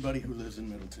to anybody who lives in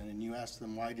Middleton and you ask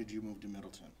them, why did you move to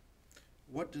Middleton?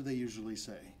 What do they usually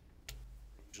say?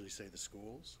 They usually say the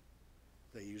schools.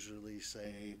 They usually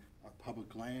say our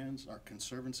public lands, our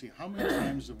conservancy. How many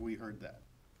times have we heard that?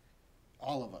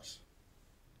 All of us.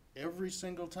 Every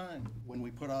single time when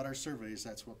we put out our surveys,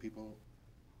 that's what people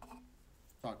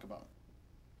talk about.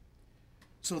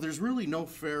 So there's really no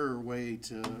fairer way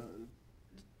to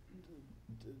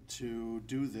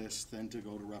do this than to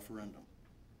go to referendum.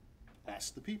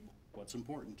 Ask the people what's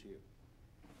important to you.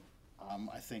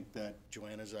 I think that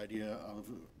Joanna's idea of,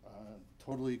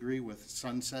 totally agree with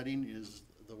sunsetting is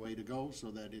the way to go so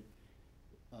that it,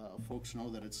 folks know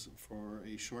that it's for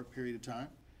a short period of time.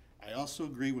 I also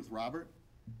agree with Robert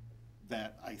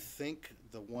that I think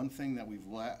the one thing that we've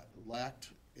lacked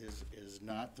is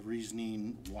not the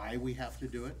reasoning why we have to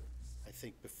do it. I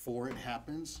think before it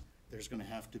happens, there's gonna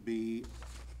have to be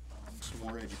some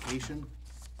more education.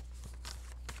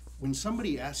 When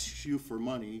somebody asks you for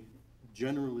money,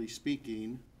 generally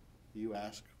speaking, you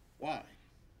ask why.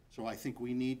 So I think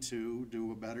we need to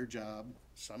do a better job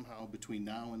somehow between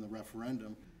now and the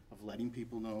referendum of letting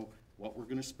people know what we're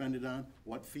gonna spend it on,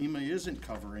 what FEMA isn't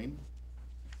covering,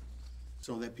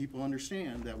 so that people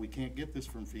understand that we can't get this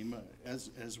from FEMA.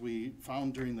 As we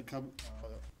found during the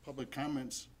public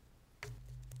comments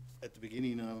at the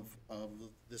beginning of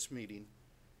this meeting,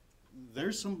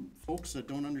 there's some folks that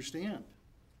don't understand.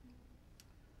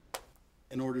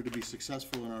 In order to be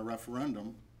successful in our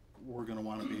referendum, we're gonna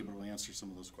wanna be able to answer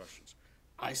some of those questions.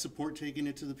 I support taking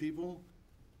it to the people.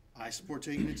 I support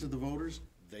taking it to the voters.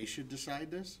 They should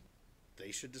decide this.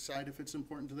 They should decide if it's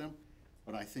important to them.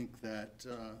 But I think that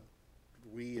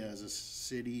we as a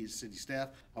city staff,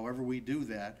 however we do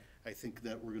that, I think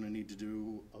that we're gonna need to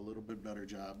do a little bit better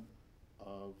job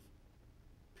of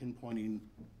pinpointing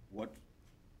what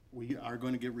we are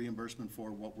going to get reimbursement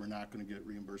for, what we're not going to get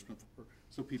reimbursement for,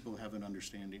 so people have an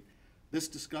understanding. This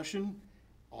discussion,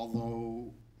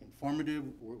 although informative,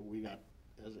 we got,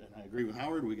 and I agree with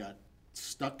Howard, we got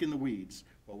stuck in the weeds.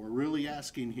 What we're really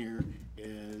asking here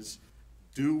is,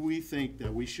 do we think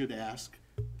that we should ask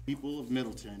people of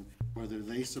Middleton whether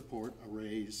they support a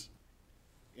raise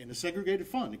in a segregated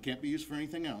fund? It can't be used for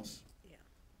anything else. Yeah.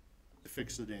 To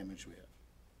fix the damage we have.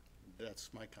 That's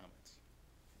my comments.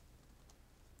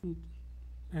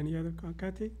 Any other,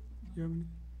 Kathy? You have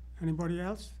anybody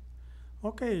else?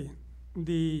 Okay,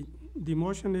 the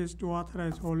motion is to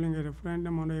authorize holding a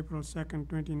referendum on April 2nd,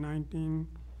 2019.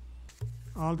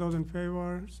 All those in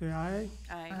favor, say aye.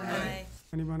 Aye.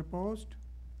 Anyone opposed?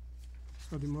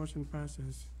 So the motion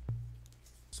passes.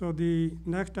 So the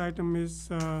next item is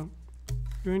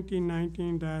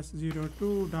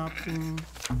 2019-02, adopting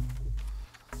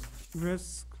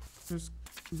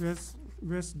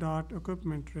West dot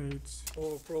equipment rates.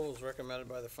 Full approval is recommended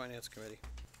by the Finance Committee.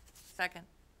 Second.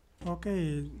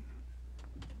 Okay.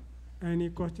 Any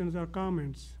questions or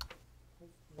comments?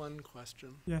 One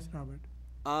question. Yes, Robert.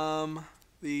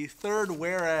 The third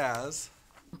whereas.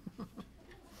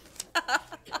 I'm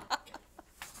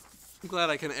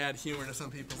glad I can add humor to some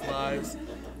people's lives.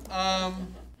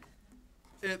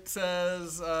 It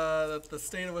says that the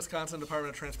state of Wisconsin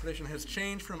Department of Transportation has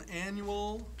changed from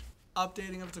annual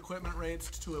updating of its equipment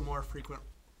rates to a more frequent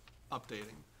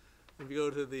updating. If you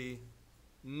go to the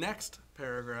next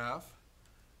paragraph,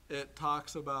 it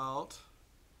talks about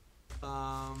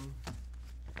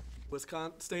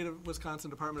State of Wisconsin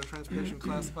Department of Transportation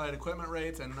classified equipment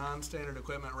rates and non-standard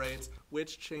equipment rates,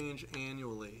 which change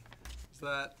annually. Is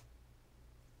that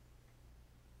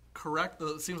correct?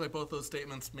 It seems like both those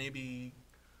statements may be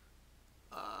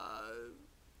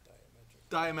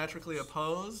diametrically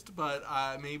opposed, but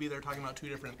maybe they're talking about two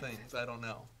different things. I don't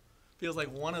know. Feels like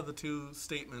one of the two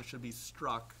statements should be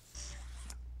struck.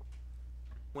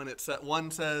 When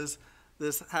one says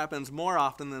this happens more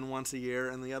often than once a year,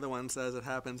 and the other one says it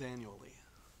happens annually.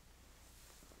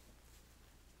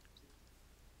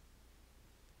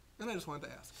 And I just wanted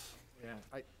to ask.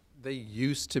 Yeah, they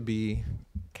used to be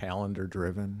calendar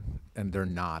driven, and they're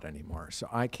not anymore. So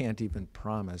I can't even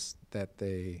promise that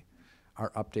they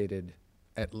are updated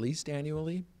at least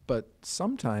annually, but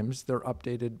sometimes they're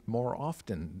updated more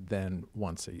often than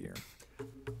once a year.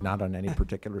 Not on any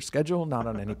particular schedule, not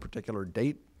on any particular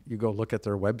date. You go look at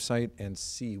their website and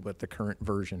see what the current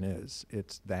version is.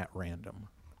 It's that random.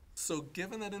 So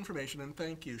given that information, and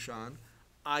thank you, Sean,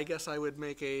 I guess I would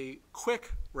make a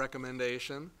quick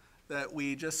recommendation that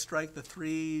we just strike the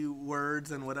 3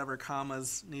 words and whatever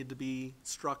commas need to be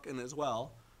stricken as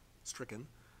well,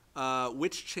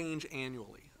 which change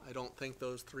annually. I don't think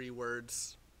those 3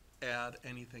 words add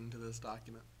anything to this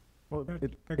document. Well,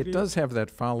 it does have that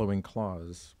following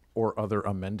clause, or other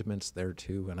amendments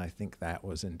thereto, and I think that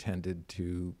was intended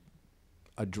to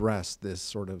address this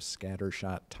sort of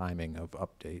scattershot timing of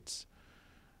updates.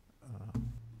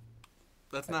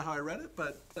 That's not how I read it,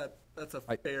 but that's a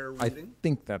fair reading. I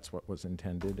think that's what was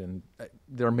intended, and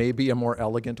there may be a more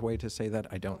elegant way to say that.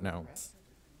 I don't know.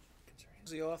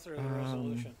 Who's the author of the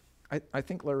resolution? I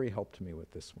think Larry helped me with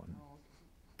this one.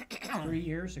 3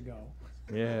 years ago.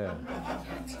 Yeah.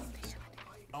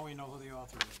 Now we know who the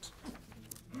author is.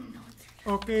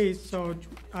 Okay, so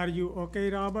are you okay,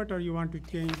 Robert, or you want to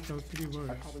change those 3 words?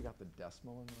 I probably got the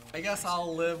decimal in there. I guess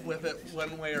I'll live with it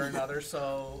one way or another,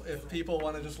 so if people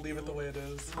want to just leave it the way it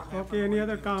is. Okay, any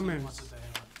other comments?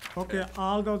 Okay,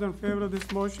 all those in favor of this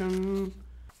motion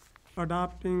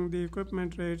adopting the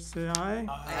equipment rates, say aye.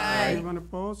 Aye. Anyone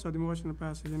opposed? So the motion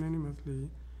passes unanimously.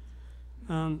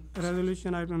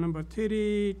 Resolution item number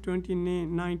 3,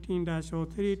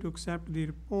 2019-03, to accept the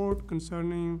report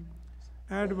concerning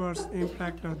adverse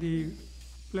impact of the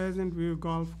Pleasant View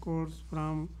Golf Course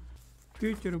from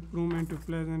future improvement to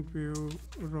Pleasant View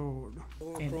Road.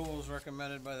 Full approval is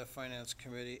recommended by the Finance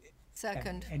Committee.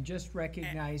 Second. And just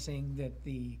recognizing that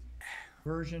the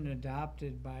version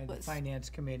adopted by the Finance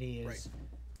Committee is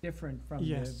different from the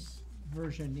Yes.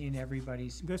 version in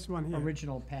everybody's This one here.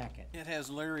 original packet. It has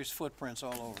Larry's footprints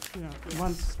all over it. Yeah,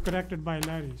 one's corrected by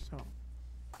Larry, so.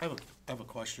 I have a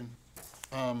question.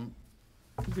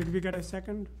 Did we get a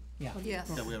second? Yeah.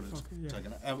 Yes. Yeah, we have Okay, a yeah.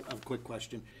 second. I have a quick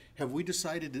question. Have we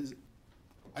decided,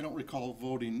 I don't recall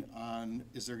voting on,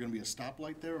 is there gonna be a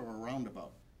stoplight there or a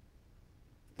roundabout?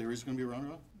 There is gonna be a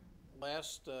roundabout?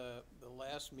 The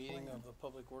last meeting of the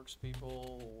Public Works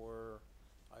people were,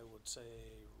 I would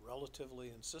say, relatively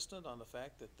insistent on the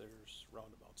fact that there's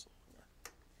roundabouts along there.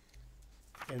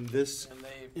 And this,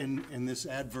 And in this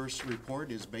adverse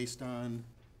report is based on?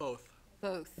 Both.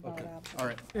 Both. Okay, all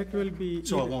right. It will be.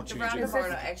 So it won't The change it?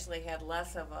 roundabout actually had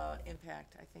less of a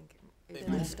impact, I think. They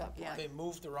Than the moved- stoplight. They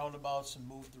moved the roundabouts and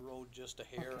moved the road just a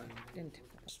hair, and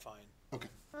it's fine. Okay,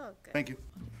 Okay. thank you.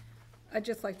 I'd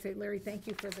just like to say, Larry, thank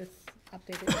you for this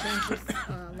update. It changes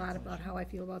a lot about how I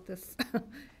feel about this.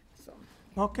 So,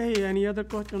 Okay, any other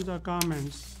questions or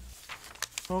comments?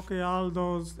 Okay, all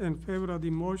those in favor of the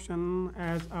motion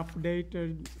as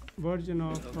updated version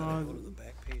of Go to the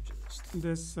back page of this.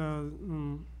 this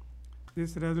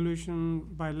resolution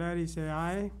by Larry, say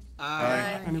aye.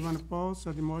 Aye. Anyone opposed?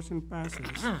 So the motion passes.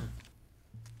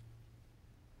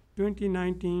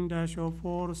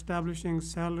 2019-04, establishing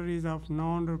salaries of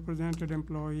non-represented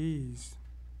employees.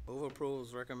 Move approval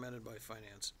is recommended by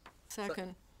finance.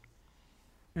 Second.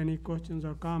 Any questions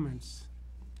or comments?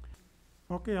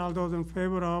 Okay, all those in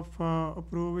favor of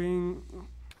approving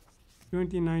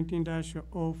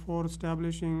 2019-04,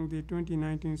 establishing the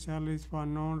 2019 salaries for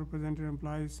non-represented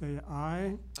employees, say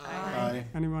aye. Aye.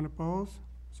 Anyone opposed?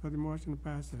 So the motion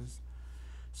passes.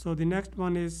 So the next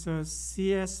one is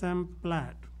CSM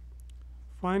plat,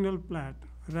 final plat,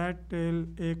 Red Tail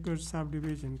Acres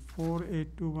subdivision,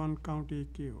 4821 County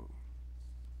Q.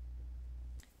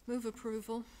 Move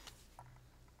approval.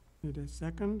 Need a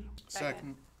second?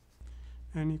 Second.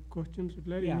 Any questions?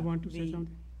 Larry, you Yeah, want to say the-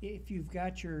 something? If you've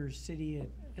got your city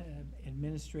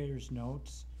administrator's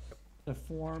notes, the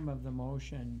form of the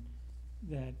motion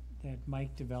that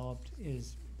Mike developed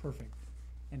is perfect.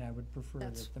 And I would prefer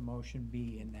That's- that the motion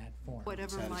be in that form.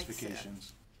 Whatever Mike said.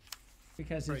 Satisfications.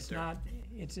 Because Right it's there. not,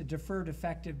 it's a deferred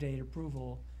effective date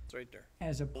approval It's right there.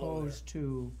 as opposed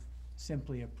to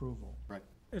simply approval. Right.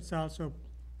 It's also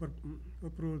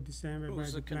approved the same way by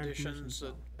Rules the and plan conditions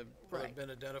commission. that Right. have been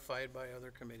identified by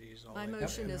other committees. all My that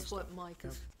motion kind of is stuff. what Mike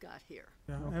has got here.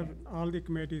 Yeah, Okay. all the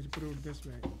committees approved this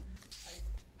way.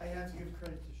 I have to give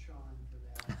credit to Sean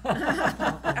for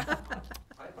that.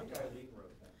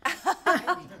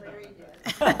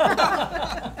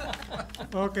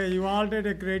 Okay, you all did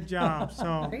a great job,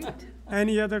 so.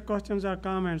 Any other questions or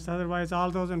comments? Otherwise, all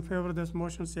those in favor of this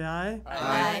motion say aye.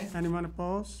 Aye. Anyone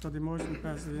opposed? So the motion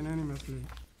passes unanimously.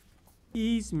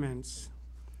 Easements.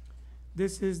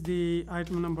 This is the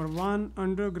item number 1,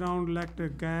 underground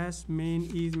electric gas main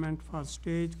easement for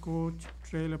Stagecoach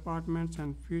Trail Apartments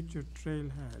and future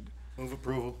trailhead. Move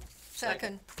approval.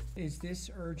 Second. Is this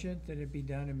urgent that it be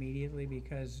done immediately?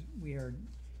 Because we are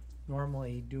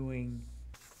normally doing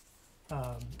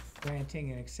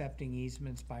granting and accepting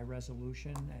easements by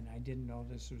resolution, and I didn't know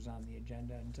this was on the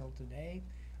agenda until today.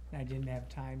 And I didn't have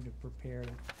time to prepare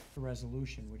the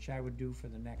resolution, which I would do for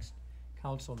the next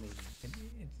council meeting.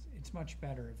 It's much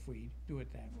better if we do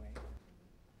it that way.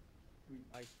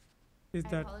 Is I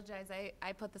that, apologize.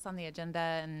 I put this on the agenda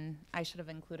and I should have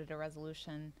included a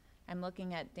resolution. I'm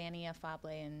looking at Danny Fable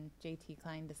and JT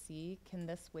Klein to see, can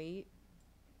this wait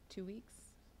 2 weeks?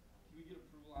 Can we get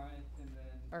approval on it and then?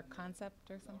 Or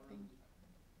concept or something?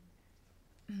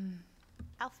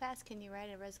 How fast can you write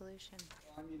a resolution?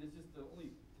 Well, I mean, it's just the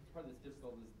only part that's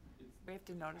difficult is it's. We have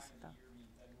to notice it, though. Yearly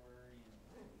February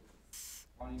and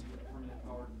wanting to get permanent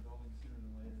power in the building sooner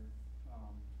than later.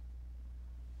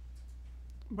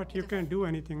 but you can't do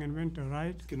anything in winter,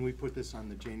 right? Can we put this on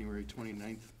the January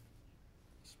 29th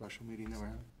special meeting that we're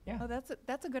having? Yeah. Oh,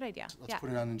 that's a good idea. Let's Yeah. put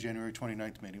it on the January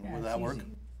 29th meeting. Yeah, Will it's that work?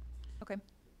 easy. Okay.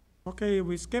 Okay,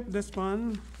 we skip this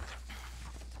one.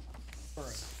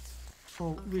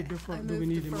 Oh, we Okay, defer, I do we move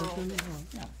need a deferral motion? then.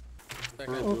 Yeah.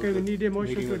 Second. Okay, we need a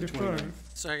motion Meeting to of the defer.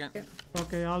 29th. Second.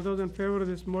 Okay, all those in favor of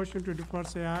this motion to defer,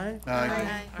 say aye.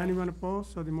 Aye. Anyone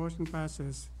opposed? So the motion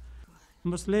passes.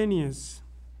 Miscellaneous.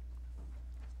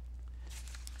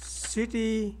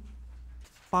 City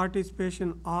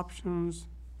participation options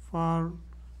for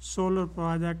solar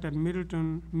project at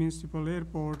Middleton Municipal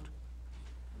Airport.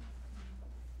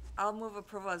 I'll move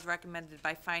approval as recommended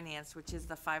by finance, which is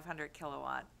the 500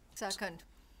 kilowatt. Second.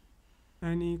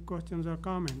 Any questions or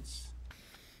comments?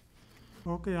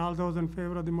 Okay, all those in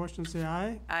favor of the motion say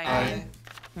aye. Aye.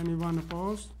 Anyone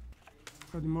opposed?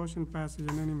 So the motion passes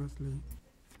unanimously.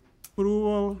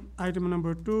 Approval, item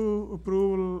number 2,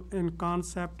 approval in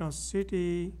concept of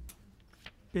city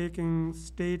taking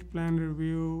state plan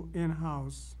review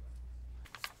in-house.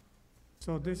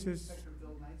 So this is, Inspector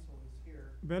Bill Neitzel is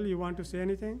here. Bill, you want to say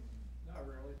anything? Not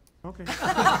really. Okay.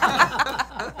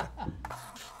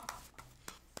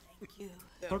 Thank you.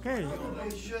 Okay,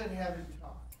 We should have him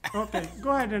talk. okay,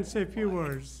 go ahead and say a few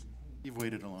words. You've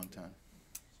waited a long time.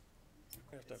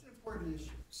 It's an important issue.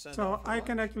 So I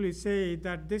can actually say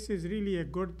that this is really a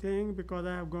good thing because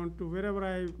I have gone to, wherever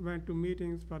I went to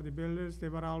meetings for the builders, they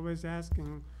were always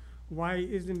asking, why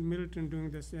isn't Middleton doing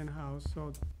this in-house?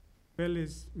 So Bill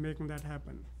is making that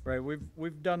happen. Right,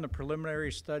 we've done the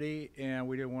preliminary study, and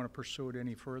we didn't want to pursue it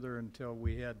any further until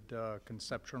we had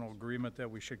conceptual agreement that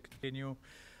we should continue.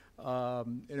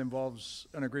 It involves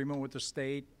an agreement with the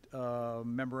state,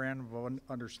 memorandum of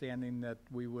understanding that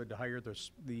we would hire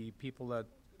the people that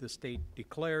the state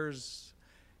declares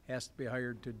has to be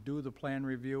hired to do the plan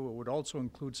review. It would also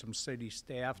include some city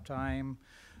staff time.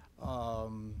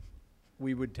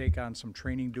 we would take on some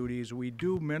training duties. We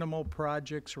do minimal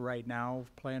projects right now,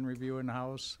 plan review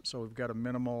in-house, so we've got a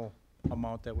minimal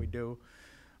amount that we do.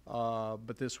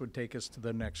 But this would take us to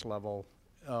the next level,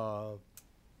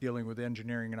 dealing with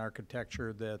engineering and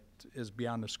architecture that is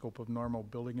beyond the scope of normal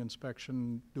building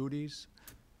inspection duties.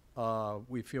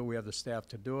 We feel we have the staff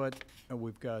to do it, and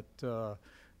we've got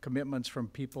commitments from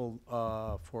people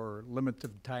for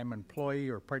limited time employee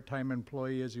or part-time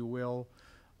employee, as you will,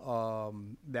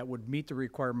 that would meet the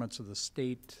requirements of the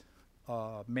state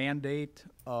mandate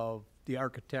of the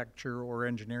architecture or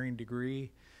engineering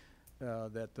degree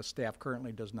that the staff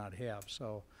currently does not have.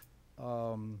 So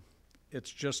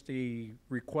it's just a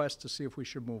request to see if we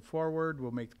should move forward.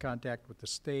 We'll make the contact with the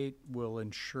state. We'll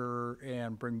ensure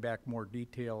and bring back more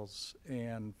details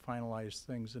and finalize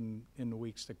things in the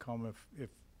weeks to come if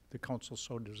the council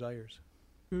so desires.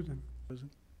 Susan.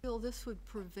 Bill, this would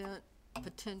prevent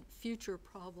future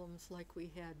problems like we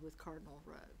had with Cardinal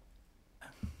Road.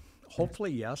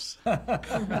 Hopefully, yes.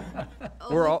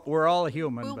 We're all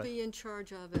human. We'll but be in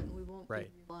charge of it, and we won't Right.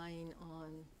 be relying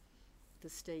on the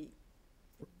state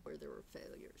where there were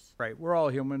failures. Right, we're all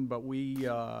human, but we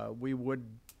would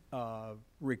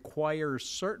require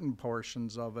certain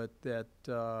portions of it that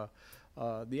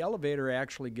the elevator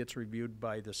actually gets reviewed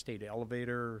by the state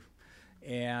elevator.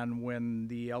 And when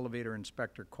the elevator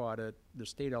inspector caught it, the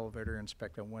state elevator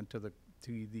inspector went to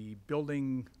the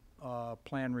building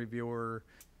plan reviewer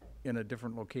in a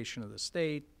different location of the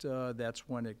state. That's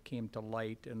when it came to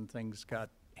light and things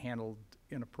got handled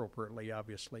inappropriately,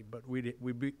 obviously. But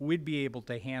we'd be able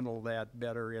to handle that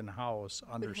better in-house,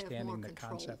 understanding the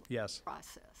concept. Yes.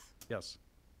 Process. Yes.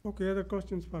 Okay, other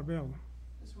questions for Bill?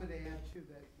 Just wanted to add too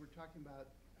that we're talking about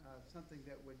something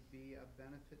that would be a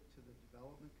benefit to the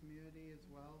development community as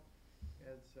well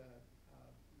as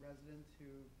residents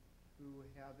who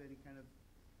have any kind of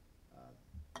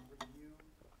review,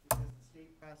 because the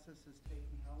state process is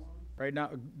taking how long? Right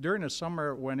now, during the summer,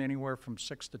 it went anywhere from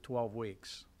 6 to 12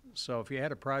 weeks. So if you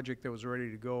had a project that was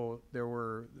ready to go,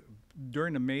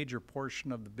 during the major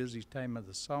portion of the busy time of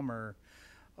the summer,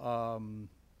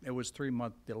 it was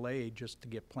 3-month delay just to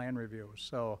get plan review.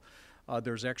 So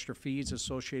there's extra fees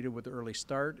associated with early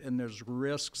start, and there's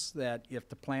risks that if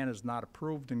the plan is not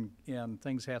approved and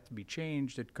things have to be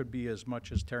changed, it could be as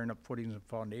much as tearing up footings and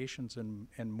foundations and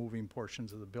moving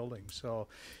portions of the building. So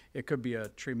it could be a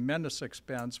tremendous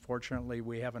expense. Fortunately,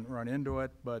 we haven't run into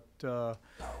it, but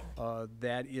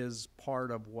that is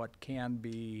part of what can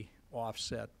be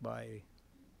offset by,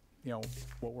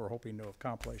 what we're hoping to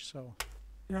accomplish. So.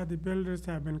 Yeah, the builders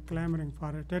have been clamoring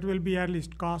for it. It will be at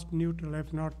least cost neutral,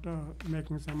 if not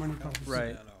making some money for us.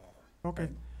 Right. Okay.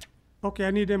 Okay,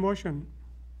 I need a motion.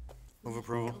 Move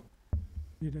approval.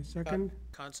 Need a second?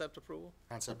 Concept approval?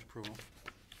 Concept approval.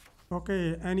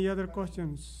 Okay, any other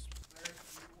questions? Larry,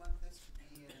 do you want this to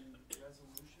be in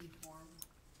resolution form?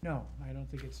 No, I don't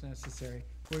think it's necessary.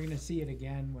 We're gonna see it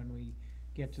again when we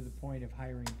get to the point of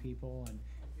hiring people and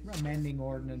amending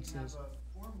ordinances. Do we have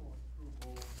a formal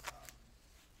approval?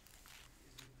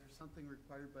 Is there something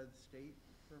required by the state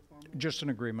for a formal? Just an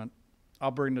agreement.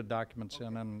 I'll bring the documents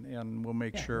in and we'll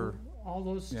make Yeah, sure. all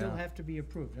those still Yeah. have to be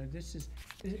approved.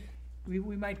 We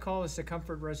might call this a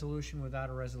comfort resolution without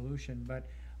a resolution,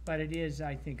 but it is,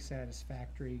 I think,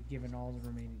 satisfactory, given all the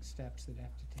remaining steps that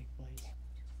have to take place.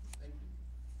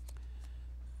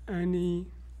 Any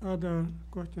other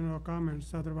question or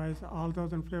comments? Otherwise, all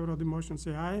those in favor of the motion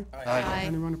say aye. Aye.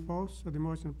 Anyone opposed? So the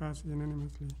motion passes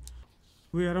unanimously.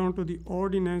 We are on to the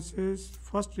ordinances.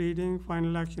 First reading,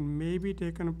 final action may be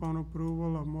taken upon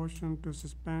approval of motion to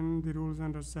suspend the rules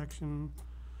under section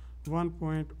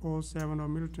 1.07 of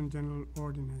Middleton General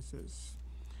Ordinances.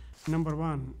 Number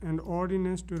 1, an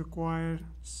ordinance to require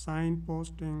sign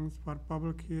postings for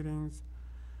public hearings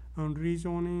on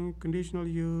rezoning, conditional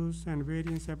use, and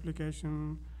variance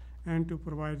application, and to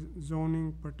provide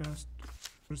zoning protest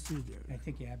procedure. I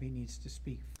think Abby needs to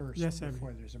speak first Yes, Abby.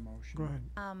 before there's a motion. Go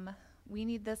ahead. We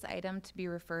need this item to be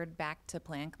referred back to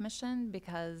Plan Commission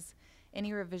because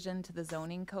any revision to the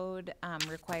zoning code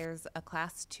requires a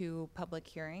Class 2 public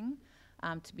hearing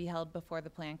to be held before the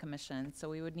Plan Commission. So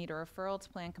we would need a referral to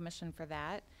Plan Commission for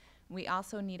that. We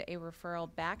also need a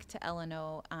referral back to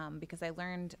L&O because I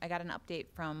got an update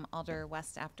from Alder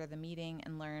West after the meeting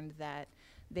and learned that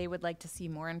they would like to see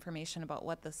more information about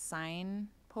what the sign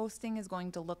posting is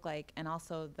going to look like and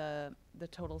also the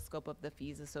total scope of the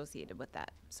fees associated with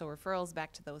that. So referrals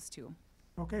back to those two.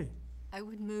 Okay. I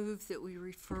would move that we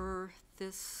refer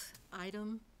this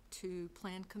item to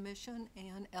Plan Commission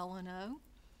and L&O.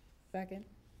 Second.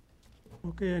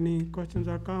 Okay, any questions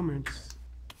or comments?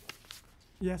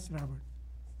 Yes, Robert.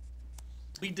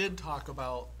 We did talk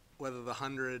about whether the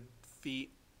 100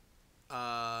 feet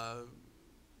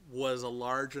was a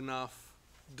large enough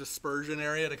dispersion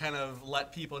area to kind of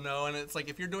let people know. And it's like,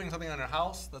 if you're doing something on a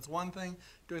house, that's one thing.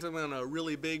 Doing something on a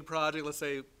really big project, let's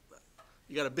say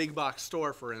you got a big box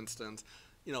store, for instance,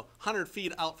 100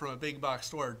 feet out from a big box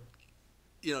store,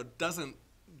 doesn't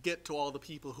get to all the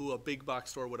people who a big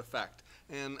box store would affect.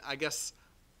 And I guess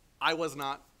I was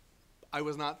not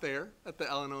there at the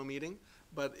L&O meeting,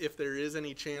 but if there is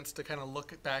any chance to kind of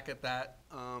look back at that,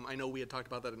 I know we had talked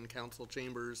about that in council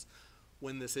chambers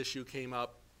when this issue came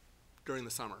up during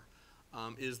the summer.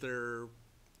 Is there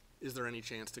any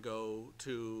chance to go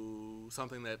to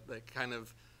something that kind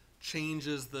of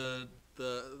changes the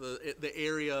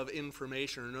area of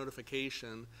information or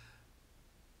notification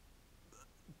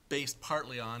based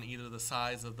partly on either the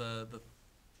size of the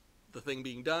thing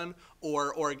being done,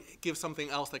 or give something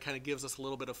else that kind of gives us a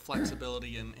little bit of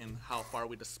flexibility in how far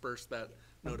we disperse that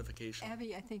notification?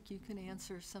 Abby, I think you can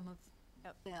answer some of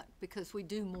that, because we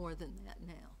do more than that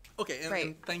now. Okay, and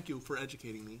Right. thank you for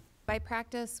educating me. By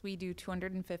practice, we do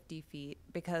 250 feet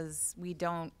because we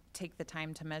don't take the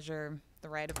time to measure the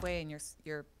right-of-way, and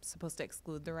you're supposed to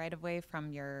exclude the right-of-way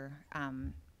from your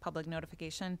public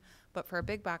notification. But for a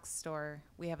big box store,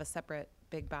 we have a separate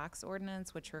big box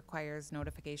ordinance, which requires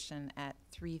notification at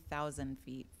 3,000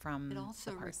 feet from It the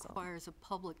also parcel. requires a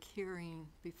public hearing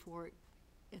before,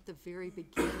 at the very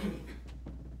beginning,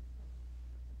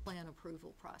 plan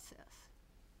approval process.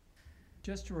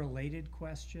 Just a related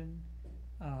question,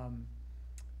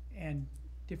 and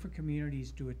different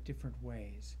communities do it different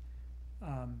ways.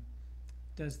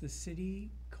 Does the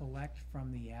city collect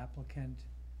from the applicant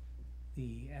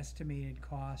the estimated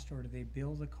cost, or do they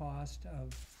bill the cost of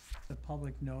the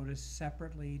public notice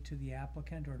separately to the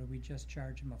applicant, or do we just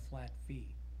charge them a flat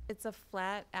fee? It's a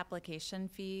flat application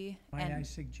fee. Might I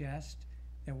suggest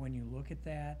that when you look at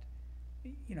that,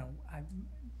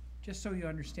 just so you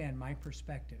understand my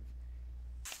perspective,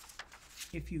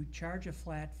 if you charge a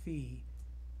flat fee,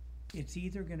 it's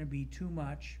either gonna be too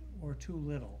much or too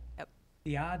little. Yep.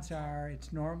 The odds are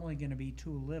it's normally gonna be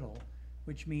too little,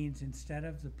 which means instead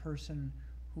of the person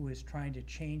who is trying to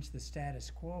change the status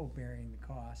quo bearing the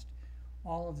cost,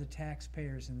 all of the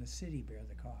taxpayers in the city bear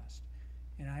the cost.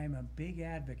 And I am a big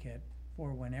advocate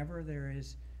for whenever there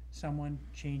is someone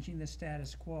changing the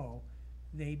status quo,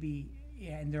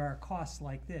 and there are costs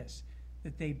like this,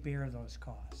 that they bear those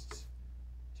costs.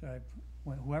 So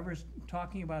whoever's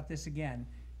talking about this again,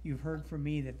 you've heard from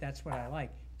me that that's what I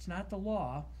like. It's not the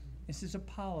law, this is a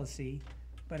policy,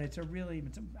 but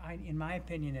in my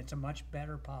opinion, it's a much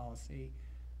better policy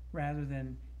rather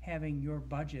than having your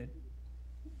budget,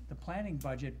 the planning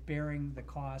budget, bearing the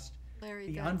cost, Larry,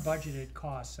 the that's- unbudgeted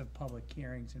costs of public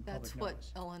hearings and public That's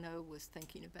notice. what L&O was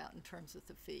thinking about in terms of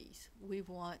the fees. We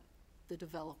want the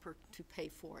developer to pay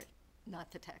for it,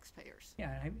 not the taxpayers.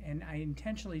 Yeah, and I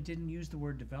intentionally didn't use the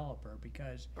word developer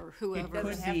because Or it whoever. could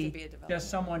Doesn't have to be be a developer. just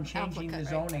someone changing the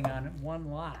Applicant, right. zoning on one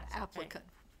lot. Applicant.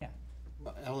 Yeah.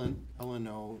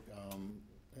 L&O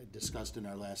discussed in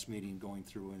our last meeting going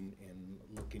through and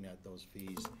looking at those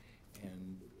fees,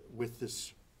 and with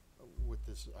this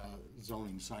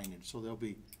zoning signage, so there'll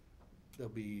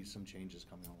be some changes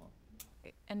coming along.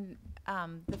 And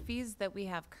the fees that we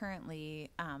have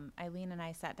currently, Eileen and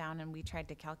I sat down and we tried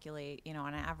to calculate,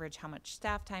 on an average how much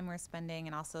staff time we're spending,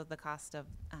 and also the cost of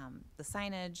the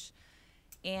signage,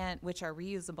 and which are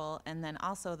reusable, and then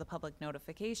also the public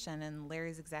notification. And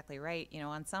Larry's exactly right.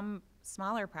 On some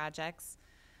smaller projects,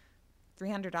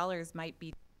 $300 might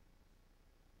be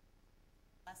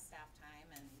less staff time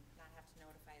and not have to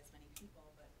notify as many people.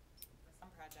 But for some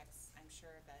projects, I'm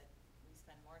sure that we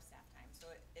spend more staff time. So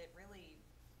it really,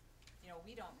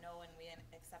 we don't know when we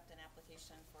accept an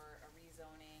application for a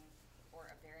rezoning or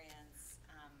a variance,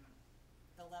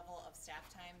 the level of staff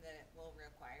time that it will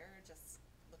require, just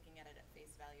looking at it at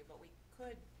face value. But we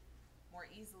could more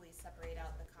easily separate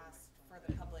out the cost for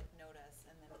the public notice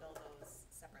and then bill those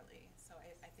separately. So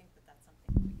I think that that's something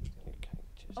we can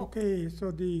do. Okay,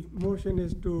 so the motion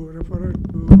is to refer it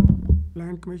to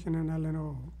Plan Commission and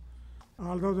L&O.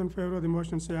 All those in favor of the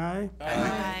motion say aye.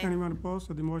 Aye. Anyone opposed?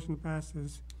 So the motion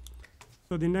passes.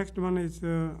 So the next one is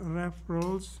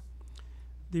referrals.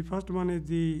 The first one is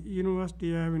the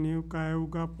University Avenue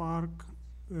Cayuga Park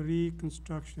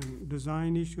reconstruction,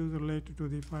 design issues related to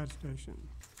the fire station.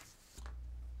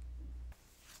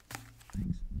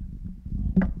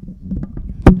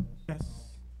 Yes,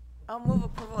 I'll move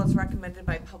approval as recommended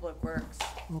by Public Works.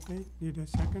 okay, need a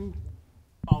second?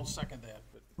 I'll second that,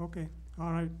 but Okay,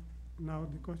 all right, now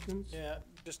the questions? yeah,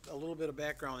 just a little bit of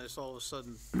background. This all of a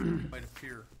sudden might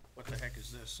appear, what the heck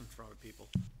is this in front of people?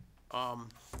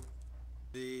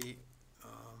 The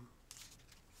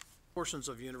portions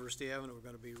of University Avenue are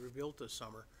gonna be rebuilt this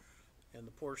summer. And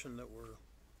the portion that we're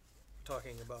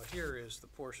talking about here is the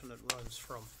portion that runs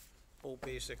from,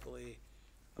 basically,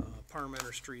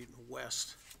 Parmenter Street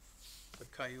west to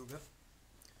Cayuga.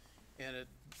 And it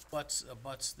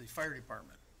abuts the fire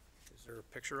department. Is there a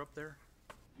picture up there?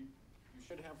 You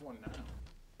should have one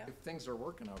now, if things are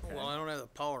working okay. Well, I don't have the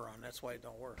power on, that's why it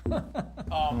don't work.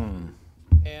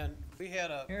 And we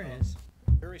had a There it is.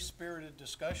 very spirited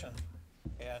discussion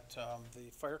at the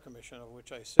Fire Commission, of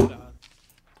which I sit on,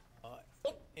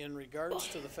 in regards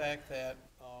to the fact that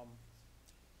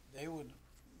they would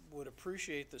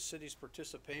appreciate the city's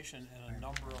participation in a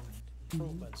number of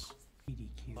improvements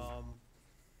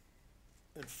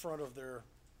in front of their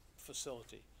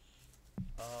facility.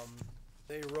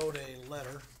 They wrote a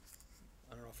letter,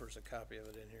 I don't know if there's a copy of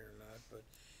it in here or not, but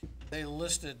they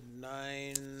listed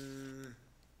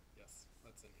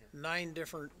 9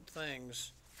 different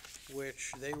things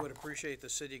which they would appreciate the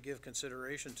city give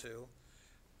consideration to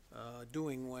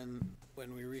doing when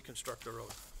we reconstruct the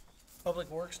road. Public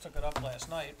Works took it up last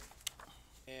night,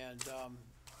 and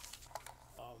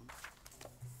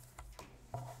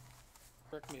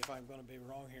correct me if I'm gonna be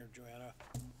wrong here, Joanna.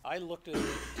 I looked at it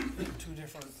in 2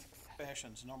 different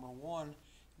fashions. Number one,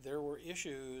 there were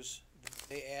issues that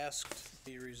they asked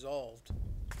be resolved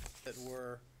that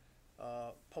were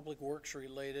public works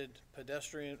related,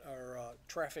 pedestrian or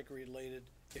traffic related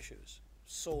issues,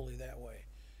 solely that way.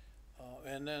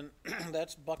 And then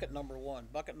that's bucket number 1.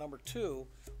 Bucket number 2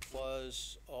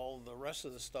 was all the rest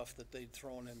of the stuff that they'd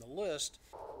thrown in the list,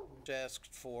 which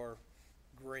asked for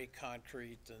gray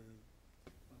concrete and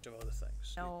a bunch of other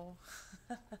things. No.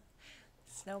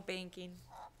 Snow banking.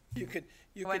 You could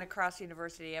Going across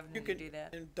University Avenue to do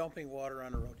that. And dumping water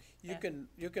on the road. You Yeah.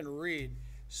 you can read.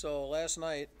 So last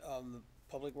night, the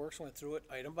Public Works went through it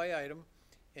item by item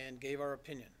and gave our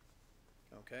opinion.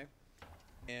 Okay?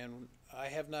 And I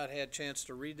have not had a chance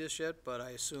to read this yet, but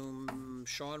I assume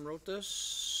Sean wrote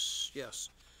this? Yes.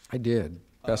 I did,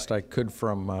 best I could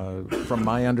from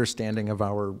my understanding of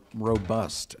our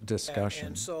robust discussion.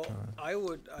 And so I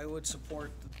would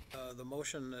support the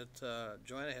motion that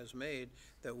Joanna has made,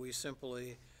 that we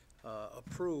simply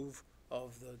approve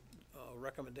of the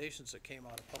recommendations that came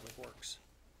out of Public Works.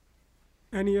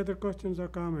 Any other questions or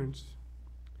comments?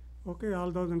 Okay,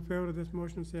 all those in favor of this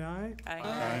motion say aye.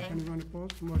 Aye. Anyone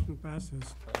opposed? Motion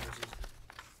passes.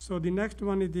 So the next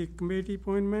one is the committee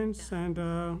appointments, and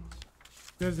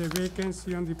there's a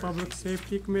vacancy on the Public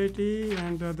Safety Committee,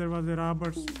 and there was a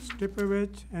Robert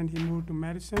Stipovich, and he moved to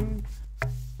Madison.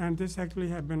 And this actually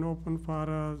had been open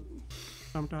for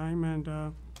some time,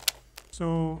 and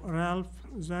so Ralph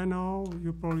Zeno,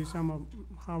 you probably,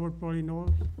 Howard probably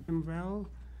knows him well.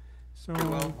 So. A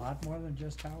lot more than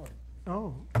just Howard.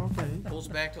 Oh, okay. Goes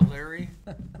back to Larry.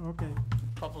 Okay.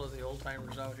 A couple of the old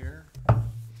timers out here.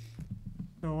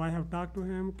 So I have talked to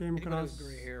him, came Anybody across. with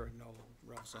gray hair, no,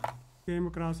 Ralph Came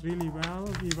across really well.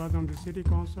 He was on the city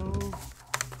council.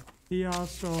 He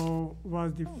also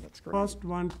was the first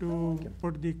one to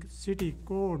put the city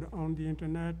code on the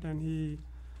internet, and he.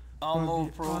 I'll was move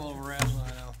the approval of Razzle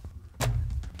now.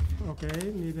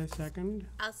 Okay, need a second.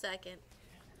 I'll second.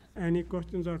 Any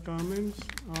questions or comments?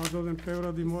 All those in favor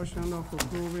of the motion of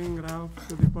approving Ralph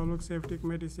to the Public Safety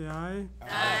Committee, say aye.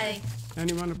 Aye.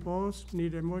 Anyone opposed?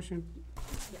 Need a motion?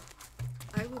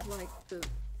 I would like to,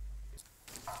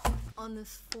 on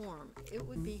this form, it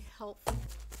would be helpful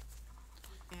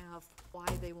to have why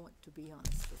they want to be on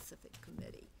a specific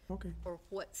committee. Okay. Or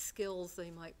what skills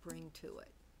they might bring to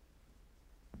it.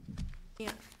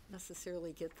 Can't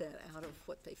necessarily get that out of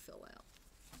what they fill out.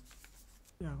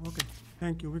 Yeah, okay,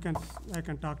 thank you. I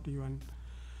can talk to you and,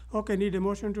 okay, need a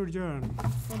motion to adjourn.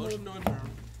 Motion to adjourn.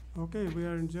 Okay, we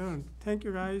are adjourned. Thank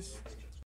you, guys.